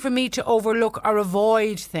easier for me to overlook or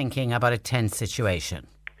avoid thinking about a tense situation.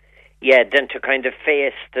 Yeah, than to kind of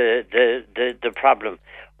face the problem.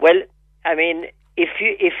 Well, I mean, if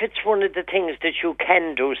it's one of the things that you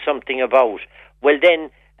can do something about, well then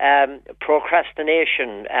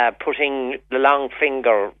procrastination, putting the long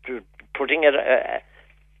finger, putting it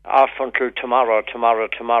off until tomorrow.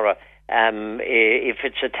 If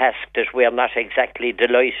it's a task that we are not exactly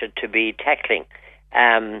delighted to be tackling,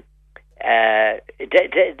 that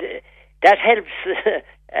helps.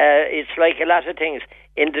 It's like a lot of things.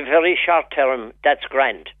 In the very short term, that's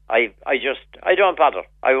grand. I don't bother.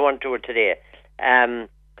 I won't do it today.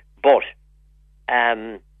 But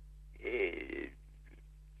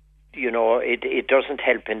you know, it doesn't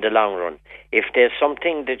help in the long run. If there's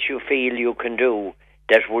something that you feel you can do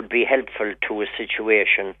that would be helpful to a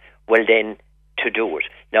situation, well then, to do it.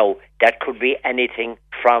 Now, that could be anything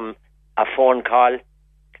from a phone call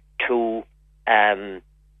to, I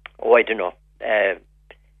don't know,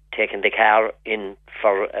 taking the car in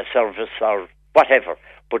for a service or whatever.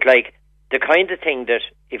 But like, the kind of thing that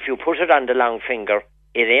if you put it on the long finger,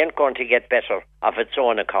 it ain't going to get better of its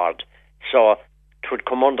own accord. So it would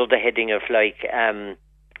come under the heading of like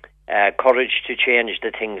courage to change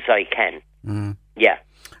the things I can. Mm. Yeah.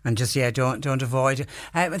 And just don't avoid.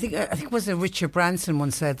 I think it was Richard Branson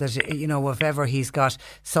once said that, you know, if ever he's got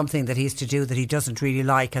something that he's to do that he doesn't really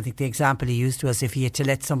like, I think the example he used was if he had to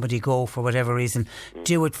let somebody go for whatever reason,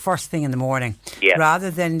 do it first thing in the morning, rather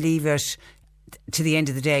than leave it to the end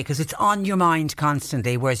of the day, because it's on your mind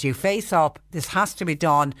constantly. Whereas you face up, this has to be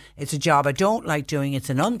done. It's a job I don't like doing. It's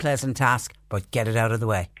an unpleasant task, but get it out of the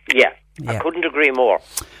way. Yeah. I couldn't agree more.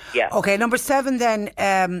 Yeah. Okay, number 7 then,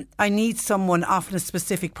 I need someone, often a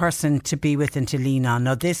specific person, to be with and to lean on.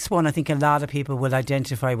 Now this one I think a lot of people will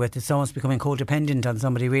identify with. It's almost becoming codependent on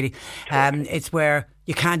somebody, really. It's where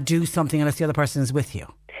you can't do something unless the other person is with you.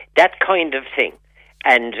 That kind of thing.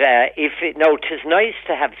 And tis nice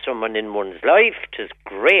to have someone in one's life. Tis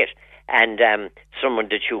great. And someone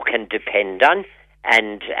that you can depend on.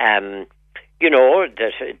 And you know,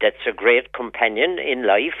 that's a great companion in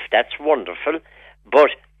life. That's wonderful.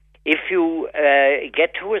 But if you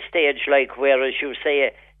get to a stage like where, as you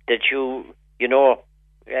say, that you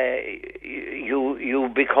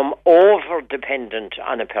become over dependent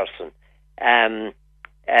on a person,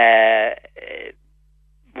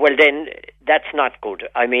 well then that's not good.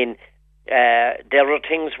 I mean, there are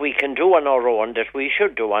things we can do on our own that we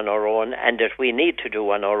should do on our own and that we need to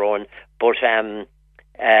do on our own. But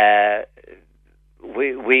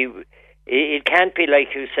it can't be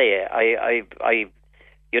like you say.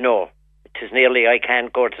 It is nearly I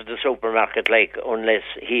can't go to the supermarket like unless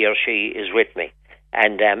he or she is with me,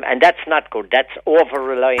 and that's not good. That's over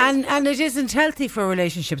reliance, and it isn't healthy for a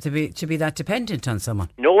relationship to be that dependent on someone.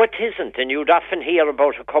 No, it isn't. And you'd often hear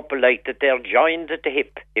about a couple like that they're joined at the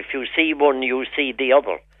hip. If you see one, you see the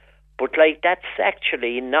other. But like that's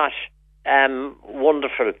actually not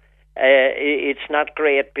wonderful. It's not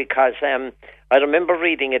great because I remember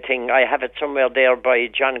reading a thing, I have it somewhere there, by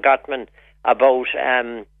John Gottman, about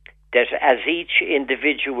that as each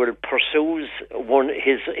individual pursues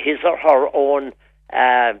his or her own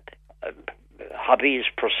hobbies,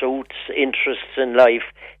 pursuits, interests in life,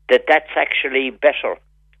 that's actually better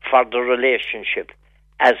for the relationship,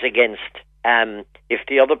 as against if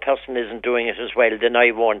the other person isn't doing it as well, then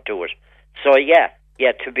I won't do it. So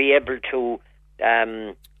to be able to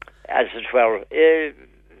as it were,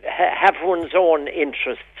 have one's own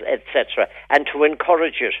interests, etc., and to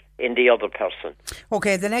encourage it in the other person.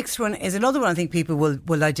 Okay, the next one is another one I think people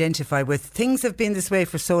will identify with. Things have been this way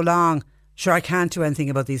for so long, sure I can't do anything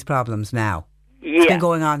about these problems now. It's been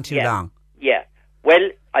going on too long. Yeah. Well,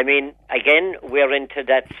 I mean, again, we're into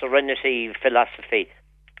that serenity philosophy.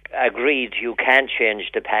 Agreed, you can't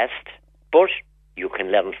change the past, but you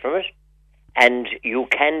can learn from it, and you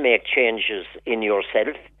can make changes in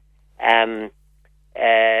yourself.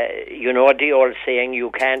 You know the old saying,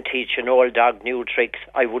 you can't teach an old dog new tricks.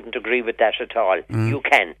 I wouldn't agree with that at all. You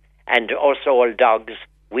can. And us old dogs,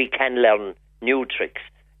 we can learn new tricks.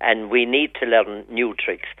 And we need to learn new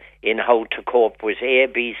tricks in how to cope with A,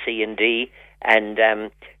 B, C, and D. And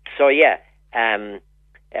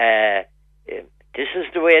this is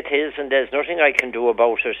the way it is, and there's nothing I can do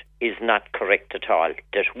about it is not correct at all.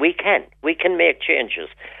 That we can make changes.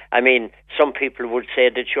 I mean, some people would say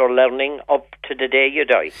that you're learning up to the day you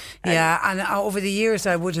die. And over the years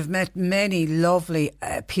I would have met many lovely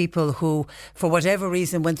people who, for whatever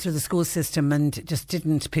reason, went through the school system and just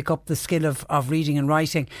didn't pick up the skill of reading and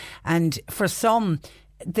writing. And for some,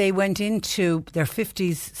 they went into their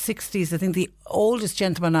 50s, 60s. I think the oldest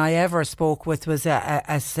gentleman I ever spoke with was a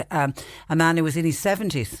man who was in his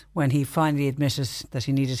 70s when he finally admitted that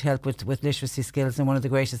he needed help with literacy skills, and one of the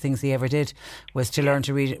greatest things he ever did was to learn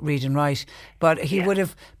to read and write. But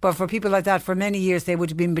but for people like that, for many years they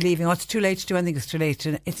would have been believing, it's too late to do anything, it's too late.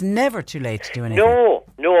 It's never too late to do anything. No.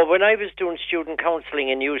 When I was doing student counselling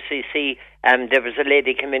in UCC, there was a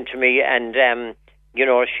lady came in to me and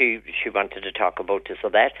she wanted to talk about this or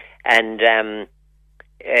that, and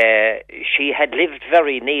she had lived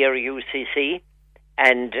very near UCC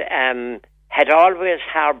and had always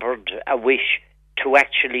harboured a wish to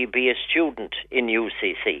actually be a student in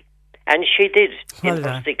UCC, and she did in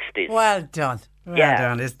her 60s. Well done. Well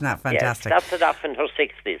done. Isn't that fantastic? Yeah, started off in her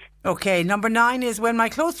 60s. Okay, number 9 is, when my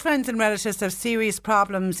close friends and relatives have serious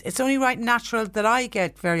problems, it's only right and natural that I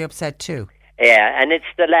get very upset too. Yeah, and it's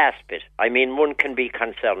the last bit. I mean, one can be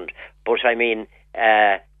concerned, but I mean,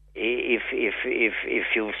 if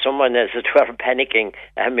you've someone, as it were, panicking,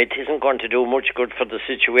 it isn't going to do much good for the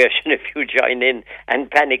situation if you join in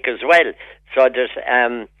and panic as well. So there's,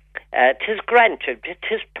 'tis granted,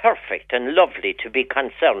 'tis perfect and lovely to be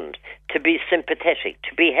concerned, to be sympathetic,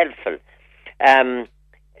 to be helpful.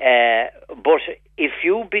 But if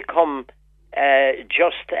you become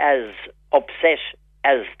just as upset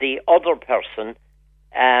as the other person,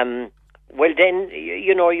 well then,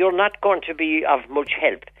 you're not going to be of much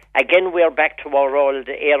help. Again, we're back to our old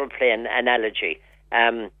airplane analogy.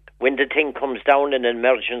 When the thing comes down in an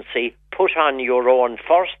emergency, put on your own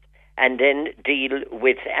first and then deal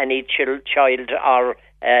with any child or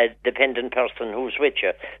dependent person who's with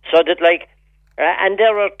you. So that, and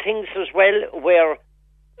there are things as well where,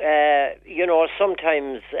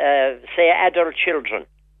 sometimes, say, adult children,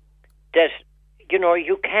 that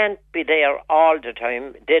you can't be there all the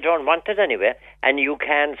time. They don't want it anyway, and you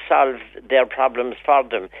can't solve their problems for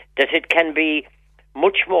them. That it can be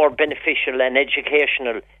much more beneficial and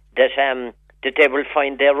educational that they will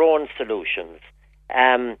find their own solutions.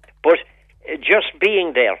 But just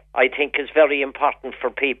being there, I think, is very important for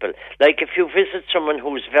people. Like if you visit someone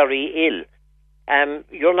who's very ill,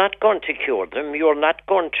 you're not going to cure them, you're not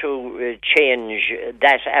going to change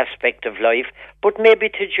that aspect of life, but maybe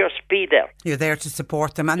to just be there. You're there to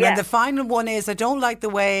support them. And then the final one is, I don't like the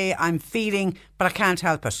way I'm feeling, but I can't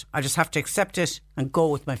help it. I just have to accept it and go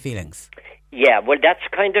with my feelings. Yeah, well, that's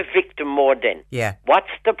kind of victim mode then. Yeah.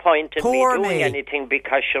 What's the point of me doing anything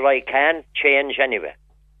because I can't change anyway?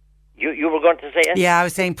 You were going to say it? Yeah, I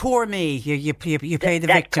was saying, poor me. You play the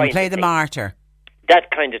victim, play the martyr.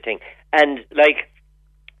 That kind of thing. And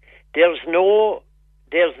there's no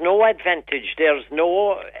advantage. There's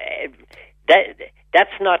no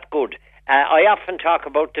that's not good. I often talk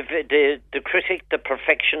about the critic, the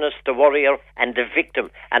perfectionist, the warrior, and the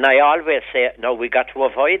victim. And I always say, no, we got to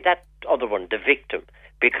avoid that other one, the victim,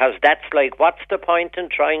 because that's what's the point in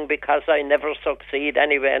trying because I never succeed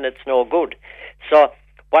anyway, and it's no good. So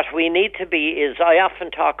what we need to be is, I often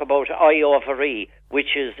talk about I over E,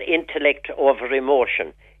 which is intellect over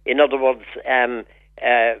emotion. In other words,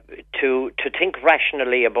 to think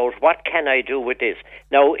rationally about what can I do with this.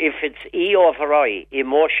 Now, if it's E over I,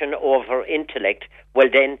 emotion over intellect, well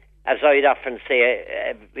then, as I'd often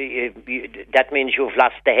say, that means you've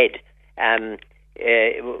lost the head.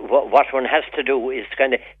 What one has to do is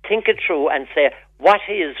kind of think it through and say, what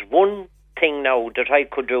is one thing now that I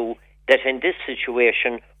could do that in this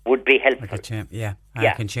situation would be helpful? I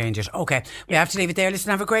can change it. Okay, we have to leave it there.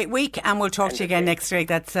 Listen, have a great week, and we'll talk to you again next week.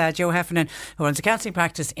 That's Joe Heffernan, who runs a counselling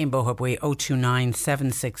practice in Bohabui. 029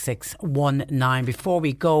 766 19. Before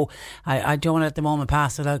we go, I don't want to at the moment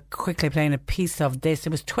pass without quickly playing a piece of this. It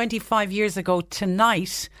was 25 years ago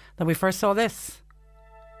tonight that we first saw this.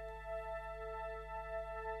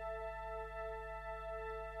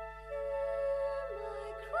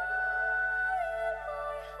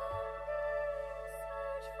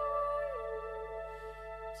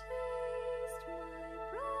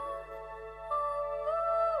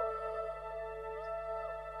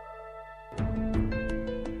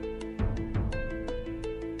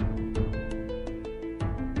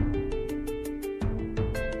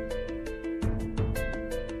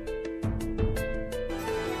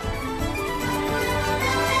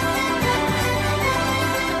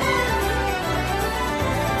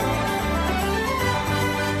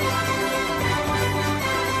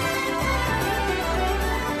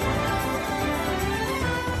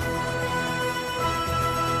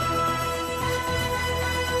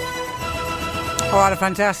 Oh, what a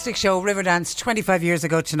fantastic show. Riverdance 25 years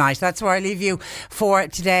ago tonight. That's where I leave you for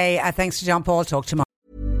today. Thanks to John Paul. Talk tomorrow.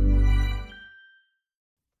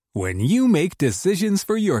 When you make decisions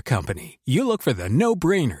for your company, you look for the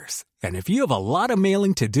no-brainers. And if you have a lot of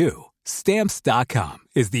mailing to do, Stamps.com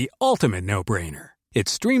is the ultimate no-brainer. It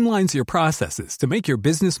streamlines your processes to make your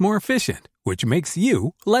business more efficient, which makes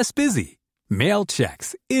you less busy. Mail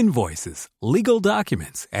checks, invoices, legal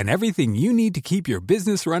documents, and everything you need to keep your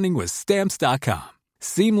business running with Stamps.com.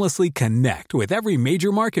 Seamlessly connect with every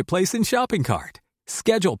major marketplace and shopping cart.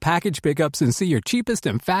 Schedule package pickups and see your cheapest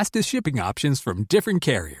and fastest shipping options from different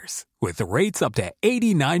carriers, with rates up to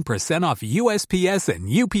 89% off USPS and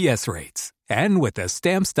UPS rates. And with the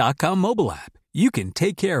Stamps.com mobile app, you can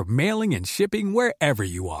take care of mailing and shipping wherever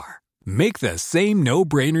you are. Make the same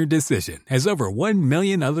no-brainer decision as over 1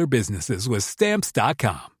 million other businesses with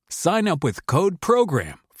Stamps.com. Sign up with code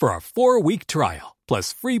PROGRAM for a 4-week trial,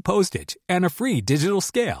 plus free postage and a free digital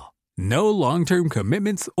scale. No long-term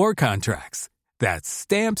commitments or contracts. That's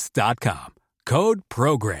Stamps.com. Code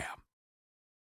PROGRAM.